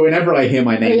 yes. Whenever I hear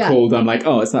my name Yeah. called, I'm like,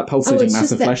 oh, it's that pulsating it's mass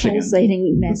just of that flesh again.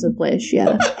 pulsating mass of flesh,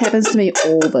 yeah. Happens to me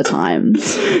all the time.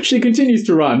 She continues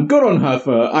to run. Good on her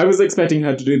for... I was expecting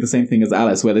her to do the same thing as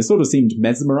Alice, where they sort of seemed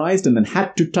mesmerized and then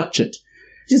had to touch it.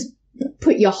 Just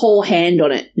put your whole hand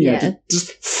on it. Yeah.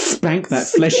 Just spank that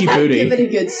fleshy booty. Give it a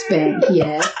good spank,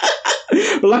 yeah.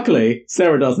 But luckily,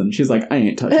 Sarah doesn't. She's like, I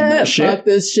ain't touching that shit. Fuck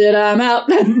this shit, I'm out.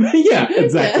 Yeah,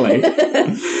 exactly.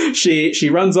 She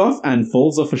runs off and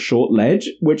falls off a short ledge,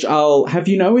 which I'll have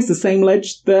you know is the same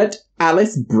ledge that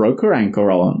Alice broke her ankle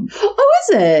on. Oh,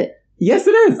 is it? Yes,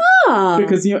 it is. Ah.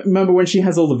 Because you remember when she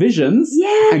has all the visions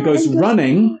Yeah, and goes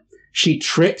running, she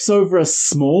trips over a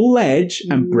small ledge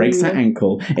and breaks her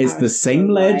ankle. It's the same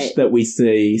ledge right. that we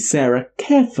see Sarah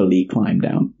carefully climb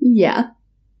down. Yeah.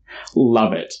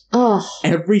 Love it. Oh.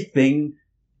 Everything,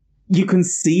 you can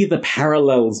see the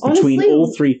parallels between Honestly,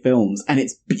 all three films, and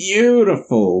it's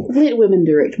beautiful. Let women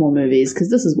direct more movies, because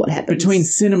this is what happens. Between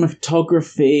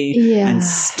cinematography Yeah. and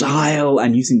style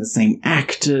and using the same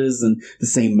actors and the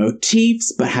same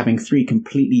motifs, but having three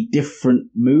completely different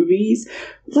movies.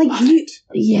 Like, Love it.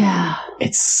 Yeah.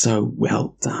 It's so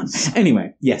well done.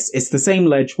 Anyway, yes, it's the same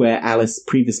ledge where Alice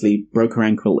previously broke her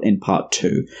ankle in part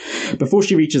 2. Before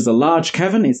she reaches a large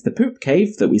cavern, it's the poop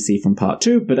cave that we see from part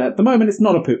 2, but at the moment it's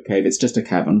not a poop cave, it's just a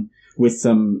cavern with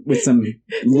some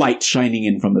light shining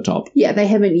in from the top. Yeah, they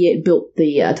haven't yet built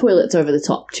the toilets over the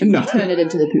top to No. turn it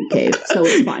into the poop cave, so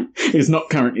it's fine. It's not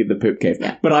currently the poop cave.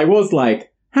 Yeah. But I was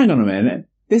like, hang on a minute,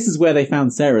 this is where they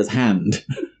found Sarah's hand.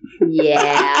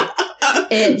 Yeah.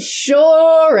 It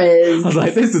sure is. I was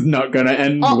like, this is not going to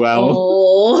end well.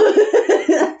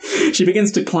 Oh. She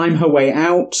begins to climb her way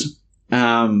out.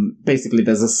 Basically,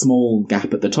 there's a small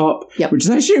gap at the top, Yep. which is,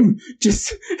 I assume,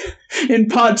 just in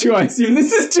part 2, I assume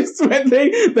this is just when they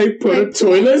put a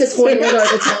toilet. The toilet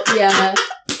over the top, yeah.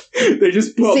 They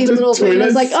just put See the little thing, and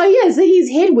it's like, oh yeah, so his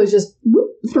head was just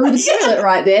whoop, through the toilet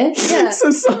right there. Yeah.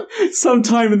 So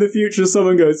sometime in the future,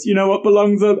 someone goes, you know what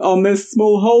belongs on this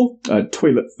small hole? A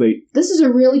toilet seat. This is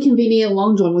a really convenient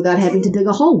long john without having to dig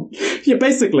a hole. Yeah,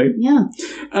 basically. Yeah.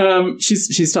 She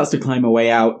starts to climb her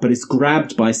way out, but is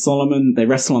grabbed by Solomon. They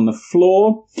wrestle on the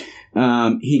floor.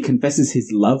 He confesses his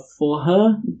love for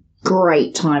her.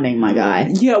 Great timing, my guy.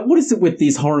 Yeah, what is it with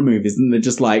these horror movies? And they're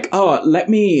just like, oh, let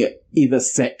me either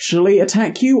sexually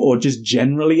attack you or just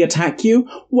generally attack you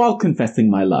while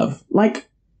confessing my love. Like,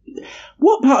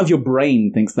 what part of your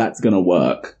brain thinks that's gonna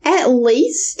work? At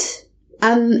least,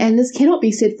 and this cannot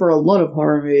be said for a lot of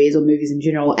horror movies or movies in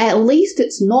general, at least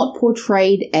it's not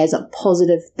portrayed as a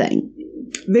positive thing.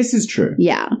 This is true.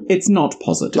 Yeah. It's not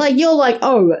positive. Like, you're like,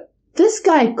 oh, This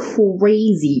guy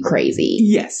crazy.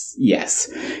 Yes.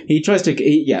 He tries to...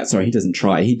 he doesn't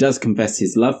try. He does confess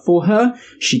his love for her.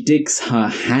 She digs her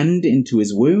hand into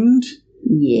his wound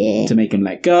to make him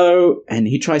let go, and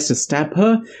he tries to stab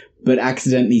her, but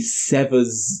accidentally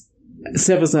severs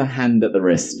her hand at the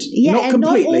wrist. Yeah, not and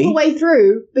completely. not all the way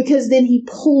through, because then he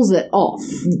pulls it off.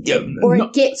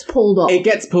 It gets pulled off. It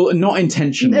gets pulled, not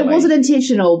intentionally. It wasn't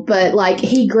intentional, but like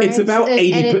he grabs It's about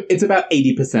 80%. It's about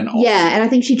 80% off. Yeah, and I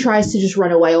think she tries to just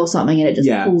run away or something, and it just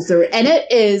pulls through. And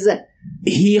it is.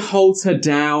 He holds her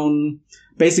down,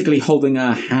 basically holding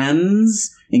her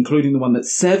hands, including the one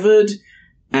that's severed,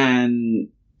 and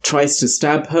tries to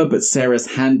stab her, but Sarah's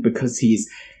hand, because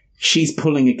she's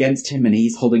pulling against him and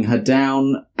he's holding her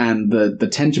down, and the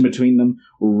tension between them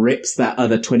rips that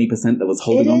other 20% that was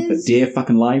holding on for dear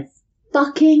fucking life.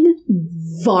 Fucking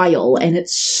vile, and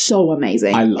it's so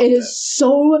amazing. I love it. It is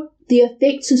so... The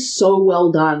effects are so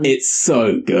well done. It's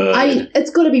so good. It's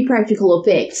got to be practical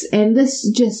effects, and this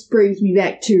just brings me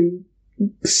back to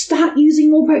start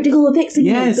using more practical effects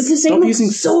again. Yes, because they look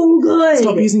so good.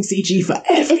 Stop using CG for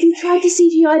everything. If you tried to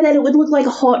CGI that, it would look like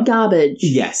hot garbage.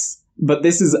 Yes. But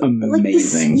this is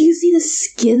amazing. You see the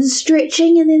skin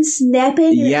stretching and then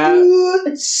snapping? Yeah.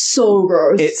 It's so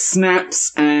gross. It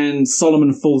snaps and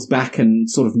Solomon falls back and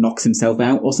sort of knocks himself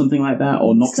out or something like that.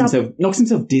 Or knocks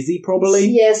himself dizzy, probably.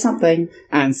 Yeah, something.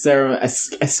 And Sarah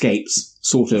escapes,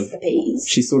 sort of.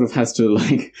 She sort of has to,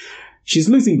 she's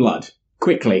losing blood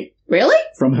quickly. Really?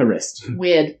 From her wrist.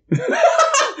 Weird.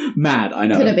 Mad, I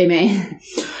know. Couldn't be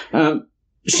me.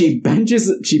 She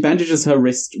bandages her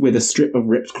wrist with a strip of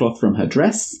ripped cloth from her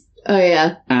dress. Oh,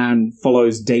 yeah. And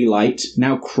follows Daylight,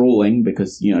 now crawling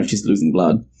because, she's losing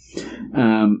blood.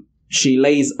 She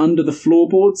lays under the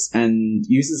floorboards and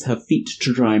uses her feet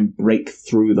to try and break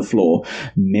through the floor,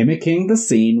 mimicking the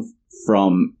scene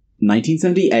from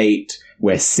 1978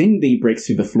 where Cindy breaks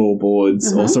through the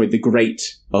floorboards, the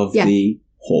grate of the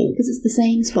hall. Because it's the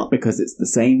same spot. Because it's the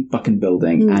same fucking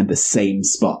building and the same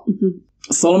spot. Mm-hmm.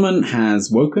 Solomon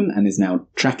has woken and is now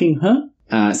tracking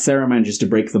her. Sarah manages to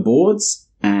break the boards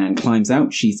and climbs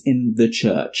out. She's in the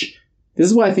church. This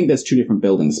is why I think there's two different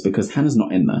buildings, because Hannah's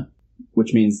not in there,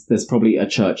 which means there's probably a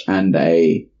church and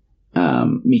a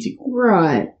meeting hall.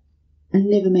 Right. I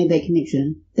never made that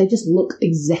connection. They just look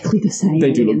exactly the same.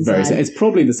 They do look very same. It's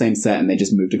probably the same set and they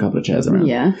just moved a couple of chairs around.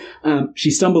 Yeah.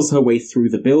 She stumbles her way through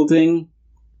the building.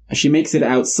 She makes it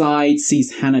outside,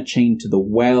 sees Hannah chained to the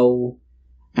well,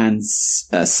 and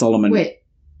Solomon... Wait.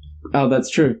 Oh, that's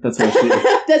true. That's why she...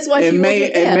 That's why it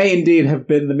may indeed have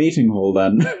been the meeting hall,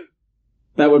 then.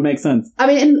 That would make sense. I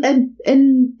mean,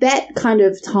 in that kind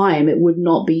of time, it would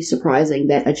not be surprising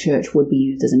that a church would be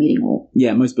used as a meeting hall.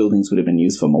 Yeah, most buildings would have been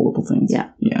used for multiple things.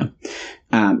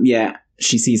 Yeah.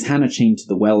 She sees Hannah chained to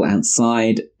the well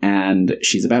outside, and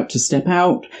she's about to step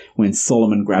out when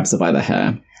Solomon grabs her by the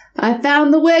hair. I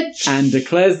found the witch! And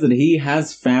declares that he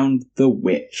has found the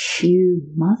witch. You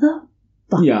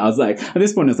motherfucker. Yeah, I was like, at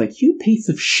this point, I was like, you piece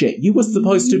of shit. You were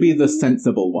supposed to be the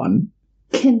sensible one.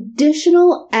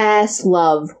 Conditional ass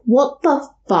love. What the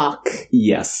fuck?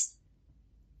 Yes.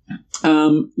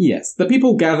 Yes. The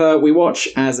people gather. We watch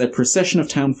as a procession of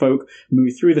townfolk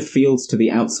move through the fields to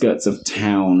the outskirts of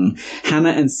town. Hannah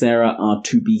and Sarah are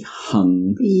to be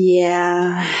hung.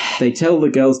 Yeah. They tell the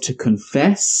girls to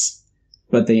confess,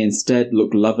 but they instead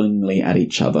look lovingly at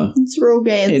each other. It's real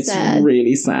gay and sad. It's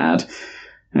really sad.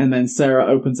 And then Sarah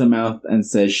opens her mouth and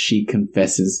says she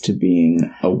confesses to being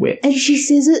a witch. And she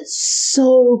says it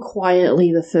so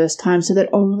quietly the first time so that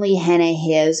only Hannah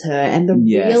hears her. And the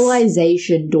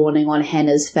realization dawning on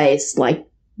Hannah's face,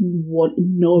 what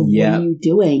are you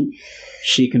doing?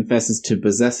 She confesses to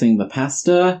possessing the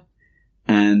pastor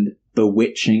and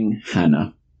bewitching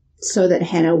Hannah. So that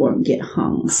Hannah won't get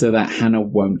hung.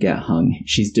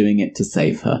 She's doing it to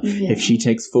save her. Yeah. If she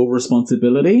takes full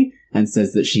responsibility and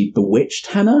says that she bewitched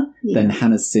Hannah, then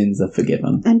Hannah's sins are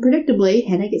forgiven. And predictably,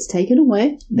 Hannah gets taken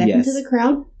away back into the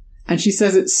crowd. And she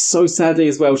says it so sadly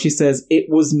as well. She says, "It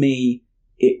was me.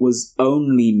 It was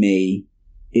only me.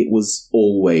 It was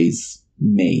always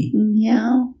me."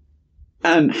 Yeah.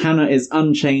 And Hannah is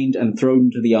unchained and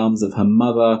thrown to the arms of her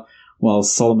mother, while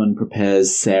Solomon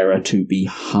prepares Sarah to be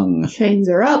hung. Chains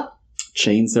her up.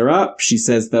 She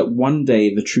says that one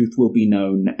day the truth will be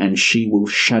known and she will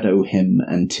shadow him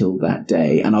until that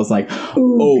day. And I was like,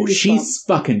 she's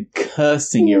fucking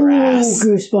cursing your ass.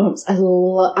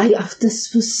 Goosebumps.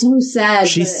 This was so sad.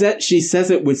 She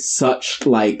says it with such,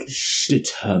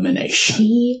 determination.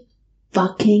 She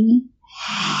fucking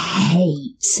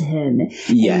hates him.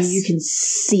 Yes. And you can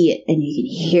see it and you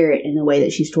can hear it in the way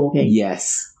that she's talking.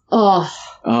 Yes. Oh,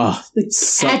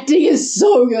 the acting is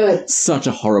so good. Such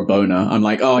a horror boner. I'm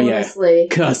like, oh Honestly.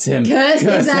 yeah, curse him. Curse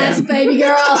his ass, baby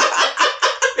girl.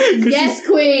 Yes,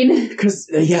 queen. Because,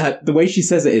 the way she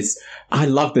says it is, I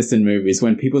love this in movies,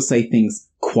 when people say things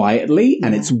quietly,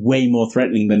 and it's way more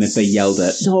threatening than if they yelled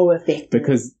it. So effective.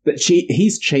 Because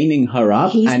he's chaining her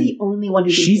up, He's and the only one who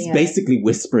can she's hear it. basically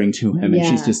whispering to him, and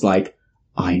she's just like,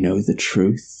 I know the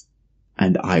truth,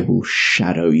 and I will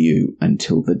shadow you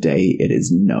until the day it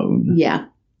is known. Yeah.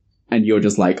 And you're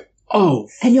just like, oh,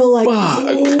 and you're like, fuck.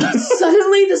 Oh,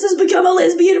 suddenly this has become a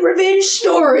lesbian revenge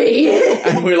story.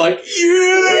 And we're like,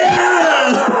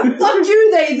 yeah! Fuck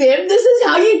you, they, them. This is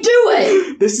how you do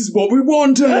it. This is what we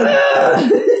wanted.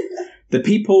 The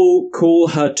people call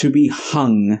her to be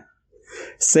hung.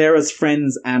 Sarah's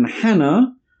friends and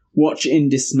Hannah watch in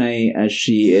dismay as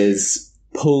she is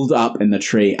pulled up in the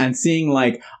tree, and seeing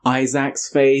like Isaac's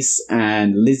face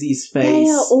and Lizzie's face. They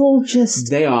are all just...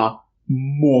 They are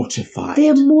mortified.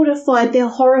 They're mortified. They're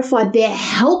horrified. They're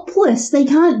helpless. They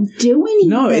can't do anything.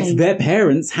 No, it's their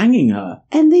parents hanging her.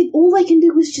 And all they can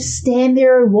do is just stand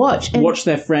there and watch. And watch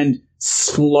their friend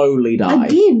slowly die.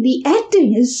 Again, the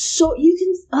acting is so... You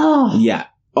can... Oh. Yeah.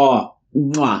 Oh.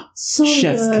 Mwah. So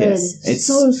Chef's good. kiss. It's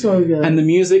so good. And the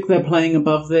music they're playing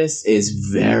above this is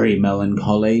very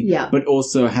melancholy. Yeah. But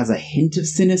also has a hint of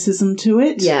cynicism to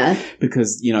it. Yeah.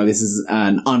 Because, this is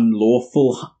an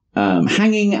unlawful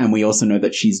hanging, and we also know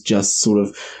that she's just sort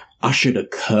of ushered a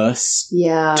curse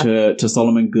to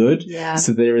Solomon Good. Yeah.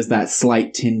 So there is that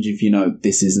slight tinge of,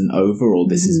 this isn't over, or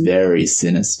this is very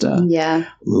sinister. Yeah.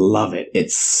 Love it.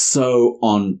 It's so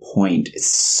on point. It's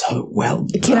so well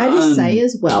done. Can I just say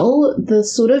as well, the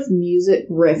sort of music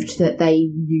riff that they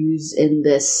use in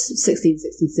this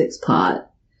 1666 part,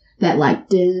 that like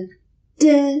da,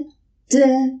 da,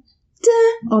 da, da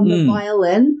on the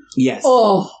violin. Yes.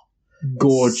 Oh.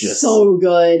 Gorgeous. So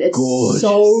good. It's gorgeous.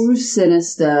 So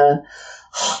sinister.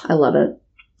 I love it.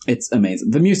 It's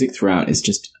amazing. The music throughout is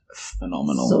just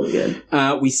phenomenal. So good.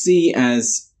 We see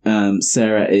as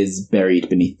Sarah is buried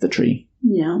beneath the tree.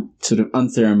 Yeah. Sort of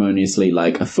unceremoniously,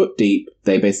 like a foot deep,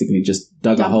 they basically just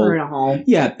dug a hole. Her in a hole.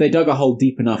 Yeah, they dug a hole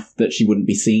deep enough that she wouldn't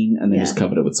be seen, and they just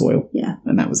covered it with soil. Yeah.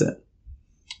 And that was it.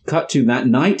 Cut to that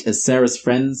night as Sarah's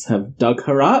friends have dug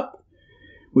her up,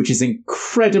 which is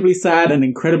incredibly sad and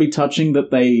incredibly touching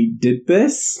that they did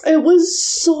this. It was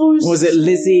so sweet. Was it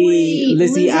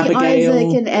Lizzie, Abigail?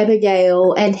 Isaac and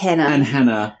Abigail and Hannah. And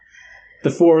Hannah.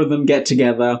 The four of them get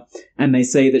together, and they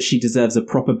say that she deserves a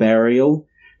proper burial.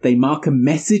 They mark a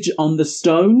message on the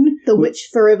stone. The witch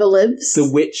forever lives.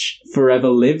 The witch forever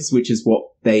lives, which is what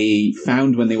they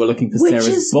found when they were looking for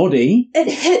Sarah's body. It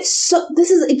hits so... This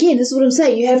is what I'm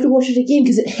saying. You have to watch it again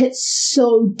because it hits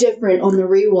so different on the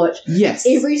rewatch. Yes.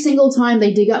 Every single time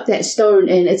they dig up that stone,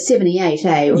 and it's 78,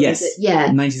 eh? Or yes. Is it?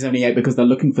 Yeah. 1978, because they're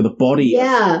looking for the body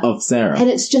of Sarah. And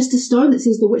it's just a stone that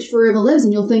says the witch forever lives,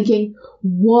 and you're thinking,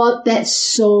 what? That's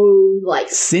so,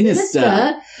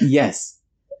 sinister. Yes.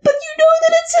 But you know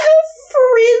that it's her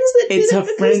friends that did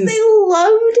it because they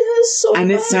loved her so much.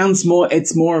 And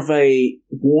it's more of a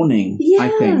warning, I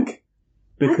think.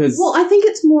 Because I think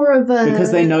it's more of a...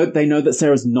 Because they know that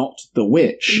Sarah's not the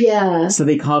witch. Yeah. So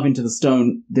they carve into the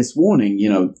stone this warning,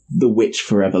 the witch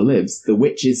forever lives. The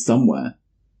witch is somewhere.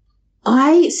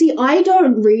 I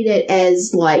don't read it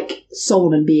as,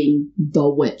 Solomon being the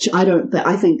witch. I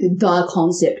think the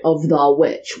concept of the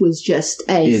witch was just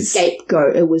a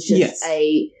scapegoat. It was just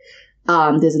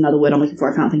there's another word I'm looking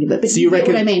for, I can't think of it. But so you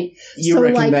reckon, what I mean? You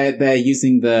reckon they're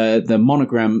using the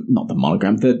monogram, not the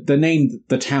monogram, the name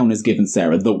the town has given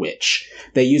Sarah, the witch.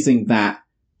 They're using that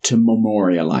to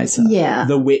memorialize her. Yeah.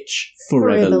 The witch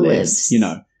forever lives.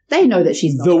 They know that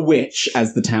she's the witch,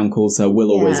 as the town calls her,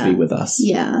 will always be with us.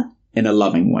 Yeah. In a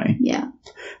loving way. Yeah.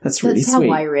 That's really That's sweet.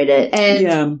 how I read it.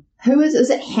 And who is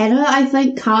it, Hannah, I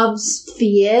think, carves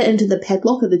fear into the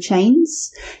padlock of the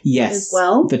chains? Yes. As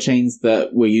well. The chains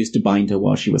that were used to bind her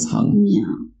while she was hung. Yeah.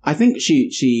 I think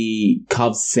she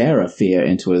carves Sarah fear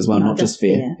into it as well, not just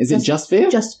fear. Is it just fear?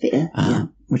 Just fear. Yeah.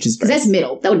 Which is because that's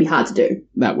metal. That would be hard to do.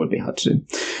 That would be hard to do.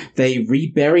 They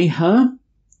rebury her.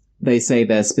 They say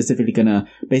they're specifically going to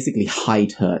basically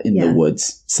hide her in the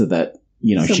woods so that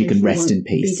she can rest in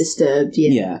peace. Be disturbed,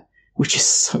 Yeah, which is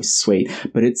so sweet.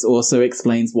 But it also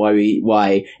explains why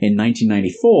in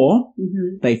 1994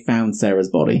 they found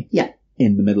Sarah's body. Yeah.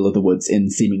 In the middle of the woods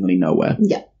in seemingly nowhere.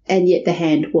 Yeah, and yet the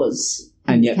hand was.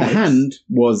 And yet the hand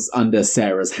was under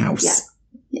Sarah's house.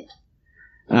 Yeah.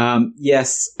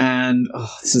 Yes, and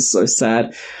this is so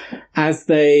sad. As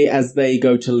they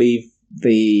go to leave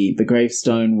the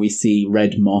gravestone, we see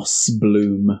red moss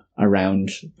bloom around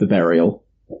the burial.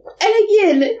 And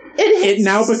again, it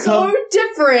now becomes so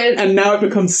different. And now it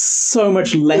becomes so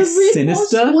much less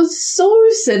sinister. It was so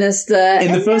sinister.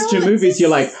 In the first two movies, you're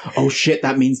like, oh shit,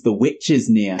 that means the witch is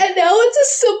near. And now it's a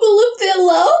symbol of their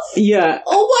love? Yeah.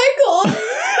 Oh my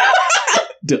god.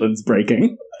 Dylan's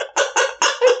breaking.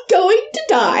 I'm going to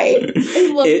die.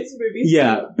 I love this movie.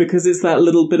 Yeah, because it's that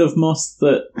little bit of moss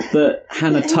that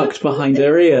Hannah tucked behind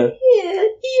her ear. Yeah.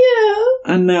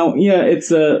 And now,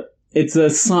 it's a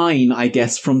sign, I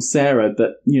guess, from Sarah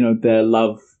that, their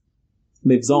love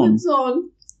lives on.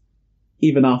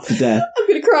 Even after death. I'm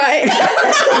gonna cry.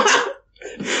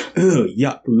 Ugh,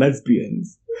 yuck,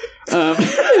 lesbians.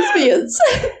 Lesbians.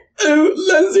 Oh,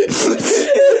 lesbians.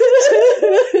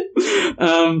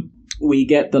 We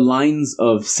get the lines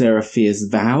of Sarah Fier's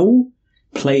vow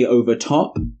play over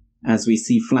top as we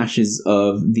see flashes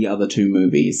of the other two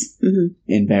movies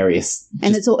in various...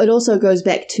 And it also goes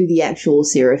back to the actual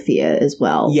Sarah Fier as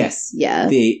well. Yes. Yeah.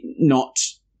 Not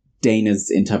Dana's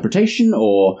interpretation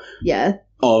or... Yeah.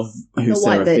 Of who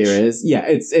Sarah Fier is. Yeah,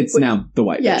 it's now the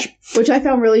White Bitch. Which I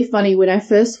found really funny when I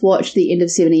first watched the end of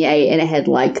 78 and it had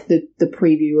like the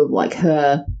preview of like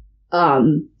her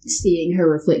seeing her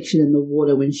reflection in the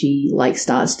water when she like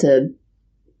starts to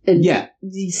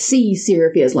see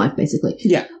Sarah Fier's life basically.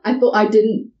 Yeah. I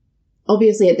didn't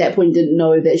obviously at that point didn't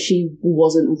know that she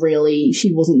wasn't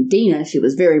Dina, she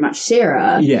was very much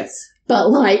Sarah. Yes. But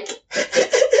like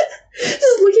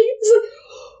just looking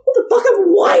what the fuck, I'm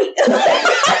white.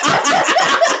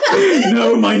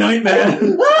 No, my nightmare.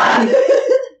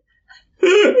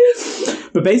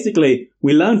 But basically,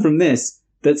 we learn from this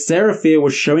that Sarah Fier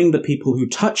was showing the people who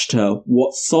touched her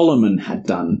what Solomon had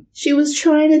done. She was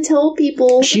trying to tell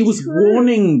people. She was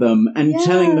warning them and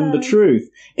telling them the truth.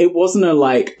 It wasn't a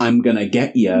like, I'm gonna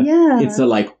get you. Yeah. It's a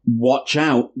like, watch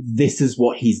out, this is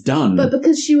what he's done. But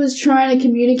because she was trying to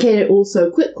communicate it all so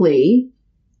quickly...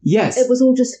 Yes. It was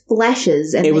all just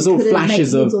flashes. And it was all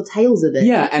flashes of... or tales of it.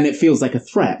 Yeah, and it feels like a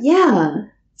threat. Yeah.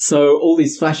 So all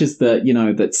these flashes that,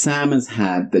 that Sam has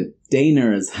had, that Dana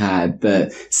has had,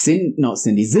 that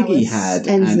Ziggy had,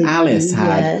 and Alice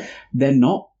had, they're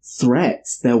not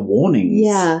threats, they're warnings.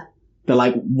 Yeah. They're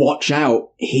like, watch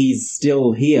out, he's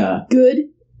still here.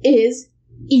 Good is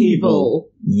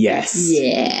evil. Yes.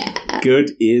 Yeah.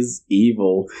 Good is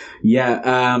evil.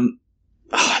 Yeah,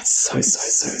 it's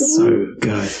so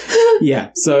good.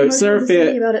 Yeah, so Sarah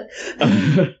Fier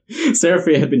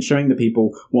had been showing the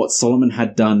people what Solomon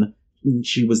had done.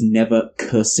 She was never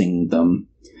cursing them.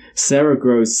 Sarah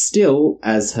grows still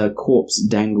as her corpse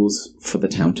dangles for the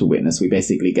town to witness. We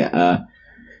basically get to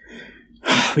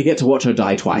watch her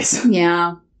die twice.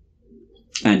 Yeah.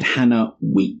 And Hannah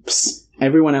weeps.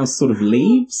 Everyone else sort of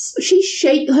leaves.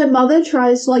 Her mother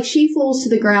tries, she falls to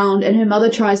the ground and her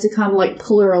mother tries to come,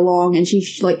 pull her along and she,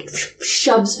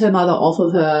 shoves her mother off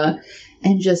of her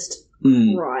and just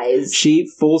cries. She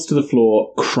falls to the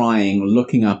floor crying,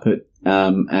 looking up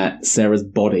at Sarah's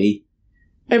body.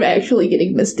 I'm actually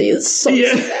getting misty. It's so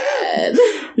sad.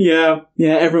 Yeah,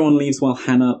 everyone leaves while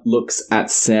Hannah looks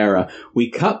at Sarah. We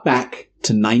cut back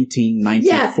to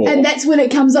 1994. Yeah, and that's when it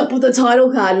comes up with the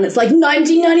title card, and it's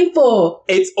 1994.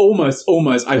 It's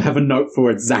almost. I have a note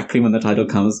for exactly when the title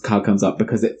card comes up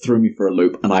because it threw me for a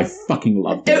loop, and I fucking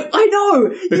loved it. I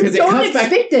know because you don't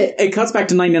expect it. It cuts back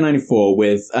to 1994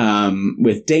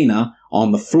 with Dana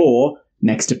on the floor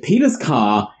next to Peter's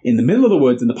car in the middle of the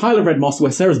woods in the pile of red moss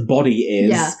where Sarah's body is.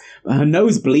 Yeah. Her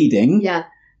nose bleeding. Yeah,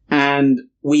 and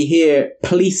we hear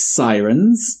police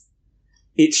sirens.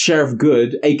 It's Sheriff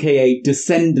Good, a.k.a.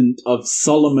 descendant of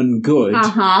Solomon Good.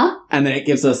 Uh-huh. And then it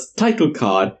gives us title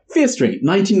card, Fear Street,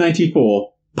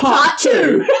 1994, Part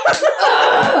 2.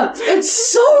 It's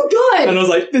so good. And I was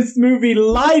like, this movie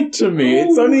lied to me.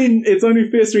 It's only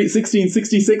Fear Street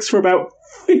 1666 for about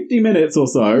 50 minutes or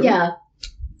so. Yeah.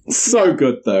 So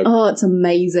good, though. Oh, it's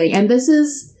amazing. And this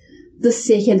is the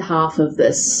second half of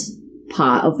this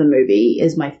part of the movie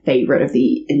is my favorite of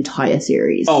the entire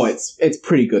series. Oh, it's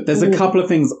pretty good. There's a couple of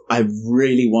things I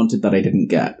really wanted that I didn't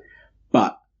get,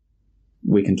 but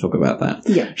we can talk about that.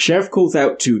 Yeah. Sheriff calls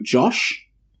out to Josh.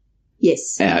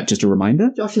 Yes. Just a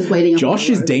reminder. Josh is waiting. Josh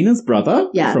is Dana's brother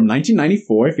from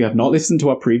 1994. If you have not listened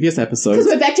to our previous episodes.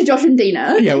 Because we're back to Josh and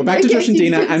Dina. Yeah, we're back to Josh and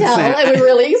Dina and Sam. And we're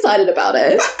really excited about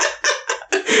it.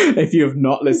 If you have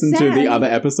not listened to the other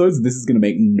episodes, this is going to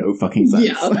make no fucking sense.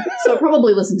 Yeah. So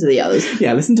probably listen to the others.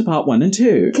 Yeah, listen to part 1 and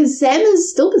 2. Because Sam is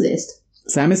still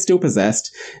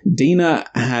possessed. Dina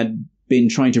had been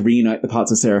trying to reunite the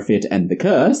parts of Sarah Fier to end the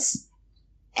curse.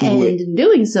 And in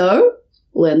doing so,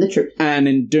 learned the truth. And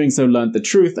in doing so, learned the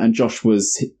truth, and Josh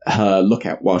was her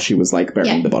lookout while she was,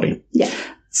 burying the body. Yeah.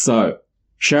 So,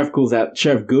 Sheriff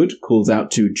Good calls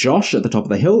out to Josh at the top of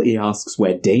the hill. He asks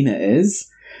where Dana is,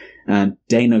 and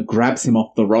Dana grabs him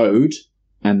off the road,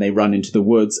 and they run into the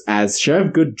woods as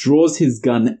Sheriff Good draws his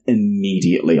gun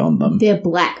immediately on them. They're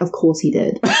black, of course he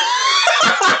did.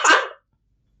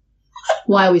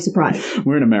 Why are we surprised?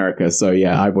 We're in America, so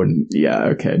yeah, I wouldn't. Yeah,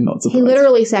 okay, not surprised. He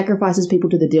literally sacrifices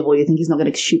people to the devil. You think he's not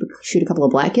going to shoot a couple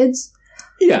of black kids?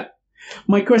 Yeah.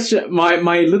 My question,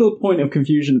 my little point of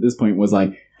confusion at this point was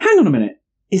like, hang on a minute,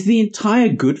 is the entire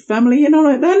Good family in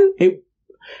on it then?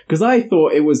 Because I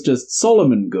thought it was just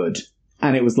Solomon Good,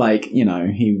 and it was like, you know,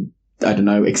 he, I don't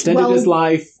know, extended his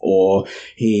life, or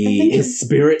his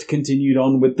spirit continued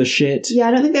on with the shit. Yeah,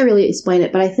 I don't think they really explain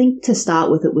it, but I think to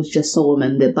start with it was just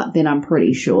Solomon, but then I'm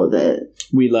pretty sure that...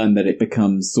 We learn that it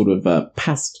becomes sort of a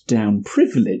passed down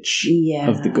privilege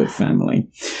of the Good family.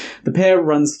 The pair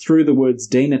runs through the woods.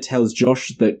 Dana tells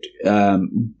Josh that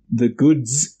the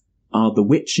Goods are the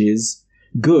witches.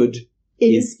 Good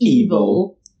is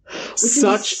evil.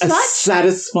 Such a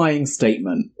satisfying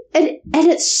statement. And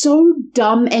it's so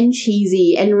dumb and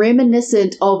cheesy and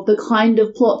reminiscent of the kind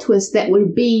of plot twist that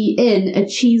would be in a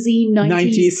cheesy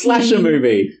 90s slasher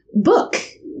movie book.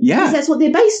 Yeah. Because that's what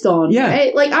they're based on. Yeah.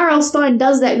 Right? Like, R.L. Stein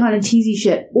does that kind of cheesy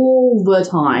shit all the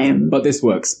time. But this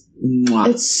works. Mwah.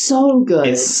 It's so good.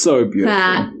 It's so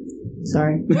beautiful.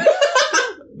 Sorry.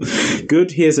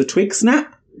 Good hears a twig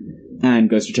snap and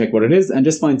goes to check what it is and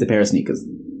just finds a pair of sneakers.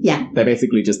 Yeah. They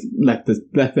basically just left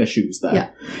their shoes there.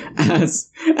 Yeah.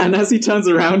 As he turns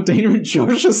around, Dana and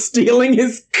Josh are stealing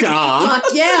his car.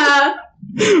 Fuck yeah!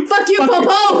 Fuck you,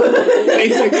 Popo!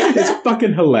 It's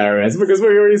fucking hilarious because we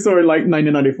already saw in like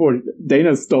 1994,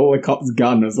 Dana stole a cop's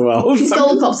gun as well. She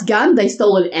stole a cop's gun, they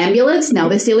stole an ambulance, now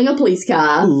they're stealing a police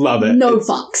car. Love it. No it's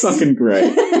fucks. Fucking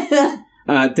great.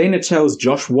 Dana tells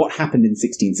Josh what happened in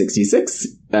 1666.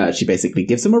 She basically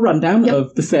gives him a rundown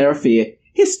of the Sarah Fear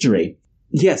history.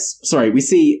 Yes, sorry, we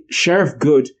see Sheriff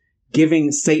Good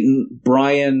giving Satan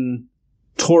Brian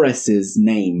Torres's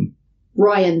name.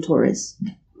 Ryan Torres.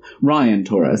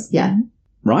 Yeah.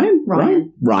 Ryan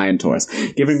Torres.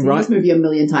 Giving Seen this movie a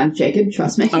million times, Jacob,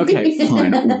 trust me. Okay,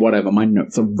 fine, whatever, my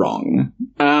notes are wrong.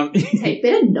 Take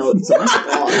better notes, oh my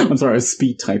God. I'm sorry, I was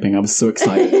speed typing, I was so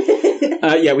excited.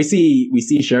 Yeah, we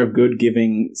see Sheriff Good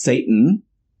giving Satan,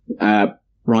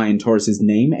 Ryan Torres's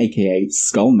name, aka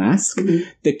Skull Mask,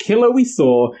 the killer we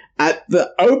saw at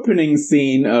the opening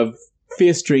scene of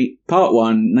Fear Street Part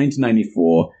 1,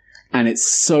 1994, and it's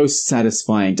so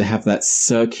satisfying to have that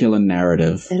circular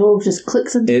narrative. It all just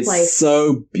clicks into place. It's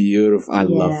so beautiful. I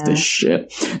love this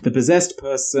shit. The possessed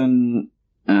person,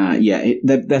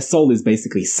 their soul is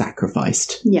basically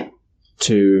sacrificed. Yeah.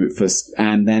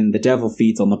 And then the devil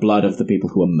feeds on the blood of the people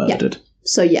who are murdered. Yeah.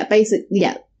 So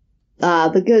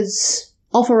the Goods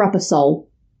offer up a soul.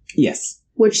 Yes.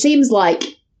 Which seems like...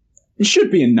 It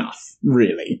should be enough,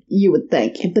 really. You would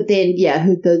think. But then,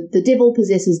 the devil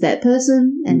possesses that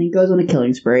person and then goes on a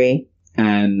killing spree.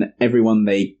 And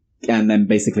then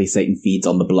basically Satan feeds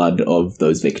on the blood of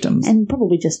those victims. And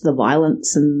probably just the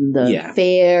violence and the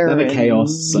fear. And the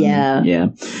chaos. Yeah.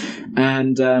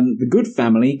 And the Good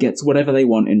family gets whatever they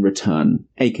want in return,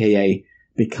 aka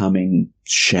becoming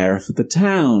sheriff of the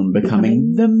town,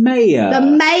 becoming the mayor. The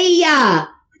mayor!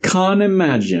 Can't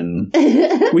imagine.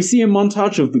 We see a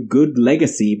montage of the Good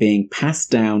legacy being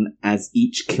passed down as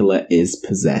each killer is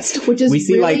possessed. Which is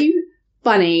really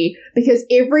funny, because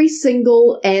every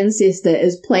single ancestor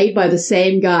is played by the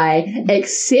same guy,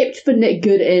 except for Nick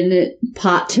Good in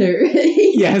Part 2.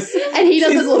 Yes. And he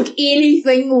doesn't look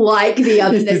anything like the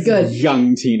other Nick Good.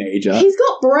 Young teenager. He's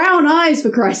got brown eyes, for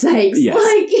Christ's sakes. Yes.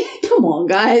 Like, come on,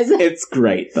 guys. It's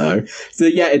great, though. So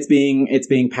yeah, it's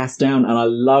being passed down, and I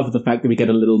love the fact that we get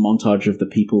a little montage of the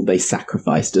people they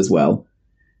sacrificed as well.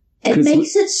 It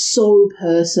makes it so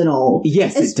personal.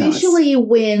 Yes, it does. Especially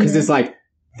when... Because it's like,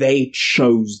 they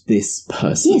chose this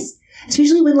person. Yes.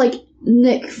 Especially when, like,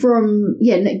 Nick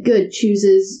Nick Good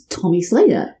chooses Tommy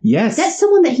Slater. Yes. That's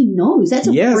someone that he knows. That's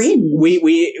a friend.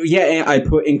 I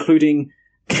put including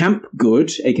Camp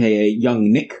Good, aka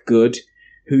young Nick Good,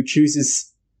 who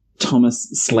chooses Thomas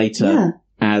Slater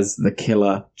as the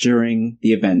killer during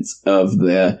the events of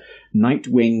the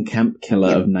Nightwing Camp Killer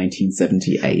of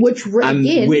 1978.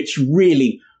 Which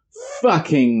really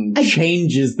fucking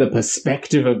changes the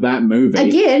perspective of that movie.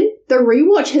 Again, the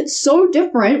rewatch hits so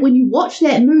different when you watch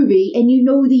that movie and you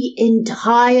know the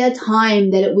entire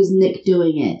time that it was Nick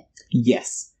doing it.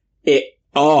 Yes.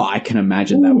 I can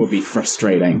imagine that would be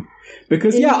frustrating.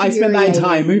 Because, I spent that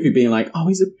entire movie being like, oh,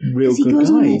 he's a real good guy. He goes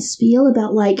on that spiel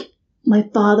about, like, my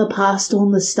father passed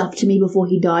on the stuff to me before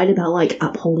he died about, like,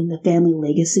 upholding the family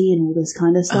legacy and all this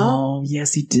kind of stuff. Oh,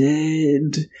 yes, he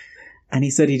did. And he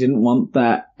said he didn't want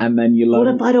that, and then you What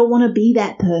learn... if I don't want to be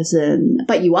that person?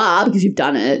 But you are, because you've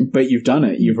done it. But you've done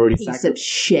it. You've already Piece of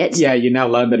shit. Yeah, you now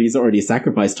learn that he's already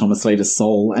sacrificed Thomas Slater's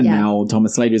soul, and now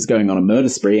Thomas Slater's going on a murder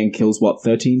spree and kills,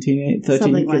 13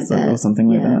 Something like kids that. or something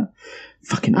like that.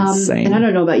 Fucking insane. And I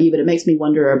don't know about you, but it makes me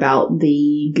wonder about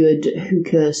the good who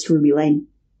cursed Ruby Lane.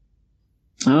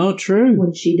 Oh, true. What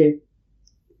did she do?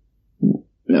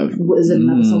 Was it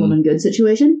another Solomon Good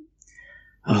situation?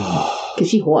 Oh, Because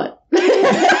she hot.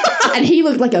 And he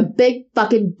looked like a big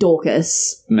fucking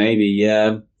Dorcas. maybe,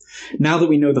 yeah. Now that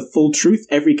we know the full truth,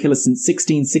 every killer since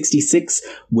 1666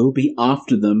 will be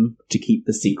after them to keep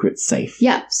the secret safe.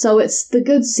 Yeah, so it's the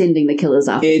good sending the killers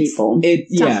after people.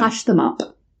 To hush them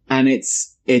up. And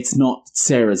it's not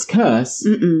Sarah's curse.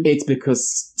 Mm-mm. It's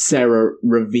because Sarah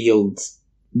revealed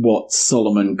what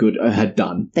Solomon Good had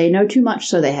done. They know too much,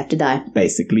 so they have to die.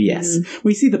 Basically, yes.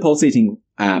 We see the pulsating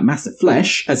mass of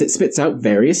flesh as it spits out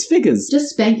various figures. Just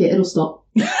spank it, it'll stop.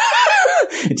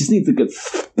 It just needs a good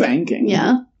spanking.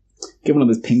 Yeah. Get one of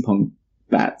those ping pong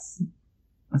bats.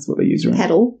 That's what they use, right?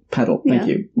 Paddle. Paddle, thank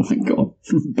you. Oh my god.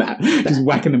 Bat. Just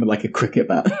whacking them with like a cricket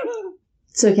bat.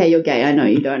 It's okay, you're gay. I know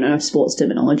you don't know sports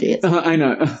terminology. I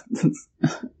know.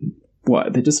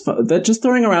 What? They're just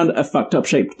throwing around a fucked up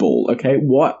shaped ball, okay?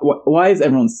 Why is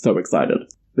everyone so excited?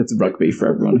 It's rugby for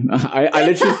everyone. I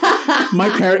literally,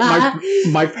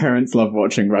 my parents love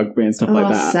watching rugby and stuff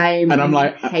like that. Same. And I'm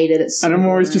like, I hate it. It's and I'm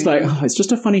always just like, so oh, it's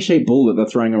just a funny shaped ball that they're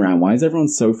throwing around. Why is everyone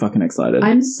so fucking excited?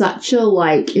 I'm such a,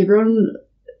 everyone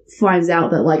finds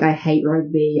out that, I hate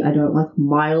rugby. I don't like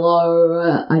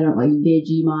Milo. I don't like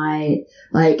Vegemite.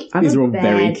 I'm These a are all bad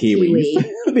very Kiwi.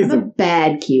 These I'm a are,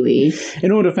 bad Kiwi.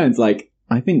 in all defense,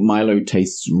 I think Milo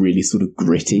tastes really sort of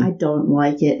gritty. I don't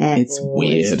like it at It's all.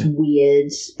 weird. It's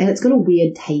weird. And it's got a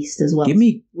weird taste as well. Give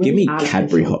me Really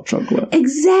Cadbury artificial. hot chocolate.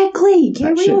 Exactly.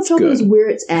 Cadbury hot shit's chocolate good. is where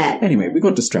it's at. Anyway, we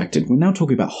got distracted. We're now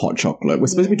talking about hot chocolate. We're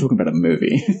supposed to be talking about a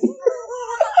movie.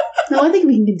 No, I think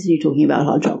we can continue talking about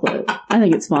hot chocolate. I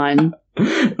think it's fine.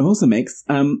 It also makes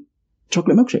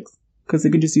chocolate milkshakes because they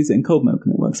can just use it in cold milk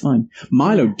and it works fine.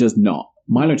 Milo does not.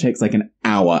 Milo takes an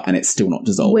hour and it's still not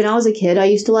dissolved. When I was a kid, I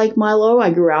used to like Milo.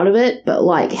 I grew out of it,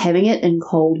 but having it in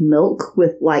cold milk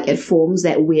with it forms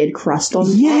that weird crust on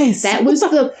top. Yes! That was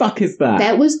what the fuck is that?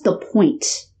 That was the point.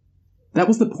 That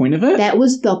was the point of it? That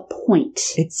was the point.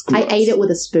 It's gross. I ate it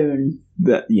with a spoon.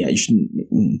 Yeah, you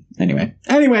shouldn't.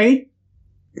 Anyway.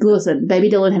 Listen, Baby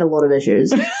Dylan had a lot of issues.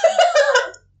 So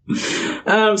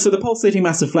the pulsating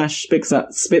mass of flash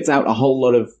spits out a whole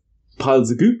lot of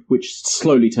piles of goop, which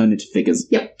slowly turn into figures.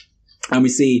 Yep. And we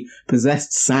see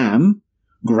possessed Sam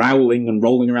growling and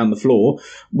rolling around the floor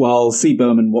while C.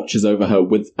 Berman watches over her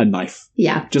with a knife.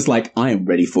 Yeah. Just I am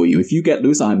ready for you. If you get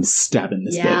loose, I'm stabbing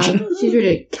this bitch. She's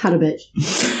ready to cut a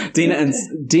bitch.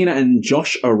 Dina and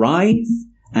Josh arrive,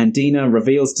 and Dina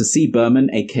reveals to C. Berman,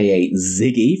 aka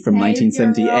Ziggy from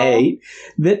 1978,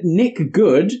 that Nick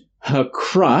Good, her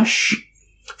crush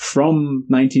from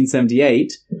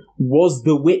 1978, was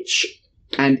the witch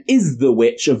and is the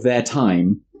witch of their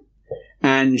time.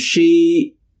 And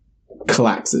she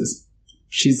collapses.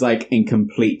 She's in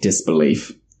complete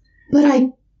disbelief. But I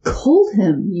called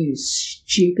him, you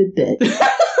stupid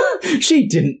bitch. She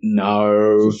didn't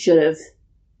know. She should have.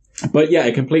 But yeah,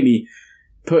 it completely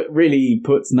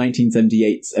puts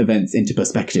 1978's events into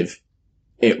perspective.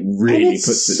 It really and it's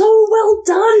puts it. so well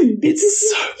done.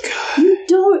 It's so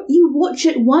good. You watch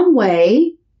it one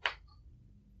way,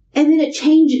 and then it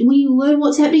changes. When you learn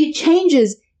what's happening, it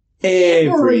changes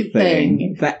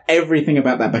everything. Everything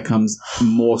about that becomes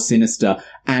more sinister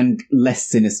and less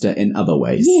sinister in other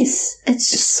ways. Yes,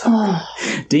 it's just so.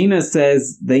 Dina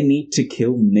says they need to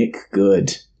kill Nick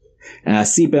Good.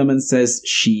 C. Berman says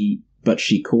she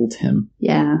called him.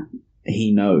 Yeah.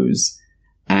 He knows.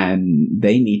 And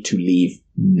they need to leave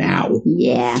now.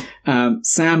 Yeah.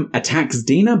 Sam attacks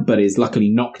Dina, but is luckily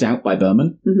knocked out by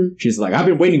Berman. Mm-hmm. She's like, I've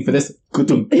been waiting for this. I've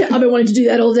been wanting to do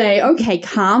that all day. Okay,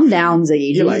 calm down,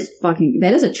 Ziggy.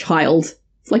 That is a child.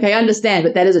 I understand,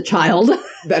 but that is a child.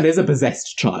 That is a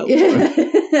possessed child.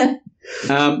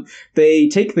 They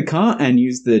take the car and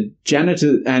use the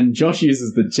janitor, and Josh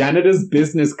uses the janitor's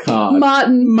business card.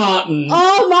 Martin.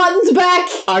 Oh, Martin's back.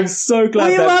 I'm so glad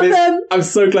We love him. I'm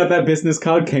so glad that business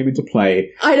card came into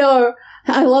play. I know.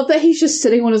 I love that he's just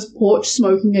sitting on his porch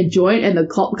smoking a joint and the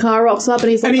cop car rocks up and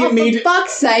he's like, for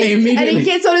fuck's sake. And he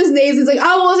gets on his knees and he's like,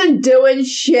 I wasn't doing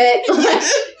shit.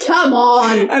 Come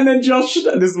on. And then Josh,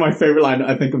 this is my favorite line,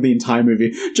 I think, of the entire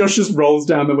movie. Josh just rolls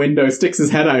down the window, sticks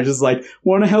his head out, just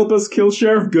want to help us kill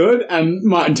Sheriff Good? And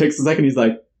Martin takes a second, he's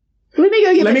like, let me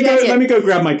go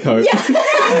grab my coat.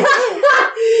 Yeah.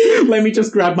 Let me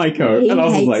just grab my coat. He And I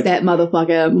was hates like, that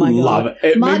motherfucker. My love God.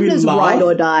 it. It Martin made me is laugh. ride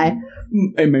or die.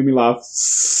 It made me laugh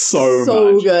so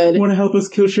So much. good. Want to help us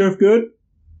kill Sheriff Good?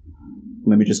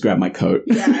 Let me just grab my coat.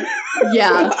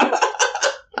 Yeah.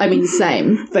 I mean,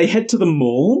 same. They head to the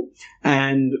mall,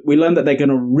 and we learn that they're going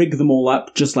to rig them all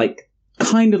up, just like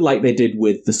kind of like they did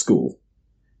with the school.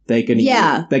 They're going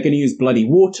to use bloody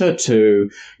water to,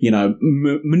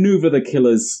 maneuver the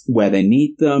killers where they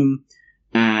need them,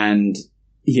 and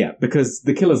because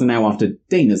the killers are now after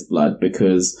Dana's blood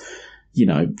because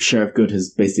Sheriff Good has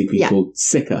basically called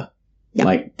sick her,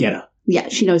 like get her. Yeah,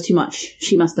 she knows too much.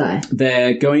 She must die.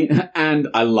 They're going, and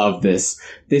I love this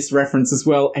reference as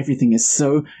well. Everything is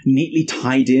so neatly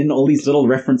tied in. All these little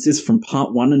references from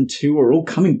part 1 and 2 are all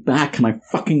coming back, and I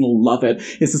fucking love it.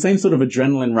 It's the same sort of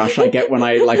adrenaline rush I get when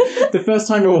I, the first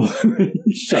time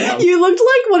shut up. You looked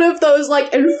like one of those,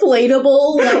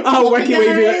 inflatable, wacky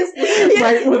waving,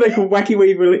 right, what are they called? Wacky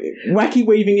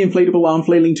waving inflatable arm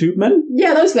flailing tube men?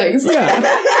 Yeah, those things. Yeah.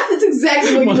 That's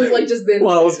exactly what you looked like just then.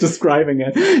 While I was describing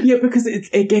it. Yeah, because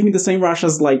it gave me the same rush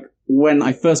as, when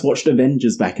I first watched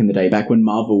Avengers back in the day, back when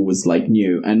Marvel was,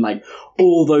 new, and,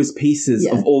 all those pieces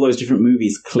of all those different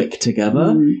movies click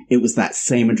together. It was that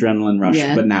same adrenaline rush,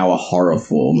 but now a horror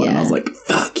form, and I was like,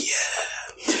 fuck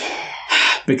yeah.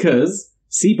 Because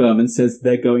C. Berman says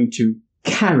they're going to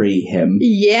carry him.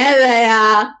 Yeah, they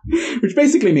are. Which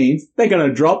basically means they're going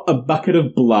to drop a bucket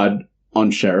of blood on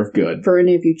Sheriff Good. For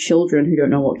any of you children who don't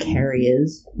know what carry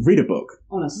is, read a book.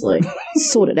 Honestly.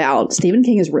 Sort it out. Stephen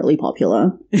King is really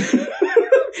popular.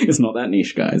 It's not that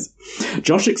niche, guys.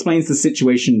 Josh explains the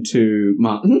situation to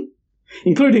Martin,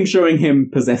 including showing him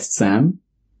possessed Sam.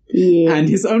 Yeah. And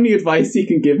his only advice he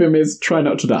can give him is try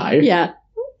not to die. Yeah.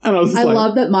 And I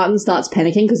love that Martin starts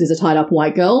panicking because there's a tied up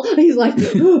white girl. He's like,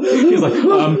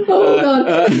 oh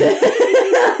God.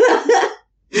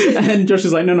 And Josh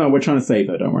is like, no, we're trying to save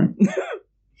her, don't worry.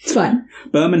 It's fine.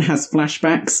 Berman has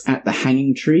flashbacks at the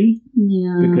hanging tree.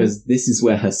 Yeah. Because this is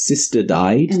where her sister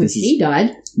died. And she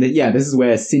died. This is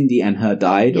where Cindy and her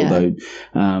died, although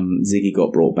Ziggy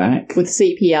got brought back. With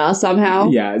CPR somehow.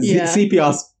 Yeah,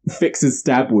 CPR fixes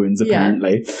stab wounds,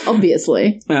 apparently. Yeah,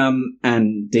 obviously.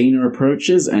 And Dana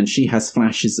approaches, and she has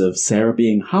flashes of Sarah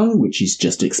being hung, which she's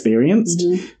just experienced.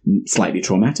 Mm-hmm. Slightly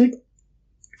traumatic.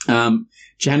 Martin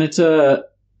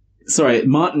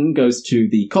goes to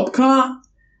the cop car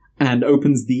and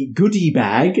opens the goodie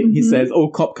bag. Mm-hmm. He says,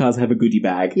 all cop cars have a goodie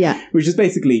bag. Yeah. Which is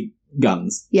basically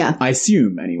guns. Yeah. I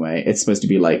assume, anyway. It's supposed to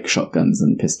be like shotguns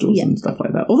and pistols and stuff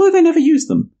like that. Although they never use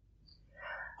them.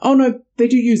 Oh no, they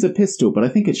do use a pistol, but I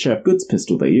think it's Sheriff Good's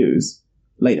pistol they use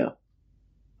later.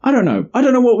 I don't know. I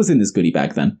don't know what was in this goodie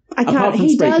bag then. Apart from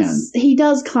spray cans. He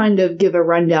does kind of give a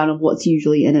rundown of what's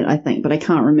usually in it, I think, but I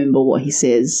can't remember what he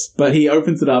says. But he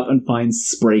opens it up and finds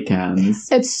spray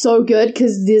cans. It's so good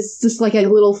because there's just a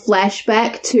little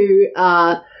flashback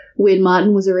to when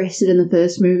Martin was arrested in the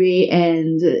first movie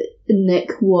and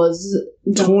Nick was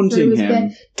taunting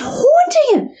him. Taunting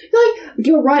him!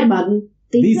 You're right, Martin.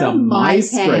 These are my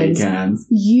spray cans.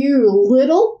 You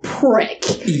little prick.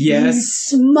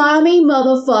 Yes. You smarmy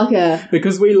motherfucker.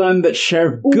 Because we learned that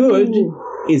Sheriff Good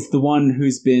is the one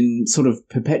who's been sort of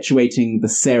perpetuating the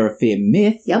Sarah Fear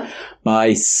myth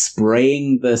by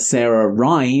spraying the Sarah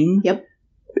rhyme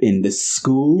in the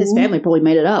school. His family probably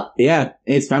made it up. Yeah,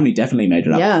 his family definitely made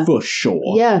it up, for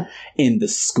sure. Yeah. In the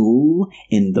school,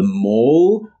 in the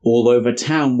mall, all over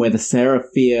town where the Sarah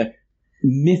Fear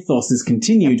mythos is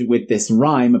continued with this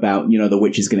rhyme about, the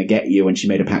witch is going to get you and she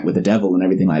made a pact with the devil and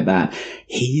everything like that.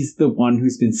 He's the one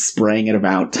who's been spraying it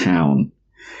about town.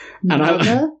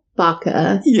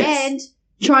 Motherfucker. Yes. And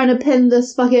trying to pin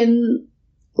this fucking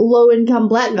low-income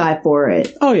black guy for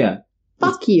it. Oh, yeah.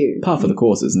 Fuck you. Par for the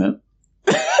course, isn't it?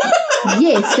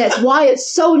 Yes, that's why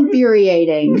it's so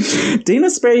infuriating.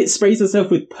 Dana sprays herself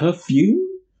with perfume?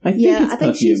 I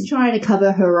think she's trying to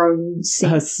cover her own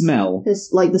scent. Her smell.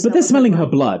 But they're smelling her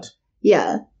blood.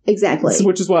 Yeah, exactly.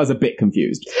 Which is why I was a bit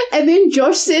confused. And then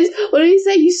Josh says, what did he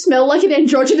say? You smell like an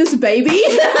androgynous baby?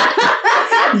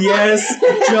 Yes.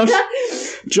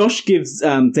 Josh gives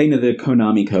Dana the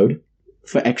Konami code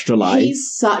for extra lives.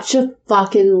 He's such a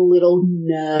fucking little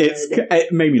nerd.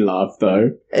 It made me laugh,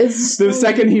 though. The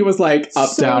second he was like,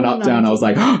 up, down, I was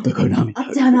like, oh, the Konami code.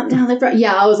 Up, down, left, right.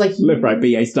 Yeah, I was like, left, right,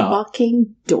 BA star.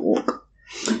 Fucking dork.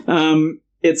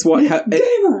 It's what... I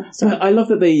love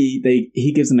that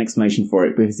he gives an explanation for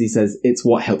it because he says, it's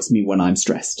what helps me when I'm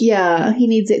stressed. Yeah, he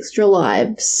needs extra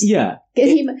lives. Yeah.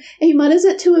 He mutters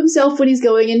it to himself when he's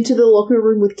going into the locker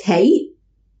room with Kate.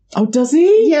 Oh, does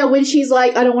he? Yeah, when she's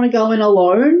like, I don't want to go in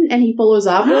alone, and he follows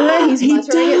after her, he's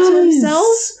muttering it to himself.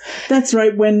 That's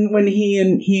right, when he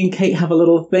and Kate have a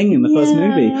little thing in the first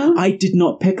movie. I did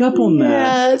not pick up on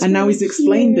that. And now he's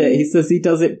explained it. He says he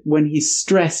does it when he's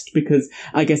stressed because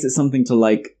I guess it's something to,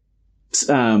 like,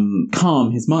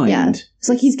 calm his mind. Yeah. It's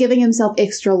like he's giving himself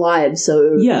extra lives, so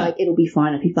like it'll be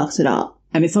fine if he fucks it up.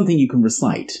 And it's something you can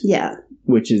recite. Yeah.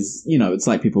 Which is, you know, it's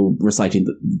like people reciting,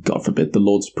 God forbid, the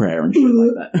Lord's Prayer and shit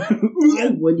like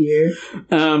that. Would you?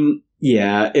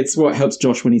 Yeah, it's what helps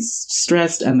Josh when he's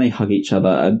stressed, and they hug each other.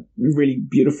 A really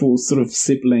beautiful sort of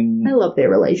sibling. I love their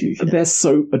relationship. They're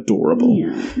so adorable.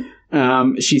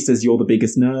 Yeah. She says, you're the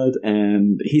biggest nerd,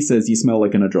 and he says, you smell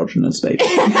like an androgynous baby.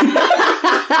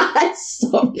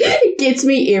 It gets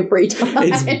me every time.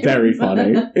 It's very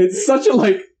funny. It's such a,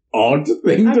 like, odd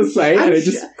thing to say, and it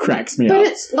just cracks me up. But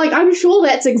it's like, I'm sure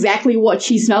that's exactly what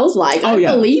she smells like. I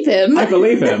believe him. I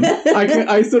believe him.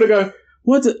 I sort of go,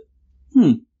 what's it?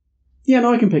 Yeah,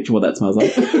 no, I can picture what that smells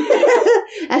like.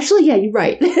 Actually, yeah, you're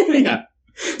right. Yeah.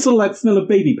 Sort of like the smell of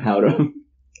baby powder.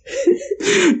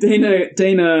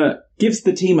 Dana gives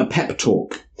the team a pep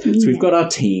talk. So we've got our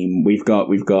team. We've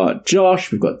got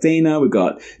Josh. We've got Dana. We've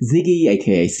got Ziggy,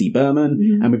 aka C.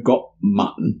 Berman, and we've got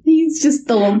Martin. He's just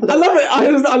the one for the I love it.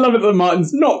 I love it that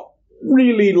Martin's not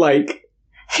really like.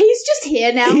 He's just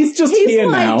here now. He's here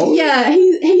now. Yeah,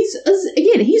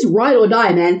 he's ride or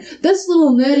die, man. This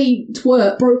little nerdy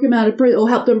twerp broke him out of prison, or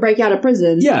helped him break out of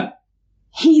prison. Yeah.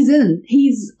 He's in.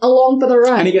 He's along for the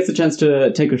ride. And he gets a chance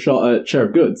to take a shot at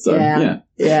Sheriff Goods. So, yeah.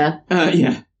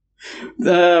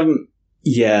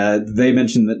 Yeah, they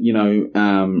mentioned that, you know,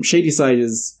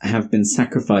 Shadysiders have been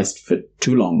sacrificed for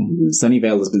too long.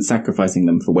 Sunnyvale has been sacrificing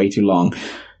them for way too long.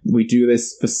 We do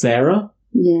this for Sarah.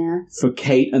 Yeah. For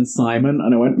Kate and Simon.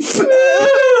 And I went,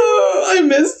 I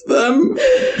missed them.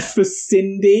 For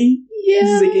Cindy.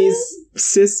 Yeah. Ziggy's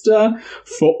sister.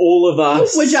 For all of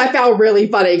us. Which I found really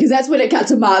funny, because that's when it cut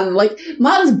to Martin. Like,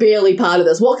 Martin's barely part of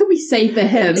this. What can we say for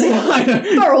him?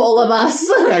 For all of us.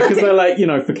 Yeah, because they're like, you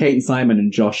know, for Kate and Simon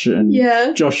and Josh and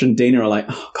Dana are like,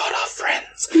 oh God, our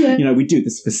friends. Yeah. You know, we do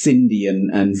this for Cindy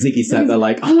and Ziggy said they're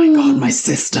like, oh my God, my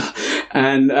sister.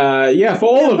 And for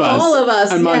all of us. All of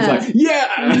us. And Martin's like,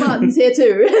 yeah. Martin's here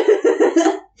too.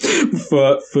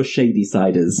 for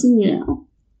Shadysiders. Yeah.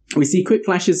 We see quick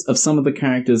flashes of some of the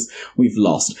characters we've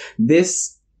lost.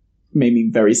 This made me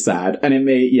very sad. And it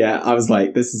made, I was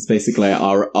like, this is basically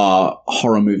our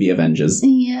horror movie Avengers.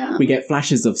 Yeah. We get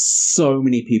flashes of so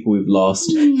many people we've lost.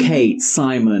 Kate,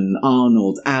 Simon,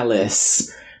 Arnold,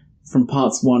 Alice, from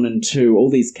parts 1 and 2, all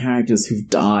these characters who've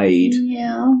died.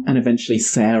 Yeah. And eventually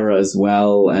Sarah as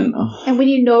well. And when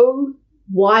you know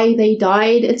why they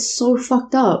died, it's so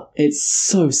fucked up. It's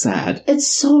so sad. It's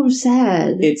so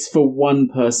sad. It's for one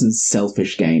person's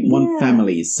selfish gain. One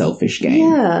family's selfish gain.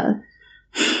 Yeah.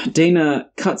 Dana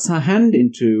cuts her hand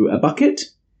into a bucket,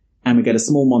 and we get a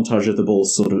small montage of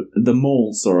the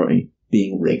mall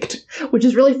being rigged. Which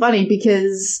is really funny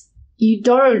because you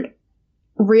don't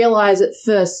realize at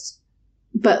first,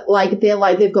 but like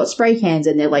they've got spray cans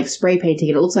and they're like spray painting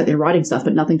and it looks like they're writing stuff,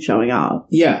 but nothing's showing up.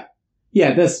 Yeah.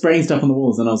 Yeah, they're spraying stuff on the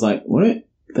walls, and I was like, what?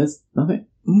 There's nothing.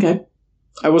 Okay.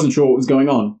 I wasn't sure what was going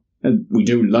on. And we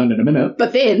do learn in a minute.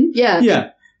 But then,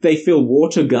 Yeah. They fill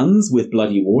water guns with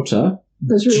bloody water.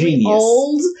 Those really Genius.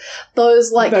 Old, those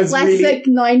classic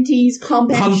 90s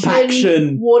pump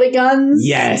action water guns.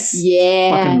 Yes.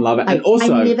 Yeah. Fucking love it. And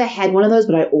also, I never had one of those,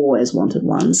 but I always wanted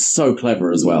one. So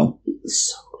clever as well.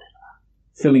 So clever.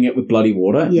 Filling it with bloody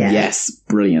water. Yeah. Yes.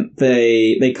 Brilliant.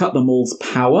 They cut the mall's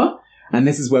power. And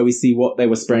this is where we see what they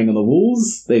were spraying on the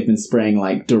walls. They've been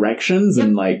spraying, directions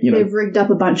and, They've rigged up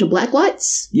a bunch of black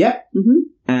lights. Yep. Mm-hmm.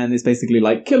 And it's basically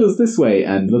killers this way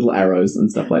and little arrows and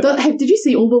stuff like that. Did you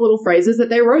see all the little phrases that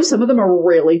they wrote? Some of them are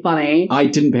really funny. I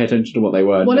didn't pay attention to what they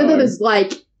were. One of them is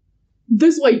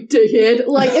this way, dickhead.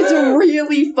 It's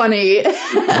really funny.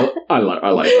 I like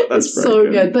that. That's it's so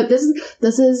good. But this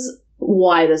is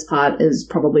why this part is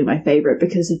probably my favorite,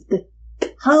 because of the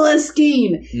color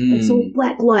scheme. It's all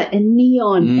black light and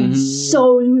neon, and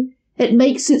so it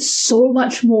makes it so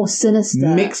much more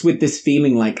sinister. Mixed with this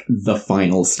feeling like the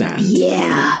final stand.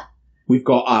 Yeah. We've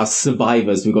got our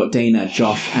survivors. We've got Dana,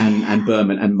 Josh, and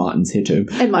Berman, and Martin's here too.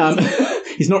 And Martin.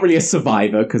 He's not really a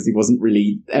survivor because he wasn't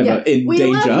really ever in danger.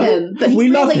 We love him, but he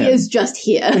really is just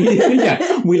here.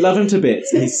 Yeah, we love him to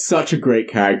bits. He's such a great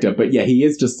character, but he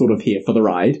is just sort of here for the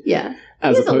ride. Yeah.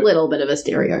 He's a little bit of a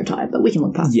stereotype, but we can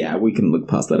look past that. Yeah, we can look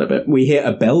past that a bit. We hear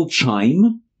a bell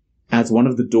chime as one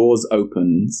of the doors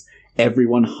opens.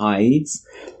 Everyone hides.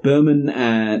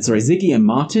 Ziggy and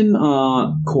Martin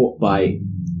are caught by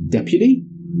Deputy.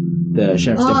 The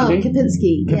sheriff's deputy.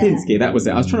 Kapinski. Kapinski, that was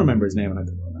it. I was trying to remember his name and I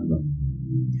couldn't remember.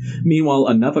 Meanwhile,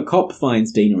 another cop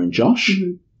finds Dina and Josh.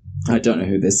 I don't know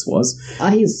who this was.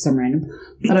 He's some random.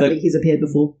 I don't think he's appeared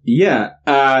before. Yeah,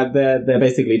 they're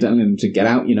basically telling him to get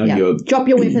out. You know, you're drop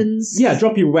your weapons. Yeah,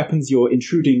 drop your weapons. You're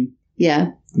intruding.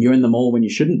 Yeah, you're in the mall when you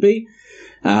shouldn't be.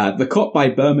 The cop by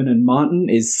Berman and Martin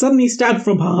is suddenly stabbed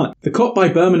from behind.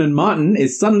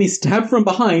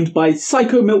 By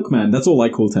Psycho Milkman. That's all I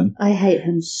called him. I hate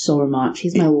him so much.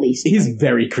 He's my least. He's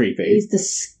very creepy. He's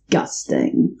disgusting.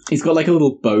 He's got like a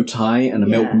little bow tie and a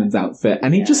milkman's outfit,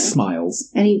 and he just smiles.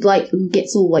 And he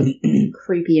gets all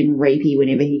creepy and rapey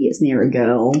whenever he gets near a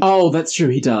girl. Oh, that's true.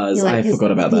 He does. I forgot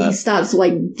about that. He starts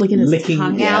licking his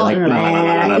tongue out,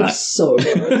 and it's so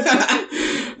good.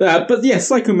 But yeah,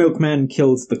 Psycho Milkman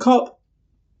kills the cop.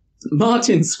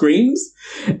 Martin screams,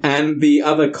 and the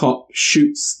other cop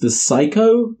shoots the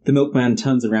psycho. The milkman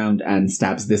turns around and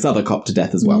stabs this other cop to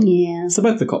death as well. Yeah. So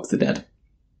both the cops are dead.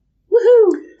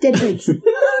 Woohoo! Dead pigs.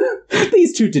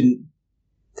 These two didn't.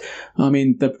 I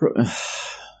mean,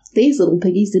 these little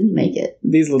piggies didn't make it.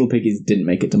 These little piggies didn't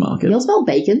make it to market. You all smell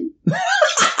bacon?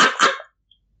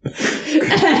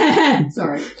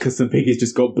 Sorry. Because some piggies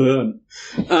just got burned.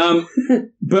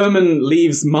 Berman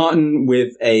leaves Martin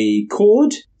with a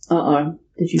cord. Uh-oh.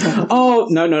 Did you have Oh,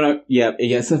 no. Yeah,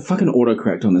 it's a fucking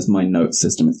autocorrect on this My Notes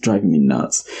system. It's driving me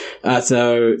nuts.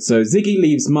 So Ziggy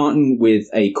leaves Martin with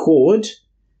a cord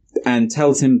and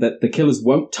tells him that the killers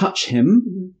won't touch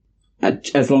him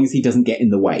as long as he doesn't get in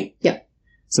the way. Yeah.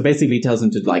 So basically he tells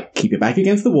him to, keep your back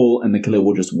against the wall and the killer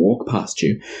will just walk past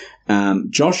you.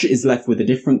 Josh is left with a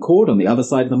different cord on the other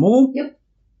side of the mall. Yep.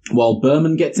 While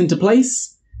Berman gets into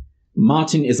place,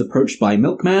 Martin is approached by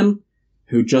Milkman,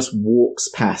 who just walks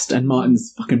past, and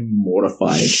Martin's fucking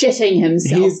mortified. Shitting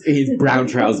himself. He's brown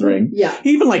trousering. Yeah.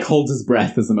 He even, holds his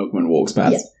breath as the Milkman walks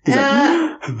past.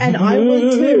 Yeah. And I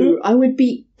would too. I would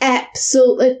be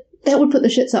absolutely... That would put the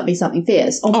shits up me something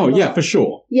fierce. Oh yeah, for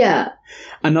sure. Yeah.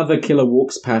 Another killer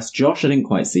walks past Josh. I didn't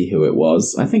quite see who it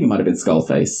was. I think it might have been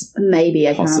Skullface. Maybe,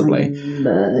 I possibly. Can't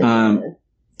remember.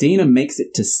 Dina makes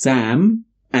it to Sam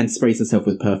and sprays herself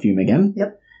with perfume again.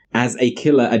 Yep. As a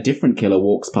different killer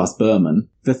walks past Berman.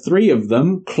 The three of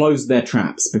them close their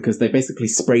traps because they basically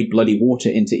sprayed bloody water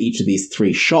into each of these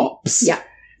three shops. Yeah.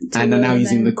 And they're now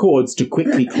using the cords to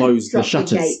quickly close the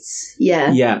shutters. The gates.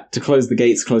 Yeah. Yeah, to close the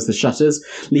gates, close the shutters,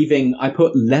 leaving, I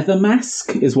put Leather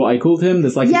Mask, is what I called him.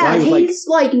 There's a guy with he's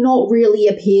not really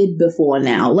appeared before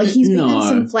now. He's been in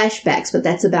some flashbacks, but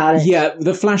that's about it. Yeah,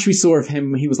 the flash we saw of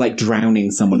him, he was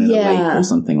drowning someone in a lake or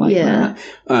something like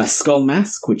that. Skull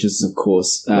Mask, which is of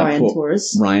course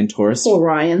Ryan Torres. Poor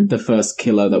Ryan. The first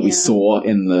killer that we saw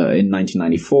in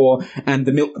 1994. And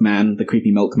the Milkman, the creepy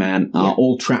Milkman, are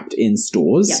all trapped in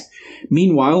stores. Yeah.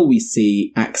 Meanwhile, we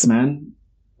see Axeman.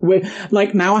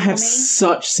 Now I have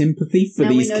such sympathy for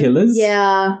these killers.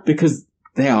 Yeah. Because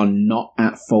they are not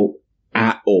at fault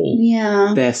at all.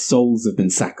 Yeah. Their souls have been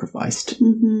sacrificed.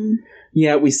 Mm-hmm.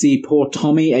 Yeah, we see poor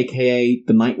Tommy, aka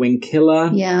the Nightwing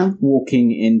Killer,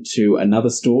 walking into another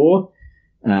store.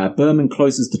 Berman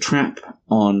closes the trap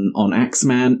on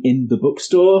Axeman in the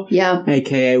bookstore,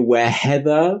 aka where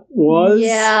Heather was.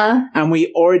 Yeah. And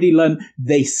we already learned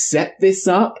they set this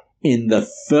up in the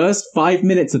first 5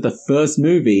 minutes of the first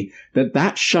movie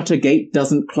that shutter gate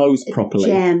doesn't close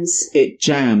properly. It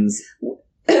jams.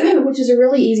 Which is a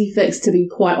really easy fix, to be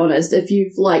quite honest. If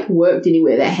you've worked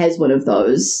anywhere that has one of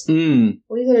those, all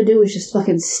you gotta do is just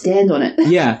fucking stand on it.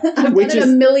 Yeah. I've done it a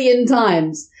million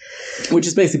times. Which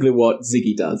is basically what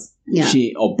Ziggy does. Yeah.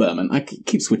 Or Berman. I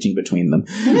keep switching between them.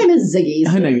 Her name is Ziggy.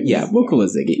 Her name, we'll call her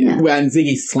Ziggy. Yeah. And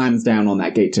Ziggy slams down on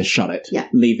that gate to shut it. Yeah.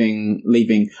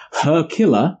 Leaving her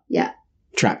killer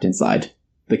trapped inside.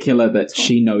 The killer that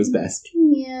she knows best.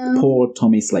 Yeah. Poor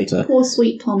Tommy Slater. Poor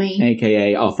sweet Tommy.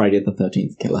 AKA our Friday the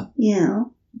 13th killer. Yeah.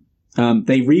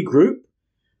 They regroup.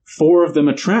 4 of them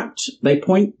are trapped.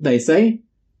 They say.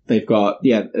 They've got,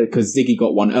 because Ziggy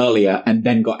got one earlier and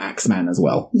then got Axeman as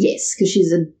well. Yes, because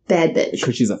she's a bad bitch.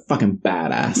 Because she's a fucking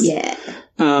badass. Yeah.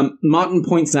 Martin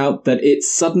points out that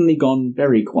it's suddenly gone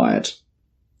very quiet.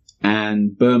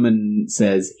 And Berman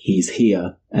says he's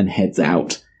here and heads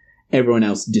out. Everyone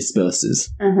else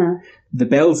disperses. Uh-huh. The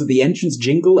bells of the entrance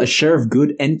jingle as Sheriff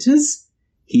Good enters.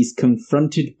 He's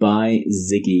confronted by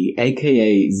Ziggy,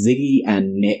 a.k.a. Ziggy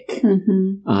and Nick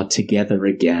are together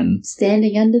again.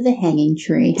 Standing under the hanging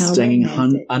tree.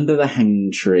 Under the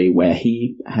hanging tree where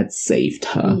he had saved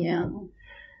her. Yeah.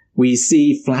 We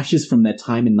see flashes from their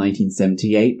time in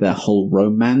 1978, their whole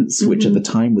romance, which at the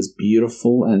time was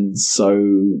beautiful and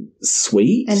so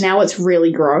sweet. And now it's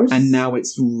really gross. And now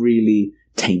it's really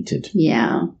tainted.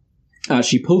 Yeah.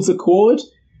 She pulls a cord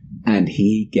and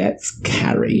he gets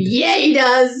carried. Yeah, he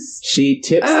does. She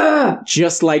tips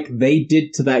just like they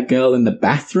did to that girl in the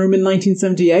bathroom in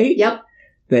 1978. Yep.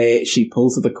 She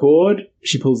pulls at the cord,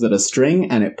 she pulls at a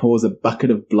string, and it pours a bucket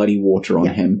of bloody water on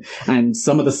him. And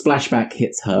some of the splashback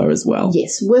hits her as well.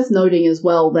 Yes, worth noting as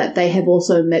well that they have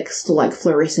also mixed like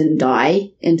fluorescent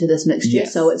dye into this mixture,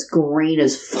 Yes. so it's green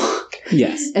as fuck.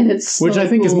 Yes. And it's so Which I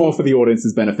think is cool. more for the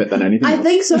audience's benefit than anything else. I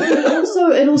think so. But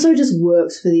it also just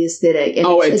works for the aesthetic. And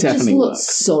Oh, it just definitely looks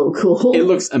works. so cool. It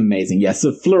looks amazing. Yes,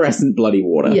 so fluorescent bloody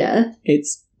water. Yeah.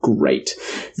 It's great.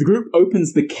 The group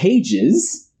opens the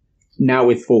cages, now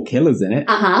with 4 killers in it,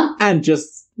 and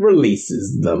just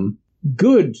releases them.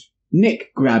 Good.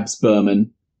 Nick grabs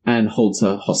Berman and holds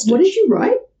her hostage. What did you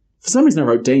write? For some reason I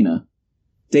wrote Dana.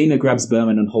 Dana grabs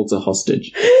Berman and holds her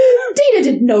hostage. Dana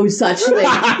did no such thing.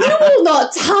 You will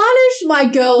not tarnish my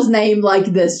girl's name like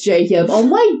this, Jacob. Oh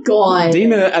my god.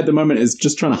 Dana at the moment is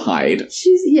just trying to hide.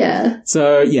 Yeah.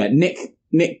 So yeah, Nick,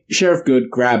 Sheriff Good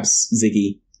grabs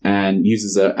Ziggy and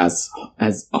uses her as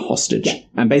a hostage. Yeah.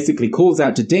 And basically calls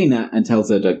out to Dana and tells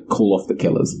her to call off the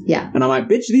killers. Yeah. And I'm like,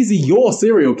 bitch, these are your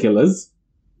serial killers.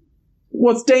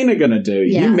 What's Dana gonna do?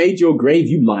 Yeah. You made your grave,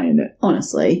 you lie in it.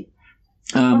 Honestly.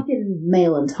 Fucking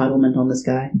male entitlement on this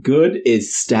guy. Good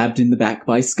is stabbed in the back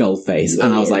by Skullface.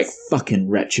 And I was like, fucking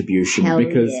retribution. Hell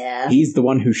because yeah. he's the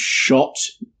one who shot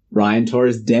Ryan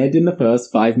Torres dead in the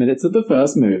first 5 minutes of the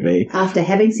first movie. After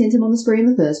having sent him on the spree in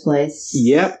the first place.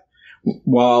 Yep.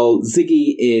 While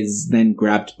Ziggy is then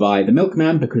grabbed by the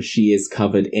milkman because she is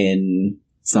covered in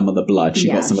some of the blood. She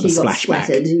got some of the splashback.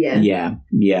 splattered,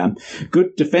 Yeah.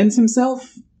 Good defends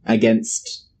himself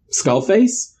against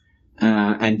Skullface.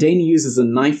 And Dana uses a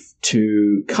knife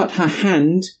to cut her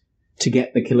hand to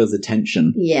get the killer's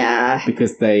attention. Yeah.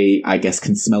 Because they, I guess,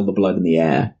 can smell the blood in the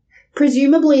air.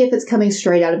 Presumably, if it's coming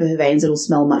straight out of her veins, it'll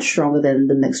smell much stronger than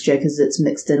the mixture because it's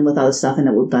mixed in with other stuff and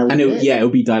it will dilute And it. it'll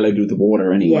be diluted with the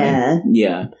water anyway.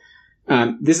 Yeah.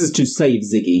 This is to save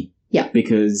Ziggy. Yeah.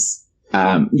 Because,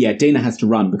 Dana has to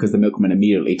run because the milkman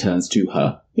immediately turns to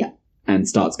her. Yeah. And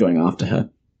starts going after her.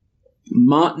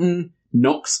 Martin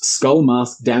knocks Skull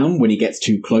Mask down when he gets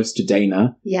too close to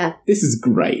Dana. Yeah. This is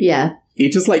great. Yeah. He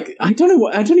just I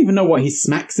don't even know what he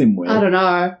smacks him with. I don't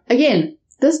know. Again,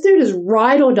 this dude is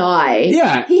ride or die.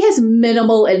 Yeah. He has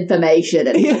minimal information.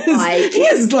 And He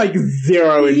has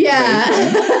zero information.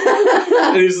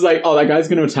 Yeah. And he's just like, oh, that guy's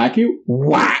going to attack you?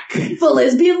 Whack! For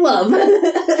lesbian love.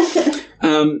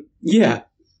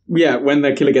 Yeah, when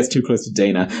the killer gets too close to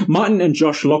Dana. Martin and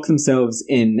Josh lock themselves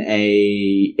in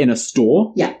a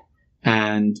store. Yeah.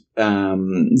 And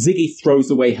Ziggy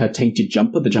throws away her tainted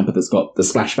jumper, the jumper that's got the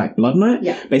splashback blood on it.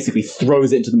 Yeah. Basically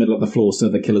throws it into the middle of the floor so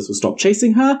the killers will stop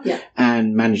chasing her. Yeah.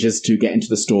 And manages to get into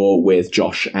the store with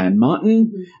Josh and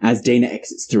Martin as Dana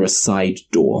exits through a side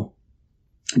door.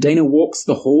 Dana walks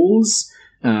the halls.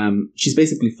 She's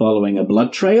basically following a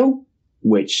blood trail,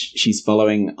 which she's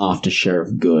following after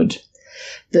Sheriff Good.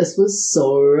 This was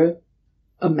so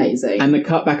amazing. And the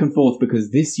cut back and forth because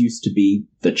this used to be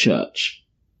the church.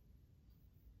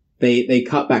 They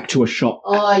cut back to a shop.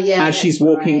 Oh yeah. As she's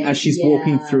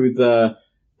walking through the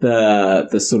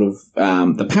sort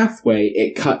of the pathway,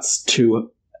 it cuts to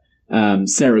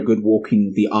Sarah Good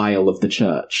walking the aisle of the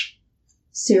church.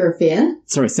 Sarah Fair?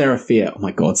 Sorry, Sarah Fear. Oh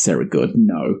my god, Sarah Good.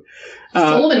 No.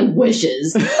 Solomon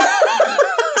wishes.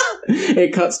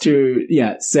 It cuts to,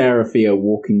 Sarah Fear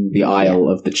walking the aisle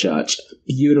of the church.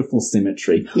 Beautiful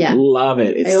symmetry. Yeah. Love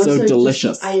it. It's so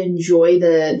delicious. I enjoy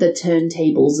the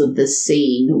turntables of this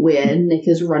scene where Nick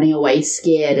is running away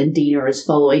scared and Dina is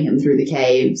following him through the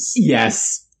caves.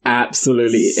 Yes,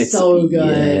 absolutely. It's so good.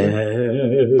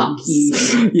 Yes. Fuck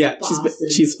you. Yeah,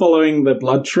 bastard. she's following the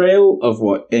blood trail of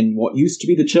what used to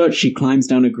be the church. She climbs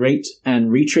down a grate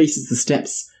and retraces the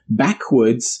steps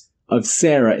backwards of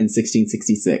Sarah in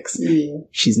 1666. Yeah.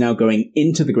 She's now going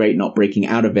into the grate, not breaking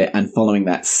out of it, and following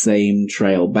that same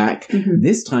trail back. Mm-hmm.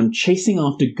 This time chasing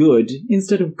after Good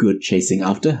instead of Good chasing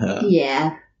after her.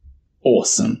 Yeah.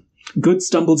 Awesome. Good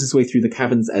stumbles his way through the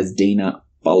caverns as Dana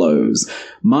follows.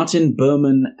 Martin,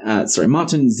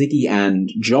 Ziggy, and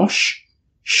Josh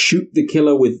shoot the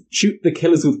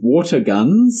killers with water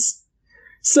guns,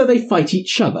 so they fight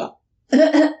each other.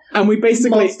 And we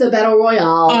basically... Monster Battle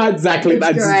Royale. Exactly. It's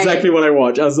That's great. exactly what I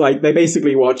watch. I was like, they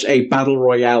basically watch a battle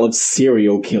royale of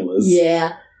serial killers.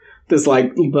 Yeah. There's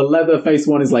the Leatherface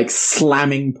one is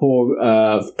slamming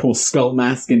poor Skull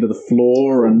Mask into the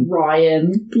floor, and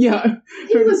Ryan. yeah,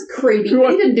 He was creepy. He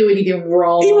didn't do anything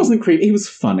wrong. he wasn't creepy. He was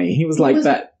funny. He was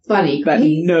that funny.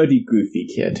 nerdy, goofy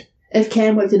kid. If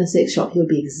Cam worked in a sex shop, he would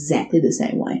be exactly the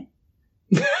same way.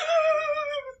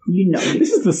 You know.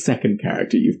 This is the second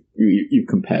character you've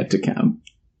compared to Cam.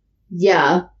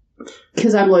 Yeah.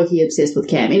 Because I'm low-key obsessed with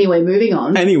Cam. Anyway, moving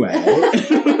on. Anyway,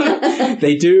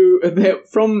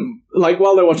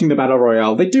 while they're watching the Battle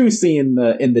Royale, they do see in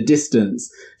the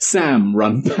distance Sam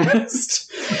run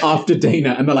past after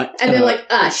Dana, and they're like...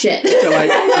 shit. They're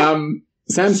like,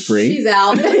 Sam's free. She's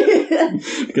out.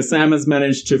 Because Sam has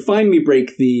managed to finally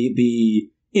break the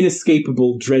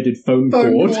inescapable, dreaded phone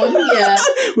cord. Yeah.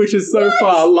 Which has so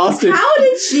far lasted... How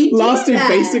did she do that?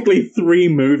 Basically 3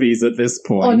 movies at this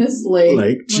point. Honestly.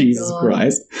 Like, Jesus God.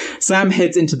 Christ. Sam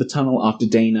heads into the tunnel after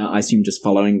Dana, I assume just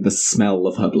following the smell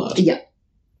of her blood. Yeah.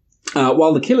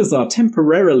 While the killers are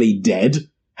temporarily dead,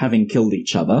 having killed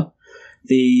each other,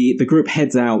 the group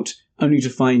heads out only to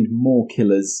find more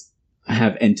killers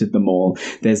have entered the mall.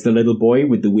 There's the little boy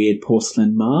with the weird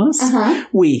porcelain mask. Uh-huh.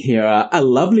 We hear a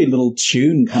lovely little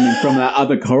tune coming from that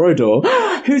other corridor.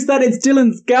 Who's that? It's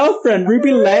Dylan's girlfriend,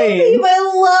 Ruby Lane. My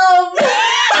love!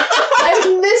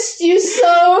 I missed you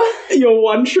so. Your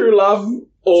one true love.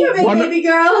 Or You're my baby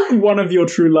girl. One of your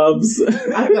true loves.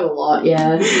 I've got a lot,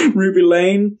 yeah. Ruby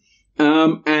Lane.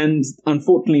 And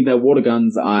unfortunately their water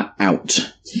guns are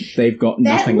out. They've got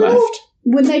nothing left.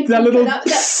 When they That little...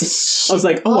 I was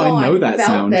like, I know that felt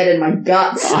sound. that in my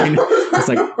guts. I was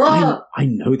like, I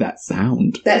know that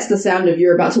sound. That's the sound of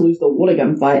you're about to lose the water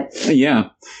gun fight. Yeah.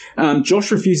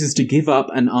 Josh refuses to give up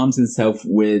and arms himself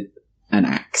with an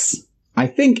axe. I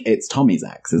think it's Tommy's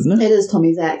axe, isn't it? It is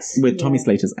Tommy's axe. With Tommy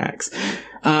Slater's axe.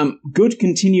 Good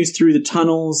continues through the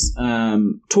tunnels,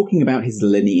 talking about his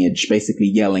lineage, basically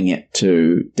yelling it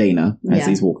to Dana as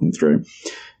he's walking through.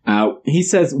 He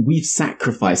says, we've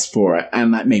sacrificed for it,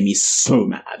 and that made me so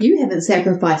mad. You haven't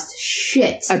sacrificed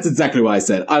shit. That's exactly what I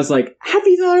said. I was like, have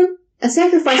you though? A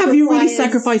sacrifice Have you really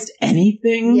sacrificed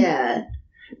anything? Yeah.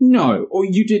 No. Or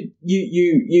you did,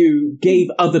 you gave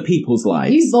other people's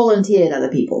lives. You volunteered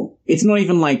other people. It's not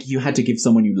even like you had to give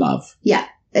someone you love. Yeah.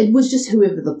 It was just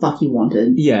whoever the fuck you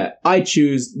wanted. Yeah. I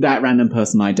choose that random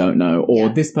person I don't know, or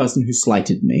this person who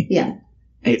slighted me. Yeah.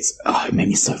 It made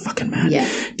me so fucking mad. Yeah.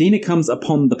 Dina comes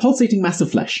upon the pulsating mass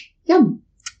of flesh. Yum.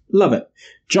 Love it.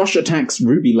 Josh attacks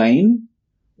Ruby Lane,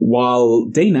 while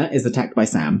Dana is attacked by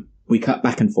Sam. We cut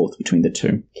back and forth between the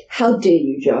two. How dare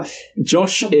you, Josh?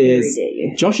 Josh How dare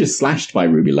you. is slashed by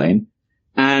Ruby Lane,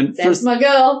 and That's my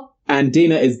girl. And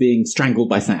Dina is being strangled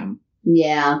by Sam.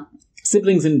 Yeah.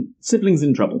 Siblings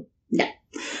in trouble. Yeah.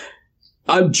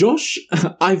 Josh,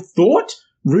 I thought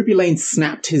Ruby Lane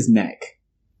snapped his neck.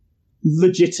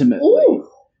 Legitimately. Ooh.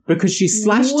 Because she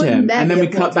slashed Wouldn't him, that and then be we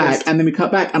a cut plot back, twist? and then we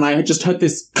cut back, and I had just heard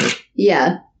this,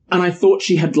 Yeah. and I thought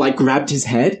she had, grabbed his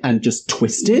head and just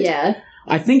twisted. Yeah.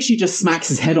 I think she just smacks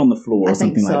his head on the floor or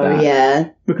something like that. Yeah.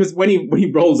 Because when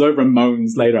he rolls over and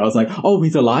moans later, I was like, oh,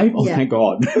 he's alive? Oh, Yeah. thank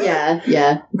God.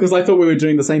 Yeah. Because I thought we were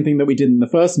doing the same thing that we did in the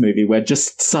first movie, where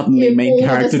just suddenly main all of a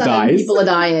character sudden dies. People are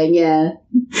dying, yeah.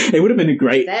 It would have been a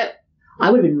great...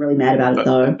 I would have been really mad about it,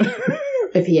 though.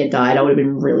 If he had died, I would have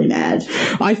been really mad.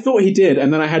 I thought he did,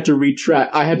 and then I had to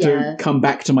retract. I had to come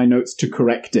back to my notes to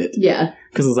correct it. Yeah.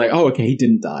 Because I was like, oh, okay, he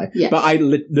didn't die. Yeah. But I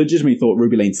legitimately thought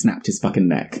Ruby Lane snapped his fucking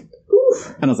neck.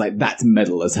 Oof. And I was like, that's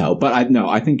metal as hell. But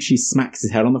I think she smacks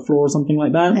his head on the floor or something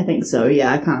like that. I think so,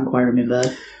 yeah. I can't quite remember.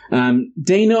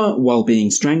 Dana, while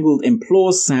being strangled,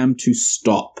 implores Sam to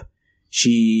stop.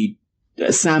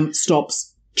 Sam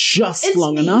stops just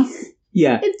long enough.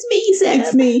 Yeah. It's me, Sam.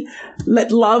 It's me.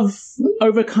 Let love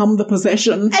overcome the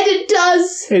possession. And it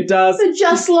does. It does. For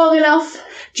just long enough.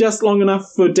 Just long enough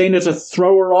for Dana to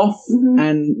throw her off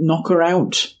and knock her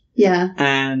out. Yeah.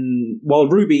 And while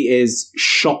Ruby is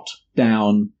shot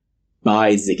down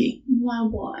by Ziggy. My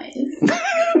wife.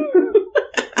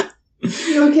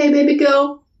 You okay, baby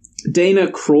girl? Dana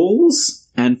crawls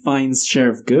and finds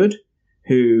Sheriff Good,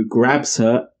 who grabs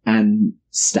her and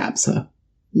stabs her.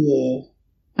 Yeah.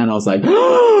 And I was like,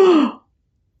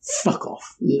 fuck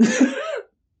off. Yeah.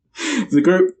 The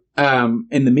group,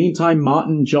 in the meantime,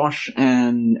 Martin, Josh,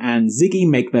 and Ziggy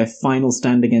make their final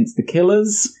stand against the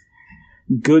killers.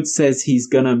 Good says he's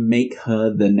gonna make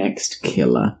her the next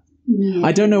killer. Yeah.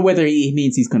 I don't know whether he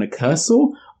means he's gonna curse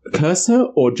her,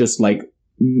 or just make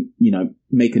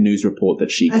a news report that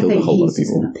she killed a whole lot of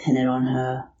people. I think he's just gonna pin it on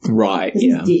her. Right,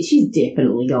 yeah. She's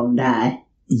definitely gonna die.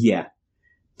 Yeah.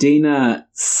 Dana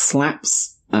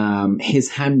slaps his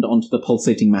hand onto the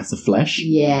pulsating mass of flesh.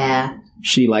 Yeah.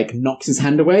 She, knocks his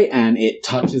hand away, and it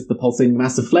touches the pulsating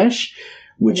mass of flesh,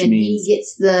 which means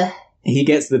he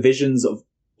gets the visions of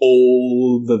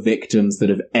all the victims that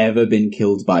have ever been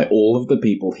killed by all of the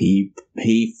people he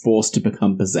forced to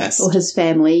become possessed. Or his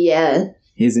family, yeah.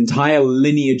 His entire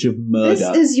lineage of murder.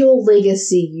 This is your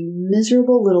legacy, you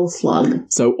miserable little slug.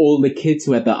 So all the kids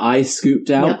who had their eyes scooped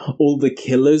out, all the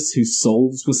killers whose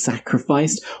souls were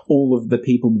sacrificed, all of the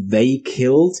people they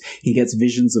killed, he gets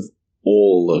visions of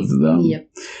all of them. Yep.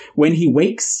 When he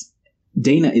wakes,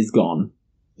 Dana is gone.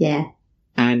 Yeah.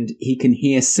 And he can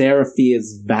hear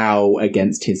Seraphia's vow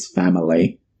against his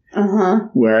family. Uh-huh.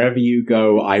 Wherever you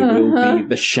go, I will be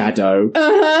the shadow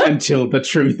until the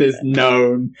truth is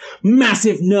known.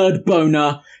 Massive nerd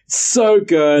boner. So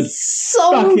good.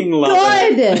 So fucking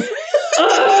love good.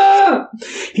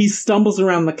 He stumbles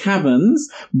around the caverns,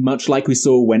 much like we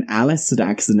saw when Alice had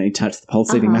accidentally touched the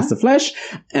pulsating mass of flesh,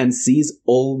 and sees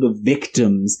all the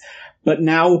victims. But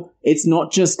now, it's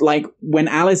not just like when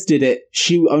Alice did it,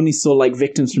 she only saw like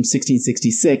victims from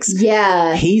 1666.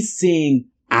 Yeah. He's seeing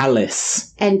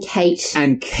Alice. And Kate.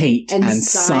 And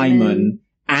Simon.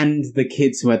 And the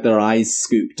kids who had their eyes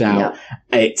scooped out.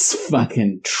 Yep. It's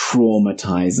fucking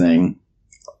traumatizing.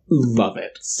 Love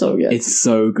it. So good. It's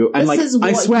so good. And This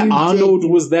like, I swear Arnold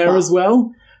was there as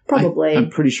well. Probably. I'm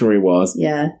pretty sure he was.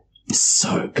 Yeah.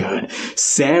 So good.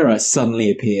 Sarah suddenly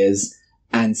appears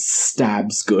and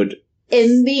stabs Good.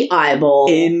 In the eyeball.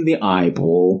 In the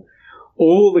eyeball.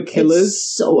 All the killers.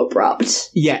 It's so abrupt.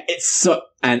 Yeah, it's so...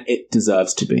 And it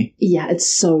deserves to be. Yeah, it's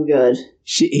so good.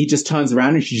 He just turns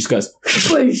around and she just goes...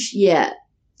 Whoosh, yeah.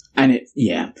 And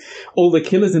all the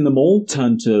killers in the mall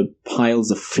turn to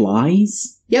piles of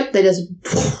flies. Yep, they just...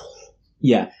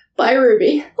 Yeah. Bye,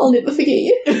 Ruby. I'll never forget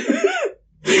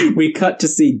you. We cut to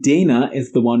see Dina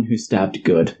is the one who stabbed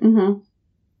Good. Mm-hmm.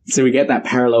 So we get that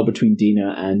parallel between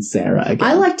Dina and Sarah again.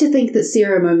 I like to think that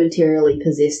Sarah momentarily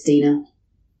possessed Dina.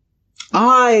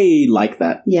 I like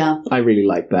that. Yeah. I really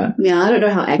like that. Yeah, I don't know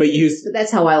how accurate it is, but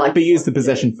that's how I like it. But use the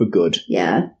possession for good.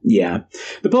 Yeah. Yeah.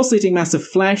 The pulsating mass of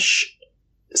flesh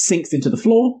sinks into the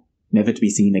floor, never to be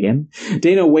seen again.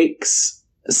 Dana wakes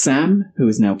Sam, who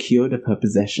is now cured of her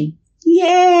possession.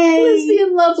 Yay!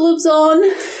 Lesbian love lives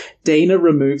on. Dana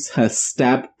removes her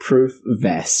stab-proof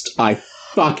vest. I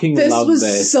fucking love this.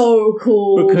 This was so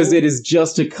cool. Because it is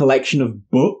just a collection of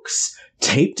books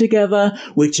taped together,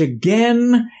 which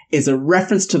again is a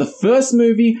reference to the first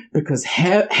movie because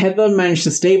Heather managed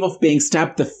to stave off being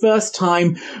stabbed the first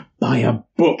time by a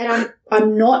book. And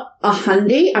I'm not a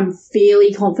hundy. I'm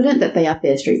fairly confident that they are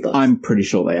Fair Street books. I'm pretty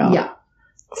sure they are. Yeah.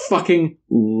 Fucking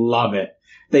love it.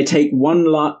 They take one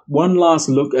last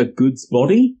look at Good's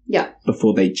body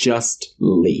before they just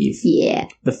leave. Yeah.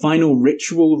 The final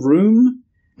ritual room,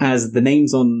 as the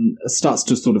names starts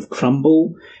to sort of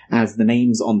crumble, as the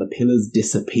names on the pillars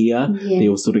disappear, they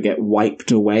all sort of get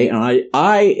wiped away. And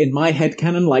I in my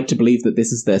headcanon, like to believe that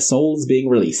this is their souls being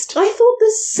released. I thought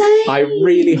the same. I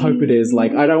really hope it is.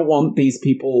 Like, I don't want these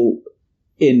people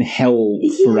in hell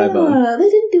forever. Yeah, they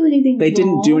didn't do anything wrong. They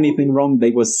didn't do anything wrong.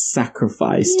 They were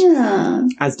sacrificed. Yeah.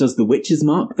 As does the witch's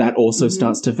mark. That also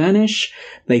starts to vanish.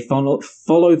 They follow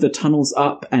the tunnels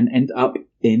up and end up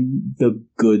in the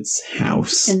Good's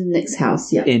house. In Nick's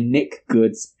house, yeah. In Nick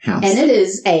Good's house. And it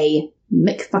is a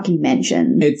Mick fucking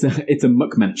mansion. It's a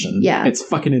muck mansion. Yeah. It's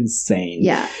fucking insane.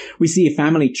 Yeah. We see a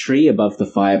family tree above the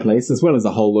fireplace, as well as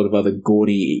a whole lot of other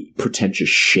gaudy, pretentious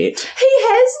shit. He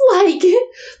has,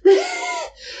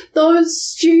 those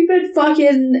stupid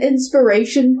fucking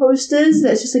inspiration posters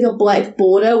that's just like a black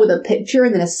border with a picture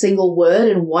and then a single word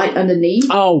in white underneath.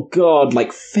 Oh god,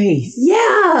 like faith.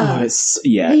 Yeah! Oh,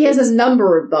 He has a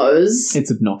number of those.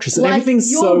 It's obnoxious. And like,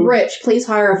 everything's you're rich, please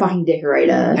hire a fucking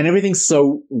decorator. And everything's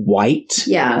so white.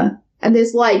 Yeah. And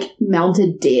there's, like,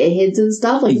 mounted deer heads and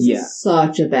stuff. Like, this is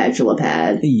such a bachelor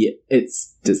pad. Yeah,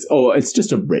 it's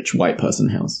just a rich white person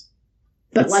house.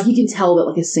 But, like, you can tell that,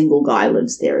 like, a single guy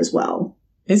lives there as well.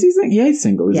 Is he single? Yeah, he's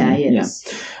single, isn't he? Yeah, he is.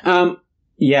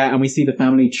 Yeah, and we see the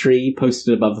family tree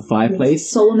posted above the fireplace.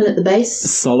 Solomon at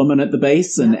the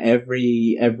base. And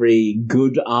every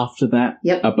good after that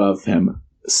above him.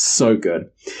 So good.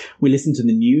 We listen to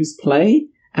the news play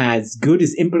as Good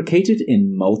is implicated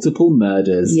in multiple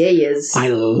murders. Yeah, he is. I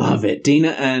love it. Dina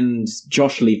and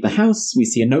Josh leave the house. We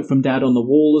see a note from Dad on the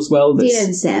wall as well. Dina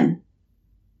and Sam.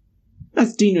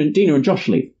 That's Dina and Josh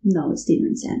leave. No, it's Dina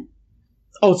and Sam.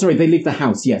 Oh, sorry, they leave the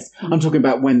house, yes. I'm talking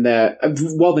about when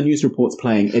while the news report's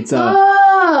playing, it's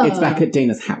back at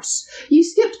Dana's house. You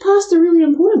skipped past a really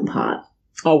important part.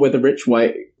 Oh, where the rich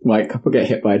white couple get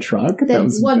hit by a truck? That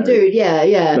was dude, yeah.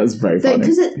 That was very funny.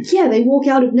 Because they walk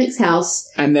out of Nick's house,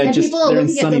 and they're in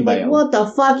Sunnyvale. Like, what the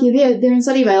fuck? You're there. They're in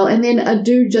Sunnyvale, and then a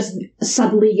dude just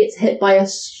suddenly gets hit by a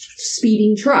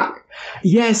speeding truck.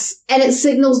 Yes. And it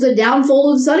signals the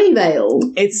downfall of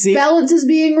Sunnyvale. Balance is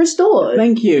being restored.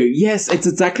 Thank you. Yes, it's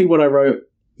exactly what I wrote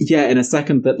in a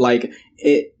second that, like,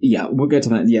 we'll get to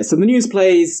that. Yeah, so the news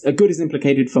plays, Good is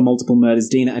implicated for multiple murders.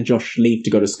 Dina and Josh leave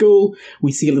to go to school.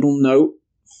 We see a little note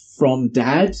from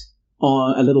Dad,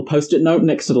 on a little post-it note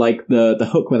next to, like, the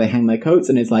hook where they hang their coats,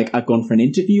 and it's like, I've gone for an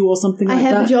interview or something like that.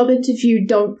 I have a job interview,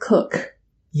 don't cook.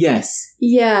 Yes.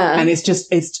 Yeah. And it's just,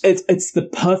 it's the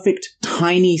perfect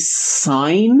tiny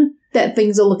sign. That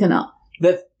things are looking up.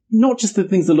 That, not just that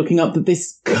things are looking up, that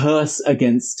this curse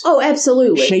against Oh,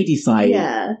 absolutely. Shadyside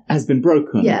has been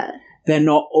broken. Yeah. They're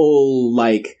not all,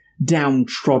 like,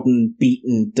 downtrodden,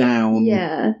 beaten down.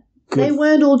 Yeah. Good. They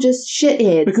weren't all just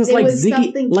shitheads. Because there like was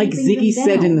something Ziggy keeping them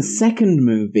said in down. the second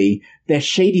movie, they're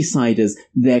Shadysiders,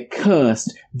 they're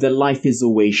cursed, their life is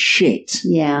always shit.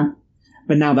 Yeah.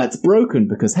 But now that's broken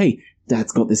because, hey,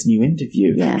 Dad's got this new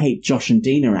interview. Yeah. Hey, Josh and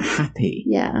Dina are happy.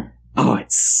 Yeah. Oh,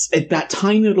 that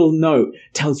tiny little note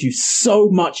tells you so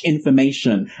much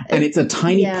information, and it's a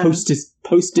tiny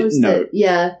post-it note.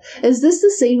 Yeah. Is this the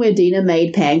scene where Dina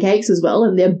made pancakes as well,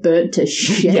 and they're burnt to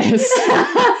shit? Yes.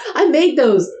 I made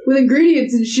those with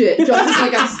ingredients and shit. Josh is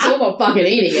like, I'm still not fucking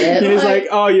eating it. And he's like,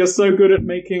 oh, you're so good at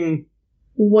making...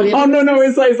 Whatever. Oh, no,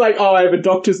 it's like, oh, I have a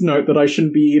doctor's note that I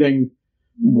shouldn't be eating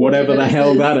whatever the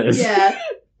hell that is. Yeah.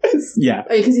 Yeah.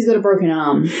 Because he's got a broken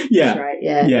arm. Yeah. That's right,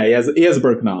 yeah. Yeah, he has a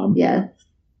broken arm. Yeah.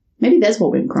 Maybe that's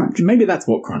what went crunch. Maybe that's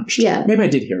what crunched. Yeah. Maybe I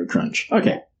did hear a crunch.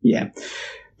 Okay. Yeah.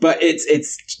 But it's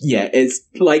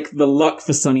like the luck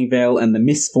for Sunnyvale and the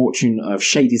misfortune of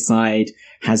Shadyside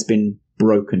has been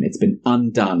broken. It's been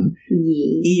undone.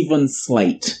 Yeah. Even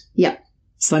slate. Yeah.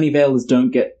 Sunnyvales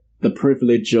don't get the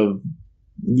privilege of,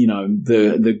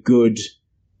 the good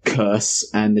curse,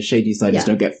 and the Shadysiders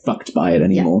don't get fucked by it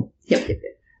anymore. Yep.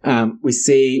 We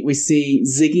see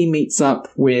Ziggy meets up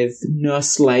with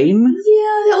Nurse Lane.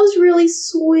 Yeah, that was really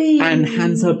sweet. And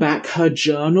hands her back her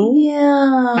journal.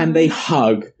 Yeah. And they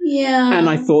hug. Yeah. And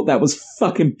I thought that was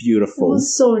fucking beautiful. It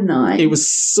was so nice. It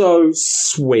was so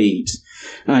sweet.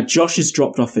 Josh is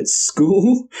dropped off at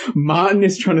school. Martin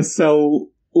is trying to sell,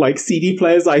 like, CD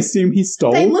players I assume he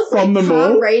stole they look from like the car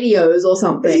mall. radios or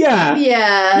something. Yeah.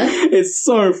 Yeah. It's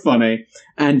so funny.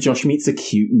 And Josh meets a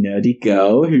cute, nerdy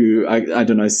girl who, I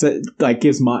don't know,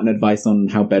 gives Martin advice on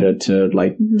how better to,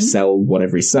 sell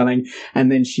whatever he's selling.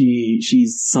 And then she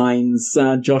signs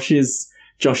Josh's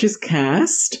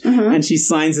cast, and she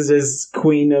signs it as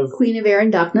Queen of Air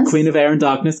and Darkness,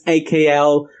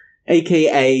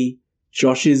 aka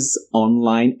Josh's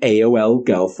online AOL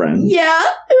girlfriend. Yeah,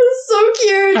 it was so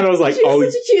cute. And I was like, She's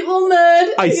such a cute little nerd.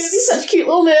 You're gonna be such cute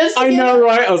little nerds. I know,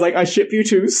 right? I was like, I ship you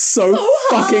two so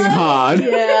fucking hard.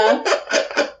 Yeah.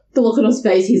 The look on his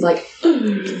face, he's like...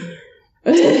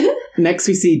 Next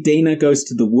we see Dana goes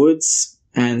to the woods,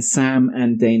 and Sam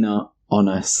and Dana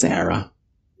honor Sarah.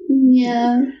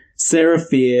 Yeah. Sarah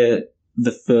Fear,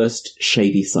 the first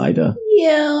Shadysider.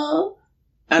 Yeah.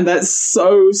 And that's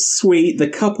so sweet. The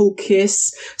couple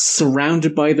kiss,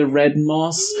 surrounded by the red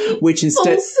moss, which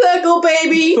instead... Full circle,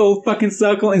 baby! Full fucking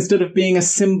circle, instead of being a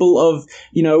symbol of,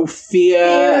 fear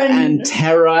and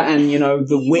terror and,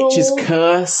 the witch's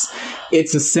curse.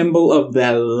 It's a symbol of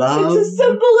their love. It's a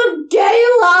symbol of gay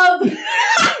love!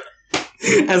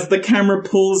 As the camera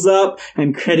pulls up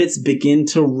and credits begin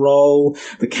to roll,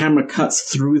 the camera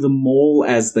cuts through the mall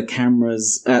as the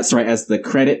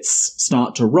credits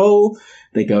start to roll.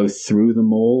 They go through the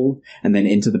mall, and then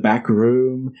into the back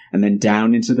room, and then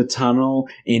down into the tunnel,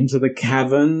 into the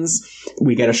caverns.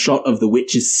 We get a shot of the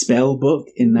witch's spell book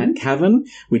in that cavern,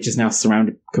 which is now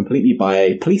surrounded completely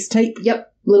by police tape.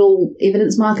 Yep. Little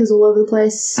evidence markers all over the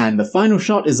place. And the final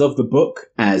shot is of the book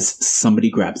as somebody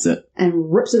grabs it.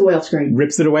 And rips it away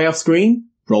off screen.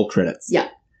 Roll credits. Yeah.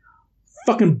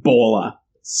 Fucking baller.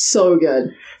 So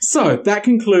good. So, that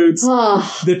concludes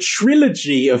the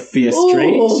trilogy of Fear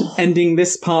Street, ending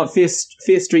this part, Fear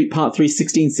Street Part 3,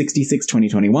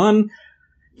 1666-2021.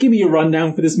 Give me your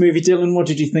rundown for this movie, Dylan. What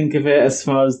did you think of it as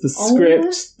far as the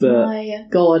script? My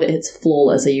God, it's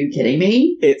flawless. Are you kidding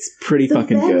me? It's pretty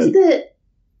fucking good. That,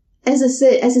 as I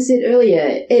said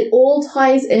earlier, it all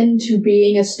ties into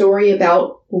being a story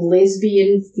about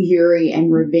lesbian fury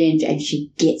and revenge, and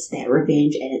she gets that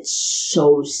revenge, and it's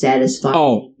so satisfying.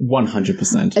 Oh,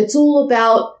 100%. It's all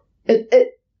about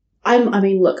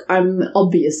I'm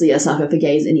obviously a sucker for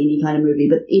gays in any kind of movie,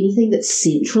 but anything that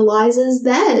centralizes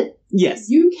that. Yes.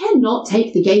 You cannot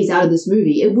take the gays out of this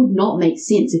movie. It would not make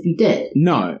sense if you did.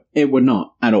 No, it would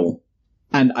not at all.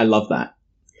 And I love that.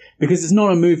 Because it's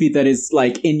not a movie that is,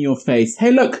 in your face,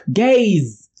 hey look,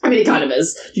 gays! I mean, it kind of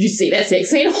is. Did you see that sex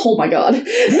scene? Oh my God. No,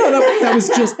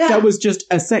 that was just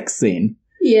a sex scene.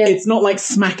 Yeah. It's not like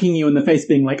smacking you in the face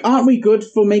being like, aren't we good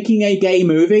for making a gay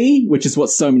movie? Which is what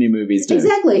so many movies do.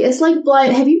 Exactly. It's like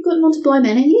have you gotten onto Bly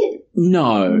Manor yet?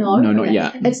 No, not Okay.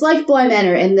 yet. It's like Bly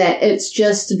Manor in that it's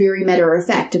just very matter of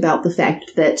fact about the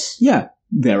fact that Yeah,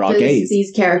 there are gays.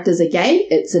 these characters are gay.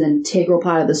 It's an integral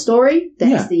part of the story.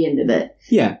 That's the end of it.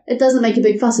 Yeah. It doesn't make a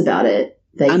big fuss about it.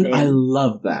 I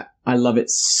love that. I love it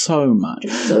so much.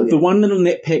 It's so good. The one little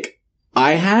nitpick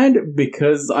I had,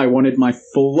 because I wanted my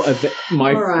full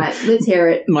All right, let's hear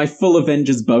it. my full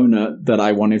Avengers boner that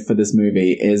I wanted for this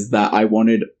movie is that I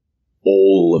wanted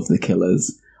all of the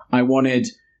killers. I wanted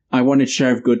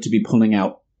Sheriff Good to be pulling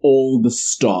out all the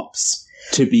stops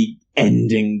to be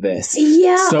ending this.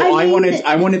 Yeah. So I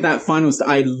mean, wanted that final.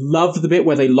 I loved the bit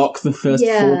where they lock the first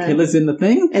 4 killers in the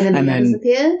thing, and then the others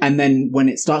appear. and then when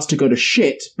it starts to go to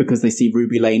shit because they see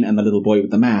Ruby Lane and the little boy with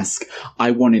the mask,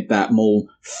 I wanted that mall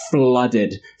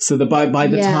flooded. So by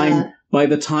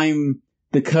the time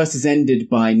the curse is ended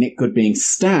by Nick Good being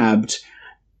stabbed,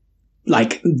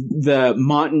 like the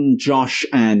Martin, Josh,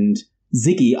 and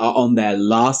Ziggy are on their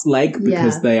last leg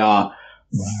because they are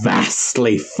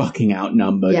vastly fucking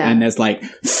outnumbered, and there's like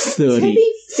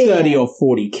 30 or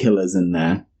 40 killers in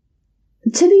there.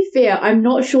 To be fair, I'm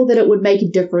not sure that it would make a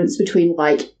difference between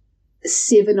like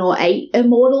 7 or 8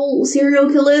 immortal serial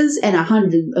killers and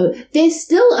 100. They're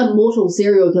still immortal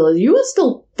serial killers. You were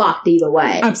still fucked either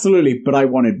way. Absolutely, but I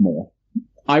wanted more.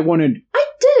 I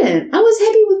didn't. I was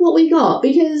happy with what we got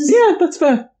because that's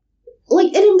fair.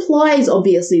 Like, it implies,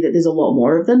 obviously, that there's a lot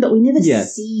more of them, but we never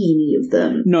see any of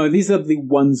them. No, these are the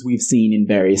ones we've seen in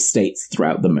various states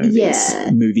throughout the movies. Yeah.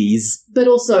 Movies. But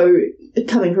also,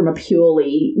 coming from a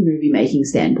purely movie-making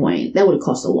standpoint, that would have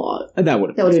cost a lot. That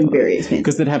would have been very expensive.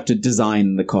 Because they'd have to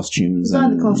design the costumes.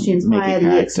 Hire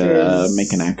the extras.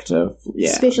 Make an actor.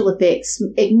 Yeah. Special effects,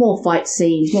 more fight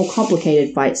scenes, more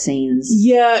complicated fight scenes.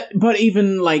 Yeah, but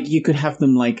even, like, you could have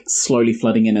them, like, slowly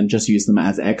flooding in and just use them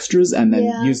as extras and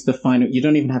then use the final... You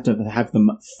don't even have to have them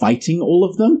fighting all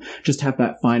of them. Just have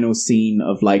that final scene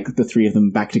of, like, the 3 of them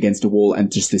backed against a wall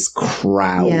and just this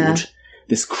crowd. Yeah.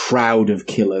 This crowd of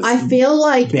killers. I feel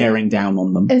like... bearing down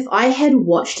on them. If I had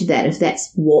watched that, if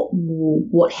that's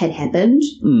what had happened,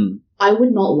 I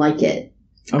would not like it.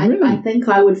 Oh, really? I think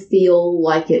I would feel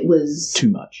like it was...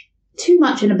 Too much. Too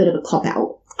much and a bit of a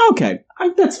cop-out. Okay,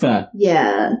 that's fair.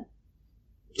 Yeah.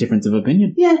 Difference of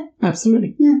opinion. Yeah.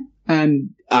 Absolutely. Yeah. And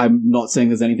I'm not saying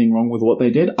there's anything wrong with what they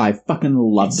did. I fucking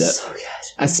loved it. So good.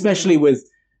 Especially with,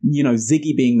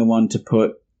 Ziggy being the one to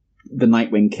put the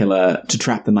Nightwing Killer, to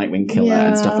trap the Nightwing Killer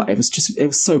and stuff like that. It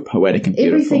was so poetic and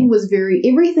beautiful.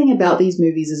 Everything about these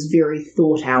movies is very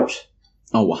thought out.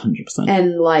 Oh, 100%.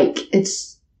 And, like,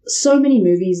 it's so many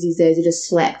movies these days are just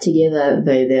slapped together,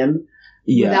 them,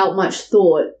 without much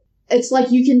thought. It's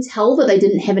like you can tell that they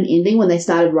didn't have an ending when they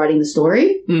started writing the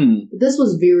story. This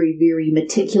was very, very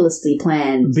meticulously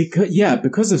planned.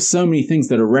 Because of so many things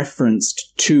that are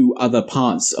referenced to other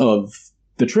parts of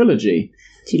the trilogy.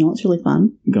 Do you know what's really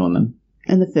fun? Go on then.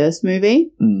 In the first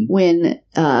movie, when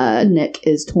Nick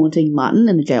is taunting Martin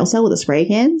in the jail cell with the spray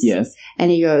cans. Yes.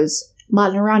 And he goes,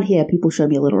 Martin, around here, people show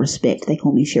me a little respect. They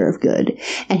call me Sheriff Good.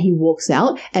 And he walks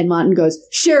out, and Martin goes,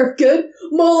 Sheriff Good?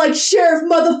 More like Sheriff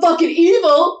motherfucking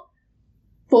Evil!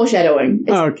 Foreshadowing.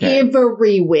 It's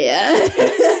everywhere.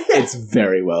 It's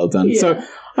very well done. Yeah. So,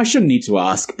 I shouldn't need to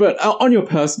ask, but on your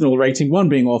personal rating, 1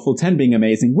 being awful, 10 being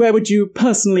amazing, where would you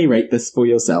personally rate this for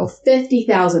yourself?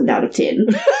 50,000 out of 10.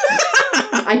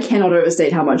 I cannot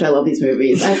overstate how much I love these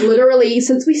movies. I've literally,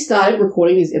 since we started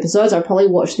recording these episodes, I've probably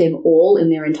watched them all in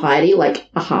their entirety like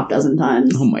a half dozen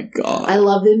times. Oh my god. I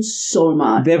love them so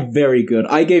much. They're very good.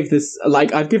 I gave this,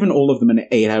 I've given all of them an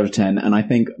 8 out of 10, and I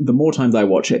think the more times I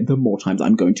watch it, the more times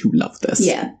I'm going to love this.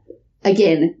 Yeah.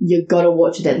 Again, you gotta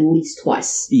watch it at least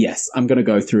twice. Yes, I'm gonna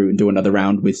go through and do another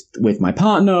round with my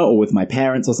partner or with my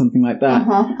parents or something like that,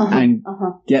 and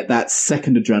get that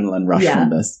second adrenaline rush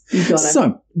from this. You got it.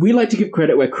 So, we like to give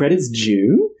credit where credit's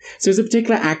due. So, is there a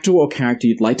particular actor or character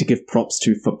you'd like to give props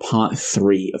to for part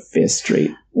 3 of Fear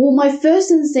Street? Well, my first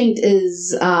instinct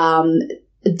is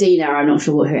Dina. I'm not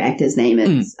sure what her actor's name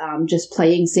is. Just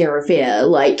playing Sarah Fair,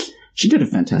 She did a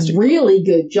fantastic really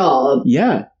good job.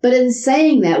 Yeah. But in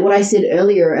saying that, what I said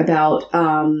earlier about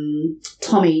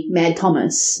Tommy Mad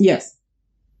Thomas. Yes.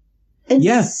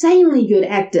 Insanely good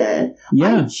actor.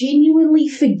 Yeah. I genuinely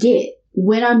forget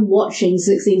when I'm watching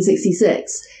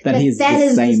 1666 that he's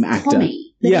the same actor.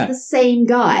 Tommy. That is the same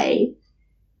guy.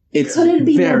 It's Couldn't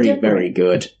be very, more different. very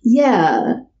good.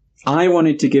 Yeah. I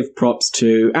wanted to give props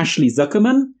to Ashley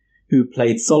Zuckerman, who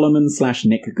played Solomon /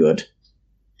 Nick Good.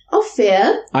 Oh,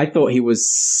 fair. I thought he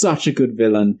was such a good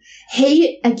villain.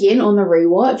 He, again, on the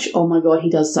rewatch, oh my god, he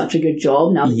does such a good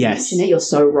job. Now that you mention it, you're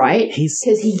so right. He's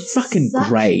fucking such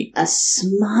great. A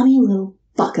smarmy little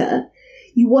fucker.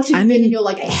 You watch it again and you're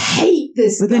like, I hate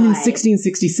this But guy. then in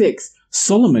 1666,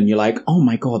 Solomon, you're like, oh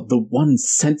my god, the one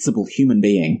sensible human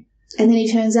being. And then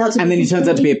he turns out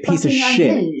to be a piece of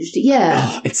shit. Unhinged. Yeah.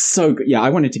 Oh, it's so good. Yeah, I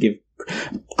wanted to give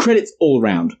credits all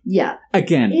round. Yeah.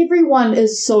 Again. Everyone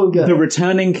is so good. The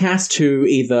returning cast who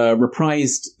either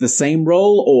reprised the same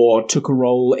role or took a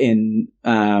role in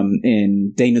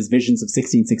Dana's Visions of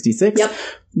 1666. Yep.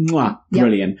 Mwah,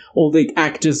 brilliant. All the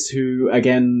actors who,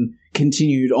 again,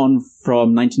 continued on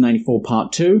from 1994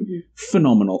 Part 2. Mm-hmm.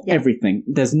 Phenomenal. Yep. Everything.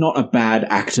 There's not a bad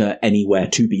actor anywhere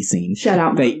to be seen. Shout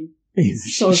out Martin.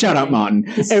 Shout out Martin.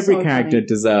 Every character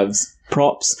deserves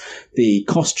props. The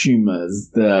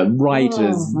costumers, the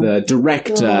writers, the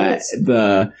director,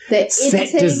 the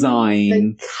set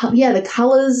design. The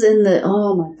colours and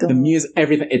oh my god. The music,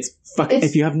 everything. It's fucking,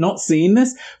 if you have not seen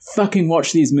this, fucking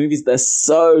watch these movies. They're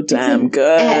so damn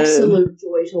good. Absolute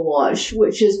joy to watch,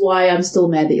 which is why I'm still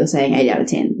mad that you're saying 8 out of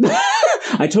 10.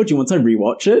 I told you once I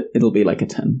rewatch it, it'll be like a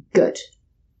 10. Good.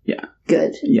 Yeah.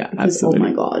 Good. Yeah, because, absolutely. Oh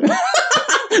my god.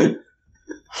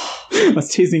 I was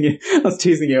teasing you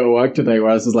at work today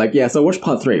where I was like, yeah, so I watched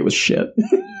part 3, it was shit.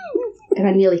 And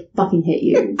I nearly fucking hit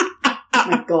you. Oh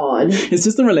my god. It's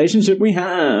just the relationship we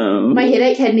have. My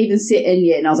headache hadn't even set in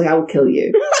yet and I was like, I will kill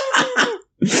you.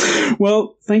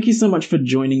 Well, thank you so much for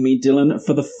joining me, Dylan,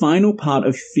 for the final part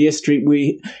of Fear Street.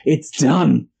 It's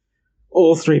done.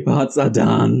 All 3 parts are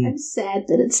done. I'm sad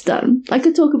that it's done. I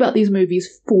could talk about these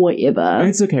movies forever.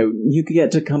 It's okay. You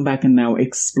get to come back and now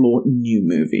explore new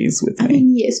movies with me. I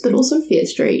mean, yes, but also Fear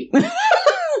Street.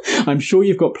 I'm sure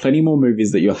you've got plenty more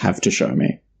movies that you'll have to show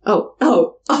me. Oh.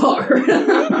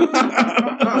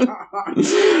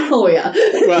 Oh, yeah.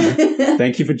 Well,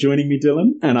 thank you for joining me,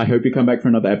 Dylan, and I hope you come back for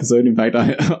another episode. In fact,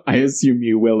 I assume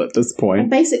you will at this point. I'm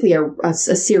basically a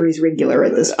series regular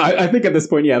at this point. I think at this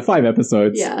point, 5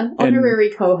 episodes. Yeah, honorary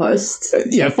co-host.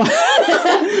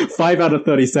 5 out of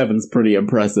 37 is pretty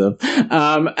impressive.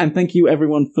 And thank you,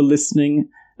 everyone, for listening.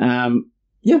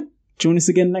 Join us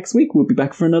again next week. We'll be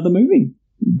back for another movie.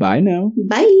 Bye now.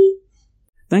 Bye.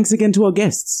 Thanks again to our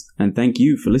guests, and thank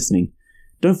you for listening.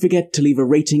 Don't forget to leave a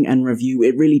rating and review.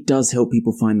 It really does help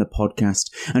people find the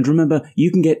podcast. And remember,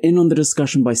 you can get in on the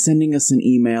discussion by sending us an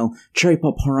email,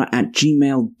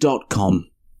 cherrypophorror@gmail.com.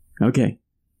 Okay,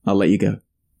 I'll let you go.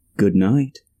 Good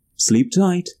night. Sleep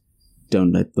tight.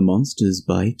 Don't let the monsters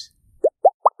bite.